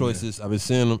red hat in choices. I've been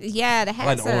seeing them. Yeah, the I like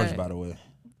hats the orange, are. by the way.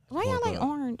 Why y'all like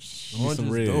orange? Orange some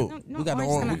is red. dope. No, we got the orange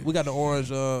is orange. gonna- We got the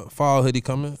orange fall hoodie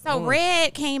coming. So Orange.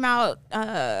 red came out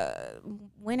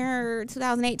winter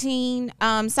 2018.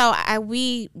 So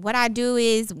what I do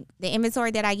is the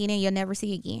inventory that I get in, you'll never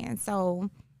see again. So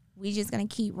we just gonna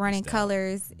keep running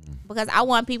colors because I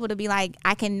want people to be like,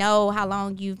 I can know how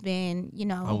long you've been, you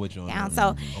know, I'm with you on down. that.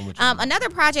 So I'm with you on that. another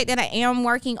project that I am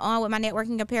working on with my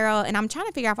networking apparel, and I'm trying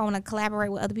to figure out if I want to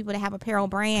collaborate with other people that have apparel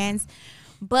brands.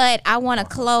 But I want to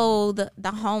clothe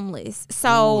the homeless.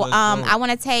 So Ooh, that's dope. I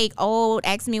want to take old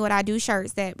Ask Me What I Do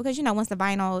shirts that, because, you know, once the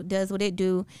vinyl does what it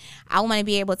do, I want to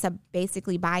be able to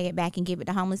basically buy it back and give it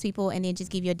to homeless people and then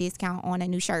just give you a discount on a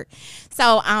new shirt.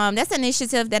 So that's an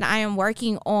initiative that I am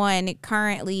working on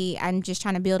currently. I'm just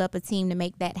trying to build up a team to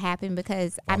make that happen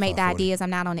because I make the 540. ideas. I'm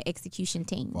not on the execution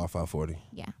team. Bar 540.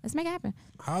 Yeah, let's make it happen.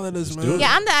 Holla at us, man.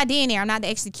 Yeah, I'm the ideator. I'm not the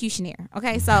executioner.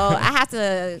 Okay, so I have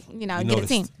to, you know, get a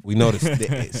team. We noticed.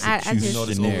 I just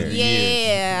noticed over the years.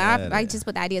 Yeah, I just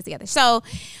put the ideas together. So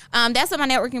that's with my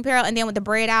networking apparel, and then with the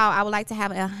bread out, I would like to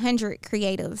have 100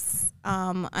 creatives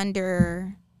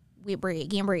under with bread,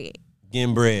 getting bread.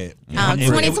 Getting bread.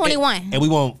 2021. And we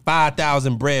want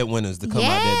 5,000 bread winners to come out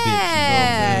that bitch. You know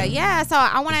what I'm saying? Yeah. So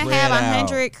I want to Bread have out.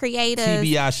 100 creatives.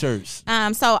 TBI shirts.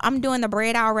 So I'm doing the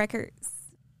bread out records.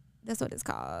 That's what it's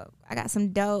called. I got some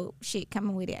dope shit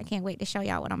coming with it. I can't wait to show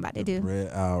y'all what I'm about to do.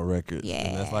 Red Owl Records. Yeah.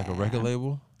 And that's like a record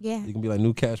label? Yeah. You can be like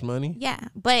New Cash Money? Yeah.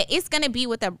 But it's going to be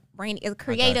with a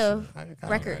creative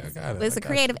records. It's a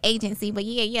creative agency. But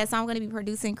yeah. So I'm going to be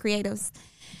producing creatives.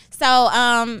 So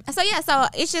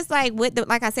it's just like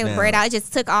like I said, with Bread Out, it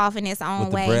just took off in its own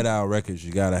way. With the Bread Out Records,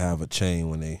 you gotta have a chain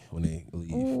when they leave.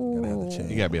 You gotta have the chain.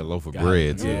 You gotta be a loaf of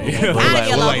bread. Too. Yeah.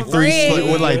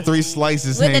 With like three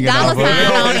slices with the hanging dollar out.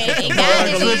 sign on it. It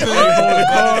gotta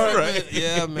be.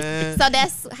 Yeah, man. So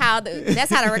that's how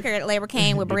the record label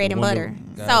came with Bread and Butter.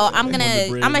 So I'm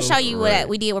gonna show you what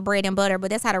we did with Bread and Butter,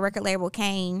 but that's how the record label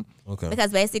came. Okay.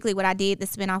 Because basically what I did, the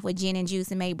spinoff with Gin and Juice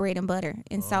and made Bread and Butter,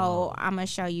 and so I'm gonna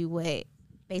show you what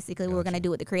basically we're gonna do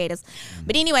with the creatives.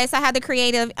 But anyway, so I have the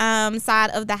creative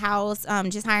side of the house,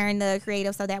 just hiring the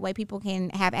creatives so that way people can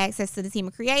have access to the team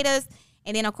of creatives,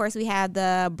 and then of course we have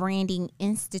the Branding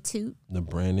Institute. The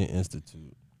Branding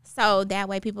Institute. So that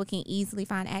way people can easily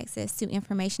find access to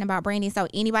information about branding. So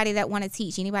anybody that want to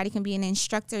teach, anybody can be an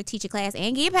instructor, teach a class,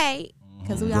 and get paid.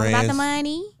 Because we all about the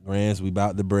money. Grands, we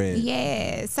about the bread.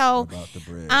 Yeah. So about the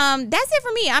bread. That's it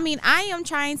for me. I mean, I am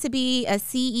trying to be a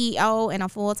CEO and a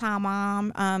full-time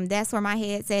mom. That's where my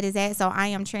headset is at. So I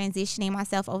am transitioning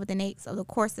myself over the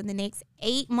course of the next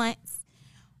 8 months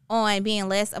on being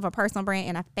less of a personal brand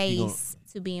and a face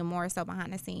to being more so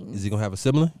behind the scenes. Is he gonna have a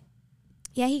sibling?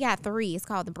 Yeah, he got 3. It's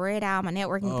called The Bread Owl, my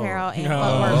networking apparel, and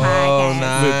Footwork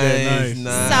Podcast.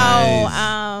 Nice.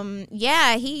 So,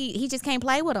 yeah, he just can't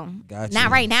play with them. Gotcha. Not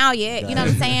right now yet, you know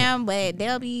what I'm saying? But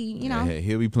they'll be, Yeah,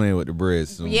 he'll be playing with the bread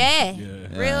soon. Yeah,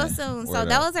 real soon. So Word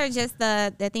those are just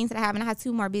the things that I have. And I have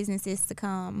 2 more businesses to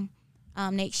come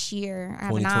next year. I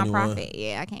have a 2021. nonprofit.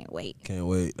 Yeah, I can't wait. Can't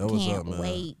wait. That was up, man.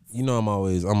 Wait. You know,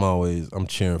 I'm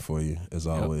cheering for you as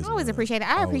always. I always appreciate it.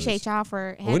 I appreciate y'all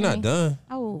for having We're not me. done.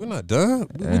 Oh. We're not done.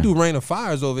 We do Rain of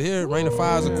Fires over here. Rain of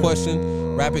Fires a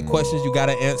question, rapid questions you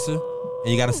gotta answer.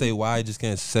 And you gotta say why. You just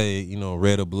can't say,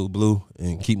 red or blue,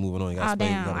 and keep moving on. You gotta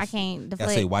Damn, I can't deflect.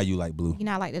 Gotta say why you like blue. You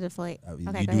know I like to deflect. You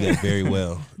Okay, go do ahead. that very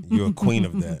well. You're a queen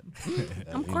of that.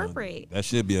 I'm corporate. That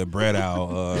should be a Bread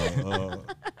Owl.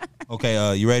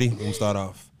 Okay, you ready? Let me start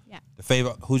off. Yeah.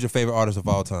 Who's your favorite artist of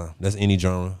all time? That's any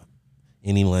genre,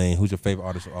 any lane. Who's your favorite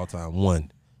artist of all time?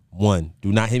 One.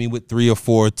 Do not hit me with 3 or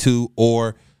 4, 2,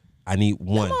 or I need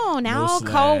 1. Come on now, No Cold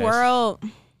slash. World.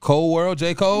 Cold World,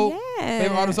 J. Cole? Yeah.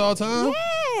 Favorite artist of all time?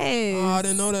 Yes. Oh, I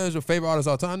didn't know that was your favorite artist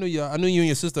of all time. I knew you and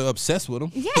your sister are obsessed with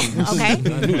him. Yeah. Okay. I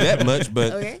knew that much,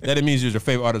 but Okay. that means you're your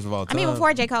favorite artist of all I time. mean,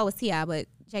 before J. Cole was T.I., but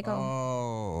J. Cole.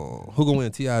 Oh, who gonna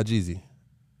win? T.I. or Jeezy?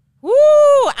 Woo!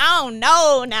 I don't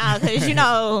know now, because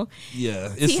Yeah,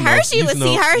 T. Hershey was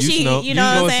T. Hershey. You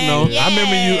know what I'm saying? I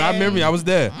remember you. I was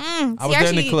there. I was there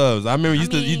in the clubs. I remember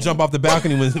you jump off the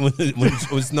balcony when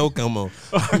snow come on.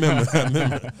 I remember.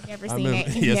 Never I seen remember.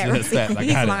 it. Yes, Never that's seen fact. it. I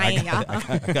He's got it. lying, y'all.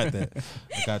 I got that.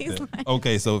 He's lying.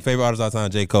 Okay, so favorite artist of all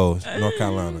time, J. Cole, North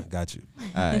Carolina. Got you.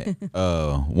 All right.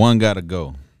 One gotta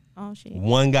go. Oh, shit.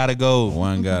 One gotta go.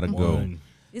 One gotta go. One.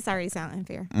 This already sounds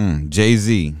unfair.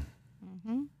 Jay-Z.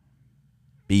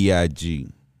 B.I.G.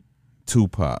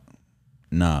 Tupac.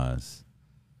 Nas.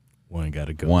 One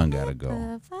gotta go. One gotta go.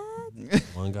 The fuck?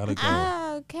 One gotta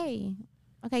go. Okay.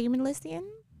 Okay, give me the list again.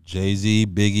 Jay-Z,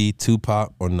 Biggie,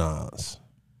 Tupac, or Nas?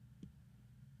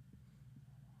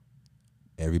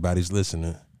 Everybody's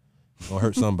listening. It's gonna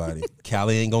hurt somebody.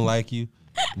 Cali ain't gonna like you.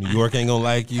 New York ain't gonna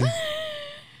like you.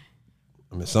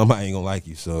 I mean, somebody ain't gonna like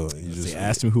you. So you just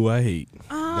Ask me who I hate.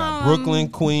 got Brooklyn,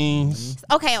 Queens.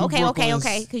 Okay.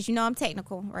 Brooklyns. Because I'm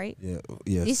technical, right? Yeah.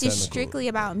 This is strictly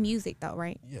about music, though,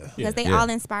 right? Yeah. Because they all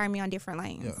inspire me on different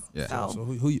lanes. Yeah. So, So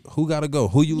who gotta go?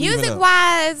 Who you leaving music out?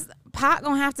 wise, Pac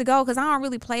gonna have to go because I don't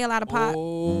really play a lot of Pac.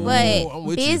 Oh, I'm But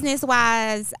with you. business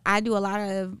wise, I do a lot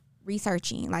of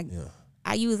researching. Like Yeah.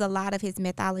 I use a lot of his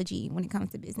methodology when it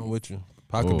comes to business. I'm with you.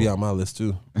 Pac could be on my list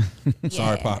too.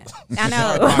 Sorry, Yeah. Pac. I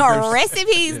Sorry, know. Packers. Rest in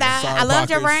peace, dog. Sorry, I loved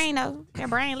your Packers. brain though. Your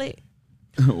brain lit.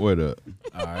 What up?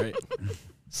 All right.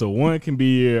 So one can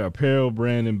be your apparel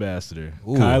brand ambassador.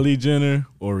 Ooh. Kylie Jenner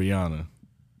or Rihanna.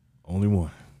 Only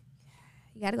one.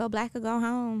 You gotta go black or go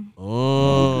home.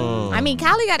 Oh, I mean,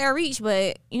 Kylie got that reach,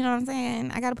 but you know what I'm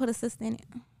saying? I gotta put a sister in it.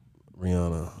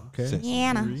 Rihanna. Okay.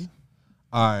 Rihanna.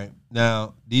 All right.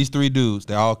 Now, these 3 dudes,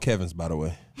 they're all Kevins, by the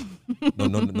way. No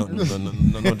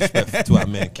disrespect to our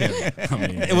man Kevin.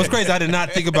 It was crazy. I did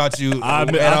not think about you. I at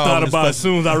all thought when this about it as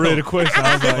soon as I read the question.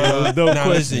 I was like, it was a dope Now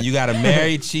question. listen, you got to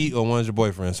marry, cheat, or one's your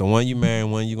boyfriend. So one you marry,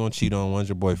 one you gonna cheat on, one's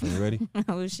your boyfriend. You ready?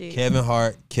 Oh shit. Kevin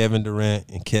Hart, Kevin Durant,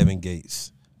 and Kevin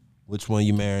Gates. Which one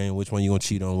you marrying? Which one you gonna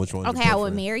cheat on? Which one? Okay, I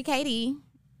would marry Katie.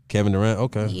 Kevin Durant.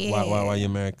 Okay. Yeah. Why you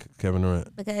married Kevin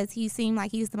Durant? Because he seemed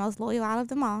like he's the most loyal out of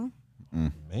them all.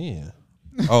 Man.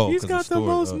 Oh, He's got the story.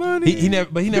 most money. He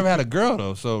never had a girl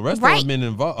though. So rest of them been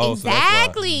involved. Oh,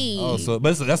 exactly. But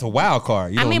that's a wild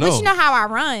card. But you know how I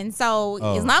run. So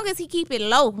as long as he keep it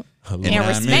low and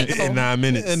respectable. In 9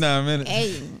 minutes.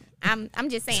 Hey, I'm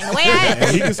just saying the way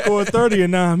I he can score 30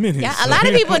 in 9 minutes. Yeah, a lot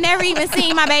of people never even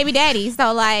seen my baby daddy.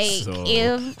 So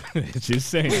if just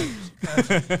saying.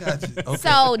 Okay.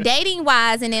 So dating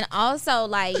wise, and then also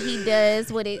like he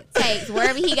does what it takes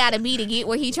wherever he got to be to get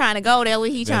where he trying to go. That's what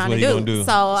he trying to do.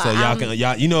 So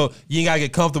y'all you ain't gotta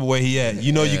get comfortable where he at.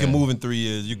 You know you can move in 3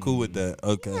 years. You cool with that?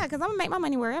 Okay. Yeah, because I'm gonna make my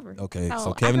money wherever. Okay.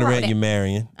 So Kevin Durant, you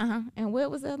marrying? And what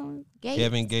was the other one? Gates?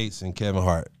 Kevin Gates and Kevin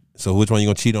Hart. So which one you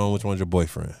gonna cheat on? Which one's your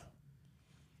boyfriend?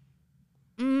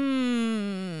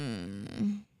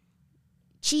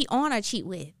 Cheat on or cheat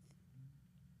with?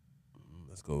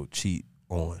 Let's go cheat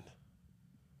on.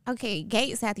 Okay,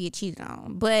 Gates have to get cheated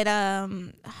on, but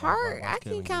Hart, I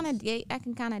can kind of date.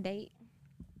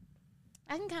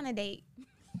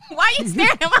 Why you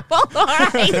staring at my phone?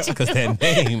 Because that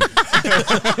name.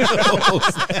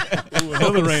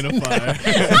 Another rain of fire.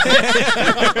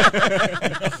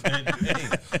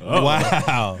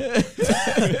 Wow.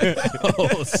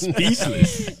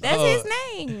 Speechless. That's his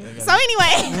name. So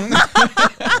anyway.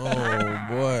 Oh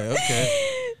boy. Okay.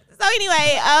 So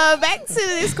anyway, back to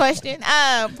this question.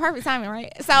 Perfect timing,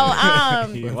 right? So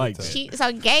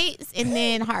so Gates and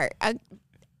then Hart.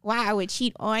 Why I would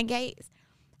cheat on Gates?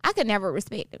 I could never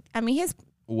respect him. I mean,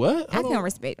 what? I can't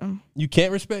respect him. You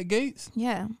can't respect Gates?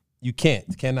 Yeah. You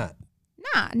cannot.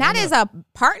 Nah, not as a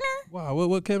partner. Wow.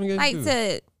 What Kevin Gates like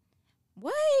do?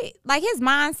 What? Like his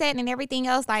mindset and everything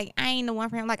else. Like I ain't the one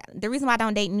for him. Like the reason why I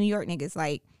don't date New York niggas.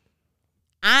 Like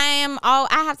I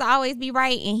have to always be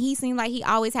right, and he seems like he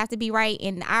always have to be right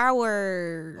in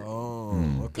our.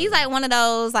 Oh, okay. He's like one of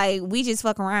those like we just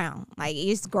fuck around. Like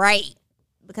it's great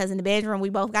because in the bedroom we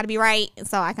both got to be right.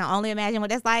 So I can only imagine what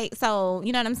that's like. So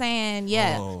you know what I'm saying?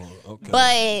 Yeah. Oh,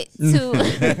 okay.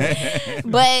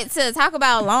 But to talk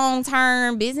about long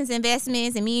term business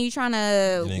investments and me and you trying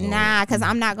to because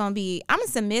I'm not gonna be. I'm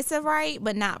submissive, right?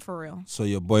 But not for real. So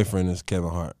your boyfriend is Kevin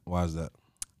Hart. Why is that?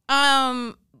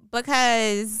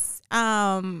 Because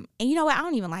and you know what? I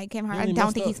don't even like Kevin Hart. I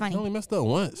don't think he's funny. He only messed up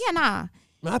once. Yeah, nah.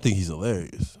 Man, I think he's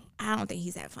hilarious. I don't think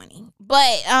he's that funny.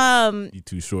 But he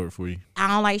too short for you. I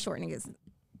don't like short niggas.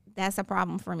 That's a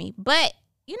problem for me. But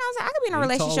you know what I'm saying? I could be in a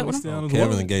relationship with him.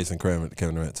 Kevin Gates and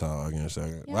Kevin Durant tall. I guess. Yeah.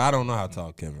 Well, I don't know how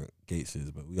tall Kevin Gates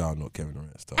is, but we all know Kevin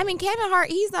Durant's tall. I mean, Kevin Hart,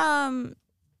 he's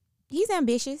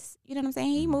ambitious. You know what I'm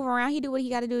saying? He move around. He do what he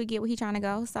got to do to get where he trying to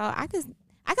go. So I can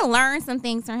learn some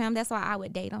things from him. That's why I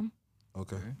would date him.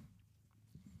 Okay.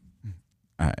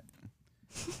 All right.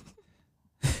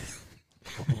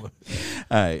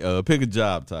 All right, pick a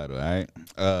job title, all right?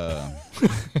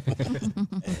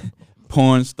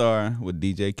 Porn star with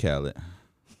DJ Khaled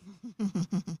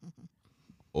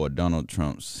or Donald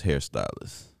Trump's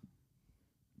hairstylist?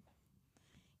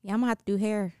 Yeah, I'm going to have to do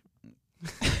hair.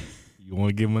 You want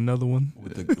to give him another one?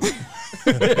 Good one.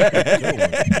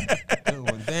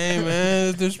 Dang,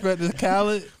 man, disrespect to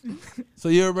Khaled. So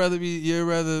you'd rather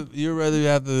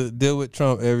have to deal with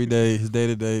Trump every day, his day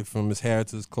to day, from his hair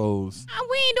to his clothes. We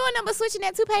ain't doing nothing but switching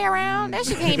that toupee around. That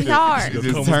shit can't be hard. Just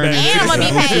And I'm gonna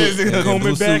be paid.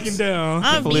 Combing back and down.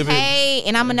 I'm gonna be paid,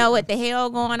 and I'm gonna know what the hell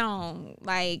going on.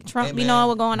 Like Trump be knowing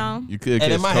what's going on. You could And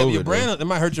catch it might have your COVID, brand. It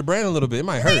might hurt your brand a little bit. It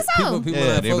might hurt. so? People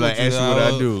Yeah, that they fuck be like, with you, ask you what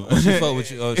I do. She fuck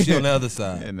with you. She on the other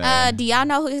side. though. Do y'all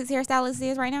know who his hairstylist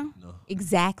is right now? No.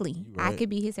 Exactly. Right. I could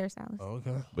be his hairstylist. Oh,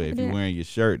 okay. But if you're wearing your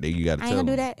shirt, then you got to I tell ain't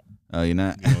gonna do them. that. Oh, you're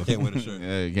not? Can't wear the shirt.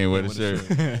 Yeah, you can't wear the shirt.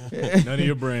 None of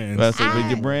your brands. That's a with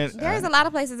your brand. There's a lot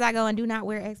of places I go and do not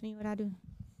wear. Ask me what I do.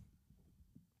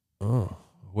 Oh,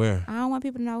 where? I don't want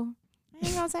people to know. I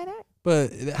ain't gonna say that.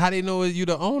 But how do you know you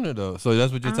the owner though? So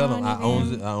that's what you're telling them. I don't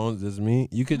owns it. I owns this. Me.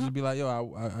 You could just be like,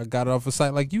 yo, I got it off a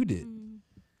site like you did.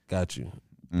 Got you.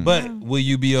 But will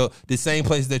you be the same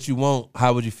place that you want?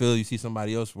 How would you feel? You see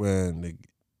somebody else wearing the.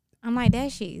 I'm like,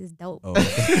 that shit is dope. Oh. Where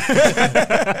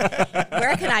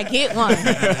can I get one?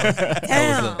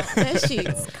 Damn, that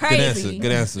shit's crazy.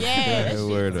 Good answer. Yeah, that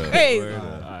Word shit's up. crazy.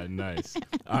 All right, nice.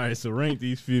 All right, so rank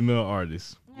these female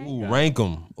artists. Ooh, rank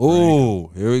them. Ooh,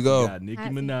 here we We go. got Nicki Hot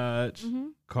seat. Minaj,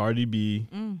 Cardi B,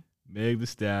 Mm. Meg Thee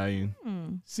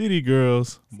Stallion, City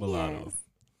Girls, Mulatto. Yes.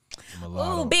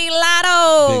 Mulatto. Ooh, Big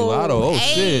Lotto. Big Lotto. Oh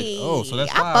Hey. shit. Oh, so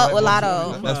that's I five. fuck right? with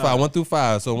Lotto. That's 5. 1 through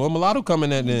 5. So what Mulatto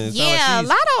coming at then? It sound like Yeah, she's-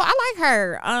 Lotto, I like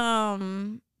her.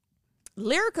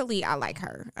 Lyrically, I like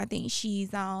her. I think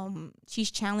she's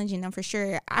challenging them for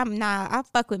sure. I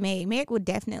fuck with Meg. Meg would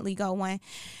definitely go one.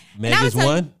 Meg And I is was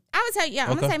one. I would tell you,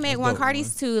 I'm gonna say Meg 1,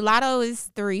 Cardi's 2, Lotto is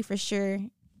 3 for sure.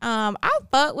 I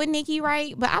fuck with Nicki,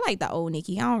 right? But I like the old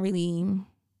Nicki. I don't really.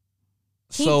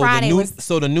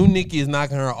 So the new Nicki is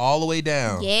knocking her all the way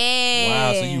down.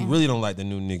 Yeah. Wow. So you really don't like the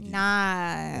new Nicki? Nah,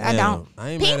 Damn, I don't. I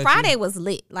ain't Pink mad at Friday you. was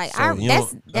lit. Like So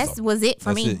that was it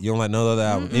for me. It. You don't like no other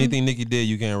album. Anything Nicki did,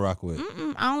 you can't rock with.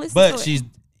 I don't listen But to it.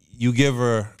 you give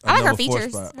her. I like her number 4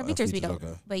 features. spot. Her features be dope.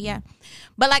 Okay. But yeah,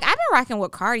 but like I've been rocking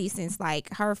with Cardi since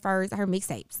like her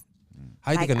mixtapes.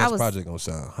 How you Like, think the I next was- project gonna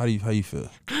sound? How you feel?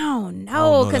 I don't know,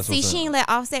 know, cause that's see, what I'm she saying. ain't let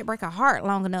Offset break her heart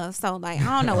long enough. So like, I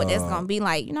don't know what that's gonna be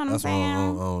like. You know what I'm That's why I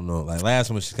saying? don't know. Like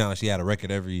last one, she had a record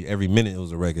every minute. It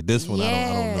was a record. This one, I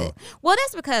don't know. Well,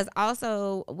 that's because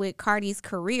also with Cardi's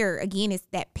career, again, it's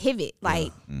that pivot.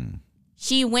 Like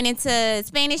she went into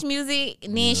Spanish music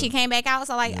and then she came back out.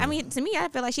 So like, I mean, to me, I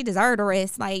feel like she deserved a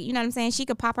rest. Like, you know what I'm saying? She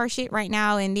could pop her shit right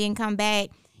now and then come back.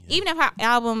 Even if her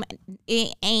album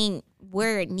it ain't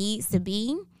where it needs to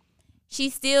be, she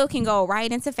still can go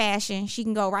right into fashion. She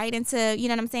can go right into, you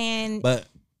know what I'm saying? But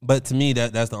to me,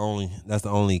 that's the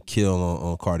only kill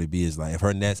on Cardi B is like if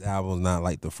her next album is not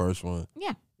like the first one,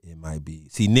 it might be.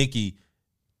 See, Nicki,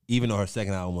 even though her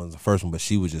second album was the first one, but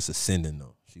she was just ascending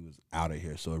though. She was out of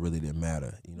here, so it really didn't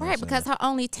matter. You know Right, because her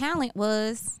only talent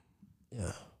was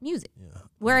music. Yeah.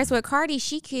 Whereas with Cardi,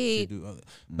 she could.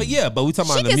 But we talking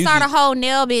about She the could music. start a whole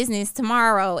nail business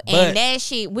tomorrow, But- and that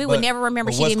shit we would never remember.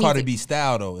 But She what's did Cardi music. B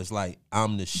style though? It's like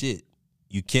I'm the shit.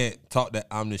 You can't talk that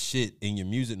I'm the shit in your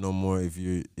music no more if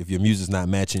your music's not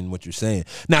matching what you're saying.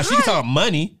 Now she can talk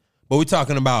money, but we're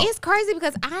talking about. It's crazy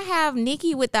because I have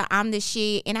Nicki with the I'm the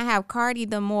shit, and I have Cardi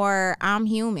the more I'm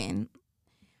human.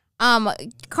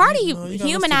 Cardi You gotta listen to the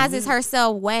humanizes music.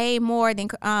 herself way more than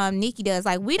Nicki does.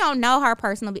 Like we don't know her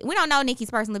we don't know Nicki's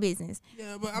personal business.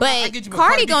 Yeah, but But I get you, but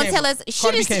Cardi B gonna came tell from- us she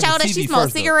Cardi B just came showed from us she TV smoked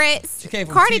first, though. cigarettes. She came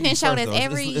from Cardi TV then showed first, us though.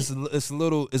 every. It's a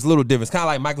little different. It's kind of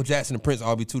like Michael Jackson and Prince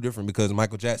all be too different because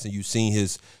Michael Jackson, you seen he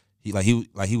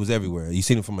was everywhere. You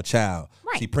seen him from a child.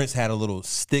 Right. See, Prince had a little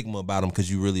stigma about him because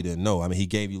you really didn't know. I mean, he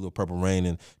gave you Little Purple Rain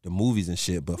and the movies and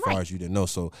shit, but as far as you didn't know,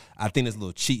 so I think there's a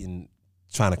little cheating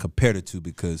trying to compare the two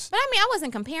because. But I mean, I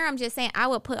wasn't comparing. I'm just saying I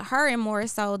would put her in more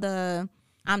so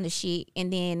I'm the shit,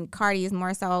 and then Cardi is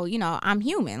more so I'm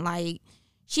human. Like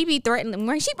she be threatening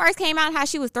when she first came out, how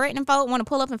she was threatening folk, want to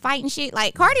pull up and fight and shit.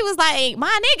 Like Cardi was like,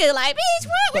 my nigga, like bitch,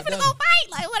 what? We finna go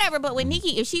fight, like whatever. But with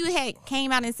Nicki, if she had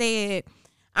came out and said,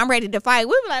 I'm ready to fight,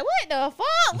 we'd be like, what the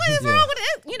fuck? What is wrong with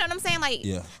this? You know what I'm saying? Like,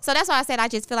 so that's why I said I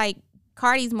just feel like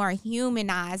Cardi's more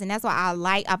humanized, and that's why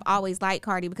I've always liked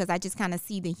Cardi because I just kind of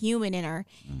see the human in her.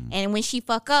 And when she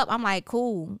fuck up, I'm like,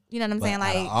 cool. You know what I'm saying?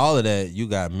 Out of Like all of that, you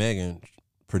got Megan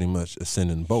pretty much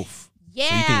ascending both. yeah.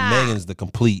 So you think Megan's the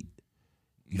complete?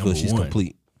 You feel Number she's one.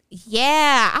 complete.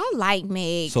 Yeah, I like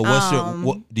Meg. So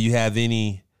what do you have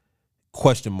any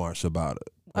question marks about it?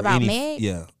 Or About any, Meg?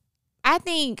 Yeah. I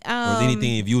think Or is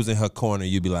anything if you was in her corner,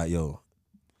 you'd be like, yo.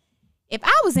 if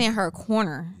I was in her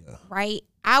corner, right,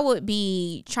 I would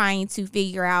be trying to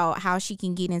figure out how she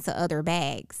can get into other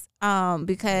bags.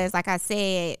 Because like I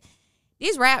said,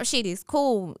 this rap shit is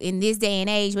cool in this day and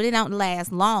age, but it don't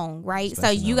last long, right?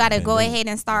 Especially so you now, got to go pandemic. ahead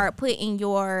and start putting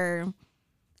your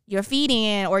feet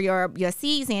in or your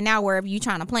seeds in now wherever you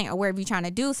trying to plant or wherever you trying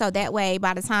to do. So that way,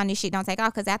 by the time this shit don't take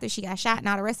off, because after she got shot and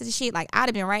all the rest of the shit, like I'd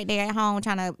have been right there at home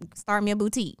trying to start me a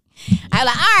boutique. I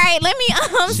like, all right, let me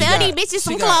sell these bitches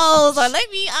some clothes, or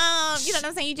let me you know what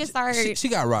I'm saying? You just start She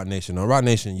got Rock Nation though. Rock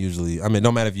Nation usually, I mean,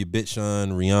 no matter if you Bitch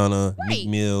Shun, Rihanna, Meek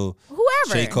Mill,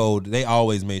 whoever. J. Cole, they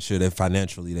always make sure that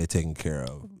financially they're taken care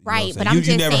of. Right, You know but what I'm saying?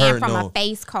 just never saying heard from no- a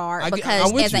face card I'm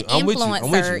because with as you. an I'm with you.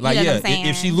 influencer, Like, you know yeah, what I'm saying?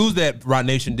 if she lose that Rock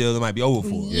Nation deal, it might be over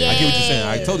for her. Yeah. I get what you're saying.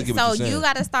 I totally get what you're So saying. you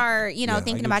got to start, Yeah, I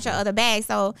thinking get about what your you're other bags.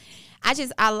 So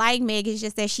I like Meg. It's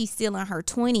just that she's still in her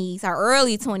 20s, her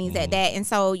early 20s at that. And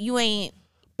so you ain't.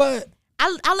 But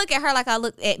I look at her like I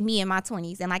looked at me in my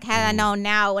 20s, and like had I known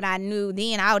now what I knew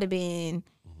then, I'd have been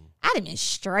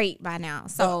straight by now.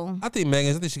 So I think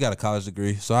Megan. I think she got a college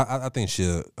degree, so I think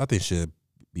she'll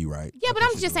be right. yeah, I but think I'm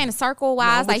she'll just be saying right. circle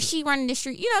wise, I'm like with you. she running the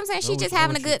street. You know what I'm saying? She I'm just with you.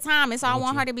 having a I'm with good time, and so I I'm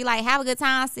want with her to be like, have a good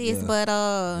time, sis. Yeah. But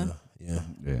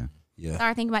Yeah.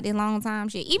 start thinking about this long time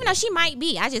shit. Even though she might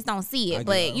be, I just don't see I it. get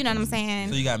But it. you know what I'm saying?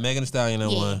 So you got Megan Thee Stallion at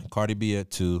Yeah. 1, Cardi B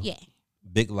at 2, Yeah.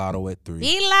 Big Lotto at 3,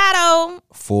 Big Lotto.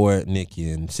 4 Nicki,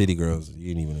 and City Girls.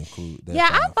 You didn't even include that. Yeah,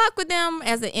 I five. fuck with them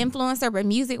as an influencer, but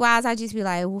music wise, I just be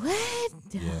like, what?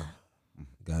 Yeah,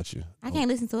 got you. I can't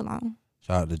listen to it long.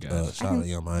 Shout out to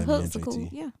Young Miami and Hooks are JT. cool.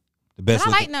 Yeah. The But best. I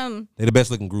like Looking, them they the best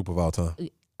looking group of all time.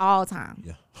 all time.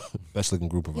 Yeah, best looking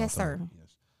group of Yes, all time. sir. Yes.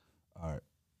 All right.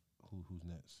 Who's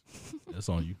next? That's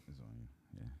on you.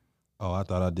 Oh, I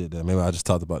thought I did that. Maybe I just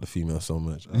talked about the female so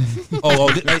much. Hey,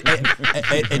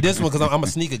 this one, because I'm a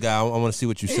sneaker guy. I want to see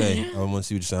what you say. I want to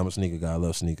see what you say. I'm a sneaker guy. I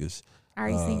love sneakers. I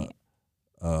already seen it.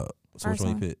 So which one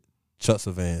you pick? Chucks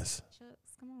or Vans?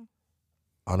 Chucks, come on.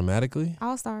 Automatically?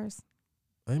 All Stars.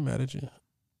 I ain't mad at you.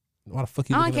 Why the fuck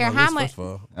you I don't looking care at my how list, much. first of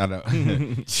all? I know.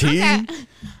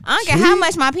 I don't care how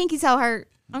much my pinky toe hurt.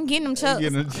 I'm getting them Chucks.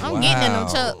 Getting them- I'm getting in them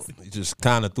Wow. Chucks. You just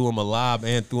kind of threw him a lob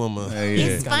and threw him a.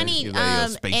 It's funny, You let your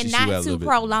space and your shoe out not a to little bit.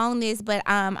 prolong this, but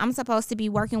I'm supposed to be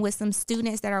working with some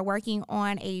students that are working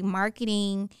on a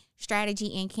marketing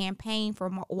strategy and campaign for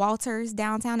Walters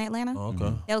downtown Atlanta. Oh,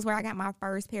 okay. That was where I got my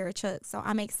first pair of Chucks. So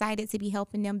I'm excited to be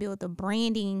helping them build the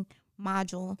branding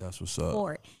module That's what's up.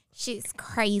 for it. Shit's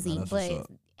crazy, That's what's but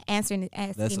up. asking me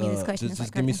this question is Just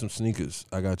like give me crazy. some sneakers.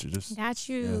 I got you. Just Got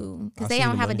you, I because they seen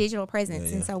don't the have a money. digital presence,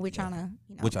 Yeah, and so we're yeah. trying to,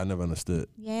 you know. which I never understood.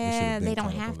 Yeah, been they don't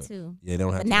kinda have on it. to. Yeah, they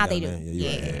don't have But to. now be they down do. there.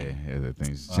 Yeah, you're right. Yeah, the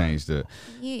things changed up.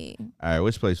 Yeah. All right,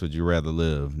 which place would you rather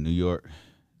live? New York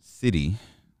City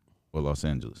or Los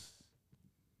Angeles?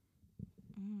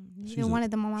 Neither one of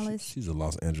them on my list. She's a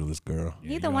Los Angeles girl.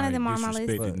 Neither one of them on my list.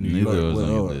 disrespected New Neither York. was on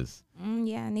your Well, list.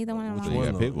 Yeah, neither one of Which them. You one?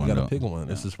 gotta though? pick one, You gotta though. pick one.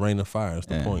 This is rain or fire. That's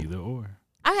the Yeah. point. Either or.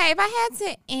 Okay, if I had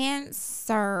to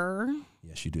answer,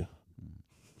 Yes, you do.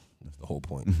 That's the whole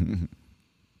point.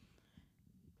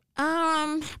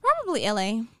 probably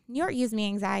LA. New York gives me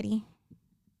anxiety.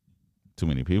 Too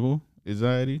many people?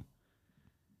 Anxiety?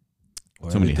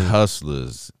 Or Too many everything.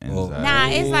 hustlers? Oh. Anxiety. Nah,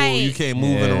 it's Ooh, like- you can't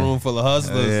move in a Yeah. room full of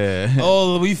hustlers. Yeah.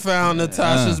 Oh, we found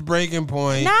Natasha's breaking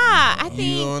point. Nah, I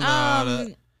You don't know how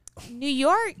think New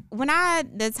York.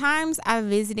 The times I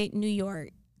visited New York,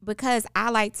 because I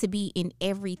like to be in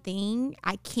everything,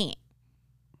 I can't.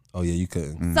 Oh yeah, you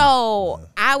couldn't. So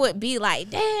I would be like,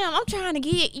 damn, I'm trying to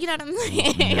get, you know what I'm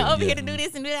saying, over here to do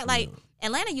this and do that. Like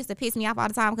Atlanta used to piss me off all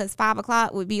the time because 5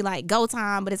 o'clock would be like go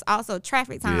time, but it's also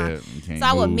traffic time. Yeah, you can't So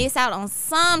I would move. miss out on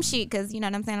some shit because, you know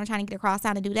what I'm saying, I'm trying to get across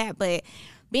town to do that. But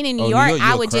being in New Oh, New York, York, I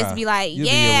you'll would cry. just be like, You'll be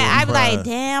in your room I'd be like, crying.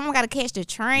 damn, I got to catch the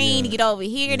train to Yeah. get over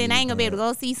here. Then I ain't going to be able to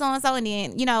go see so-and-so. And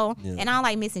then, you know, and I don't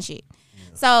like missing shit.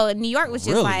 So New York was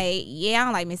just Really? like, I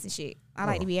don't like missing shit. I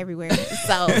like to be everywhere.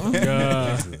 So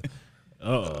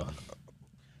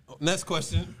Next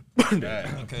question.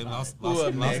 Okay, Los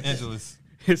Angeles.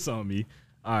 It's on me.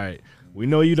 All right. We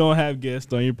know you don't have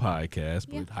guests on your podcast,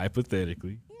 but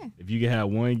hypothetically, if you could have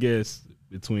one guest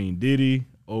between Diddy,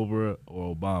 Oprah,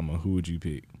 or Obama, who would you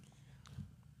pick?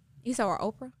 you saw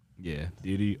Oprah? Yeah,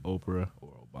 Diddy, Oprah,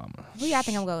 or Obama. Who y'all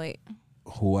think I'm going with?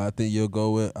 Who I think you'll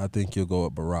go with? I think you'll go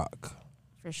with Barack.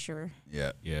 For sure.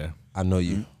 Yeah. Yeah. I know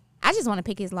you. I just want to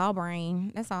pick his law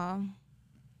brain. That's all.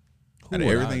 Who Out of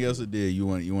would everything I- else it did, you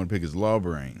want to pick his law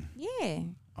brain. Yeah.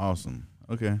 Awesome.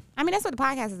 Okay. I mean, that's what the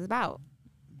podcast is about.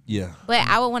 Yeah. But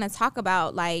I would want to talk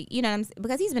about, like, you know what I'm saying?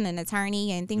 Because he's been an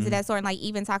attorney and things of that sort. And, like,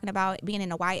 even talking about being in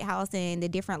the White House and the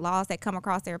different laws that come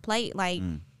across their plate. Like,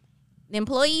 the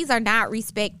employees are not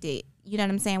respected, you know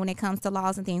what I'm saying, when it comes to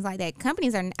laws and things like that.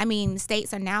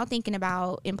 States are now thinking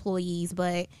about employees,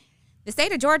 but the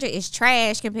state of Georgia is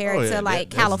trash compared Oh, yeah, to, like,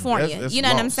 that's- California. that's you know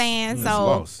what I'm lost. saying? That's So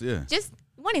lost, yeah. just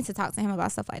wanting to talk to him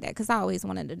about stuff like that, because I always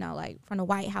wanted to know, like, from the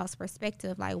White House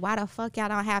perspective, like, why the fuck y'all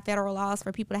don't have federal laws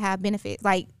for people to have benefits,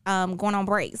 like going on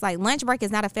breaks? Like, lunch break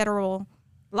is not a federal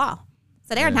law,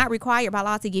 so they're not required by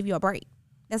law to give you a break.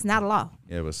 That's not a law.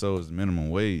 Yeah, but so is minimum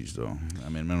wage, though. I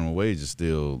mean, minimum wage is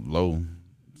still low.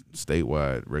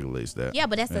 Statewide regulates that. Yeah,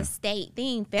 but that's a state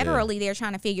thing. Federally, they're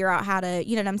trying to figure out how to,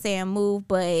 you know what I'm saying, move,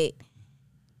 but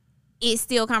it's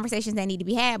still conversations that need to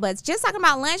be had. But it's just talking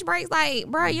about lunch breaks, like,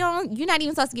 bro, you're not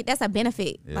even supposed to get, that's a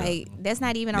benefit. Yeah. Like, that's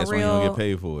not even That's a when you real. don't get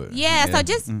paid for it. Yeah, so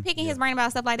just picking his brain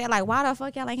about stuff like that, like, why the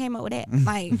fuck y'all ain't came up with that?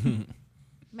 Like,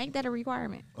 make that a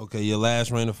requirement. Okay, your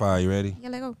last rain of fire. You ready? Yeah,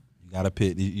 let go. You got to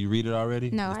pick. You read it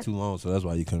already? No, It's too long, so that's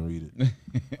why you couldn't read it.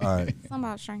 All right. Something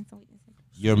about strengths and weaknesses.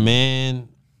 Your man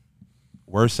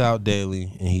works out daily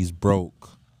and he's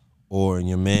broke, or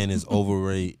your man is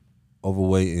overweight,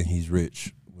 and he's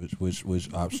rich.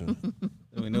 Which option?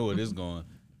 We know where this is going.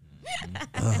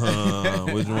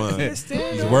 Which one?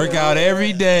 He's work out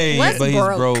every day, What's but he's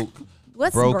broke? broke.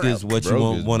 What's Broke is what you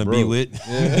Broke is want to be broke. with.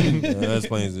 Yeah, that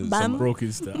explains it. Bum. Broke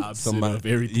is the opposite Somebody- of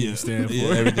everything you stand for.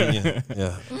 Yeah, everything.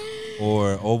 Yeah.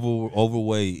 Or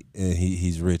overweight and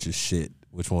he's rich as shit.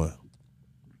 Which one?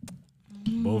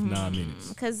 Both 9 minutes.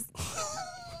 Because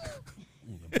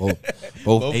Both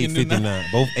Both in the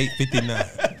 8:59. Both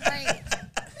 8:59.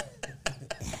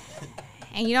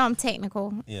 and you know I'm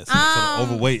technical. Yeah. So the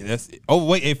overweight. That's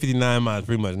overweight. 8:59 miles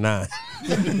pretty much 9.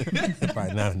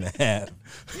 Probably 9.5.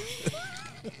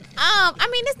 I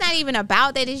mean, it's not even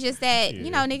about that. It's just that, you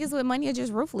know, niggas with money are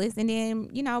just ruthless. And then,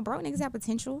 you know, broke niggas have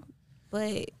potential.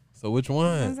 but So which you know what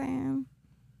I'm one? saying?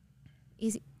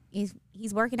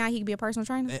 He's working out. He could be a personal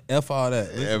trainer. F all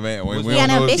that. Yeah, man. Which We He got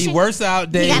don't know if ambition. He works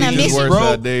out daily. got ambition. He's Works broke,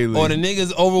 out daily. or the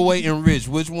niggas overweight and rich.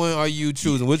 Which one are you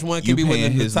choosing? Which one can you be with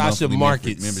paying his Natasha monthly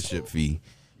Markets? membership fee.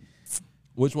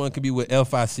 Which one could be with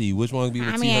FIC? Which one could be with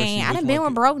I T. mean, Hershey? I Which done been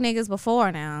one with broke niggas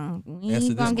before now. We Answer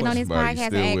ain't this gonna get on question. this But you podcast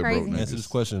still and act with broke crazy. niggas. Answer this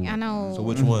question. I know. So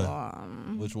which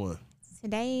one? Which one?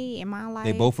 Today in my life.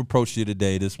 They both approached you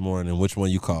today, this morning. Which one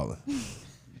you calling?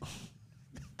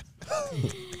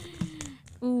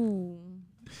 Ooh.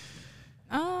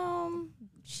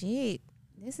 Shit.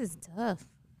 This is tough.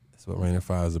 That's what Rain and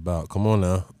Fire is about. Come on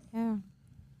now. Yeah.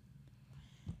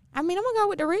 I mean, I'm gonna go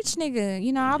with the rich nigga.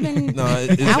 You know, I've been. No,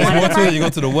 it's I wanted one to to it. write- You go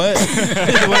to the what?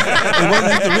 It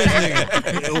wasn't the rich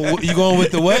nigga. You going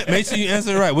with the what? Make sure you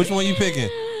answer it right. Which one you picking?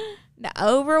 The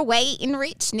overweight and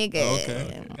rich nigga.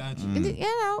 Okay, got you. You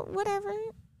know, whatever.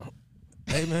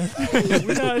 Hey man,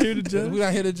 We're not here to judge. we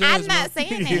not here to judge. I'm man. not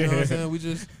saying that. You know what I'm saying? We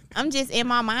just I'm just in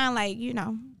my mind, like, you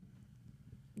know,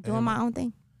 doing my own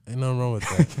thing. ain't nothing wrong with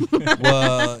that.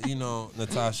 Well, you know,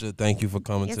 Natasha, thank you for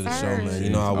coming Yes, to the sir. show, man.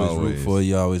 You know, I always root Always. for you.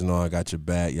 You always know I got your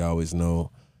back. You always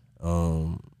know.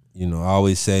 You know, I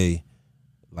always say,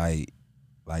 like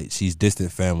she's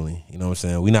distant family. You know what I'm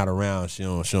saying? We not around. She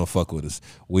don't fuck with us.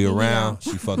 We around.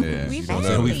 She fuck with Yeah. us. We You know what I'm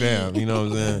saying? We family. fam. You know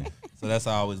what I'm saying? So that's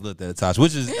how I always looked at Natasha.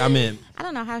 Which is, I mean, I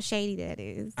don't know how shady that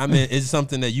is. it's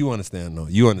something that you understand, though.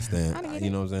 You understand. I get You it.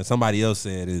 know what I'm saying? Somebody else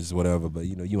said it is whatever, but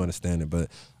you know, you understand it. But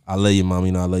I love you, mom.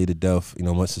 You know, I love you to death. You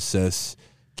know, much success.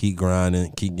 Keep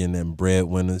grinding. Keep getting them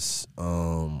breadwinners.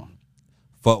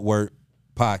 Fuck work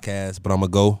podcast, but I'm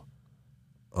going to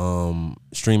go.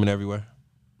 Streaming everywhere.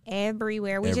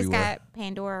 Everywhere. We just Everywhere. got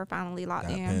Pandora finally locked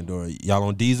Got in. Pandora. Y'all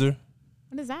on Deezer?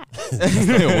 What is that?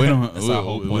 we don't. That's our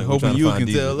whole point. We're We're hoping trying to you find can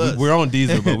Deezer. tell us. We're on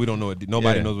Deezer, but we don't know what.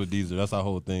 Nobody Yeah. knows what Deezer. That's our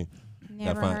whole thing.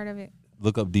 Never find- heard of it.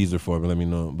 Look up Deezer for me. Let me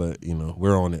know. But you know,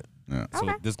 we're on it. Yeah. So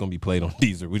Okay. this gonna be played on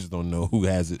Deezer. We just don't know who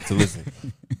has it to listen.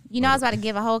 You know, I was about to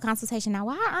give a whole consultation. Now,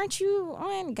 why aren't you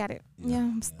on? Got it.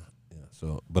 Yeah. Yeah.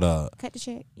 So, but Cut the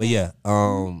check. yeah.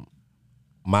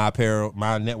 My apparel,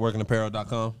 my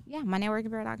networkingapparel.com. Yeah, my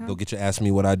networkingapparel.com. Go get your Ask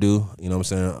Me What I Do. You know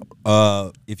what I'm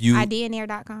saying? If you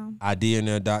IdeaNair.com.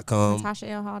 ideanair.com,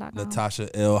 NatashaLHall.com.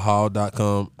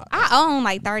 NatashaLHall.com. I own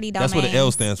like 30 domains. That's what the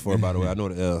L stands for, by the way. I know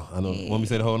the L. I know. Want me to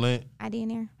say the whole name?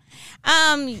 IdeaNair.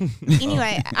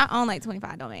 Anyway, I own like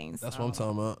 25 domains. That's so. what I'm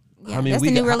talking about. Yeah, that's the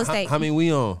new real estate. How many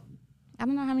we on? I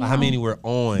don't know how many. How I many own. we're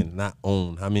on, not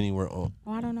own. How many we're on?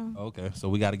 Oh, I don't know. Okay, so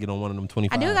we got to get on one of them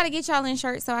 25. I do got to get y'all in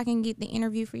shirts so I can get the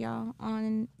interview for y'all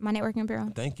on my networking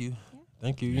apparel. Thank you.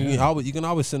 Thank you. You can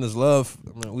always send us love.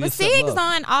 I mean, we But accept Sig's love.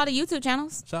 on all the YouTube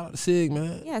channels. Shout out to Sig,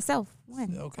 man. Yeah, self.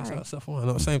 One. Okay, Sorry. shout out to Self One.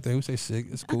 No, same thing. We say Sig.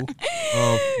 It's cool.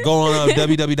 Go on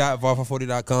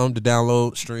www.var540.com to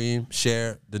download, stream,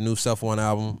 share the new Self One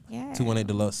album, Yeah. 218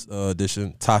 Deluxe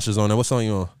Edition. Tasha's on there. What song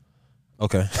you on?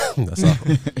 Okay, that's all.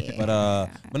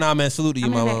 But nah, man. Salute to you,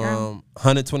 I'm in the mama. background.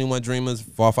 121 Dreamers,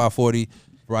 VAR 540.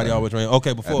 Friday always rain.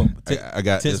 Okay, before I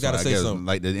got Tiz this. got to I say guess, something.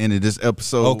 like the end of this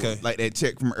episode. Okay. Like that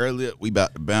check from earlier. We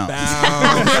about to bounce.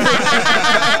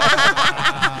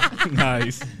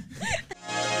 Nice.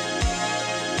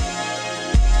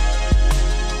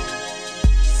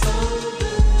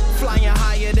 Flying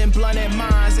higher than blunted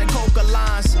mines and coca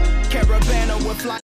lines. Caravana with fly.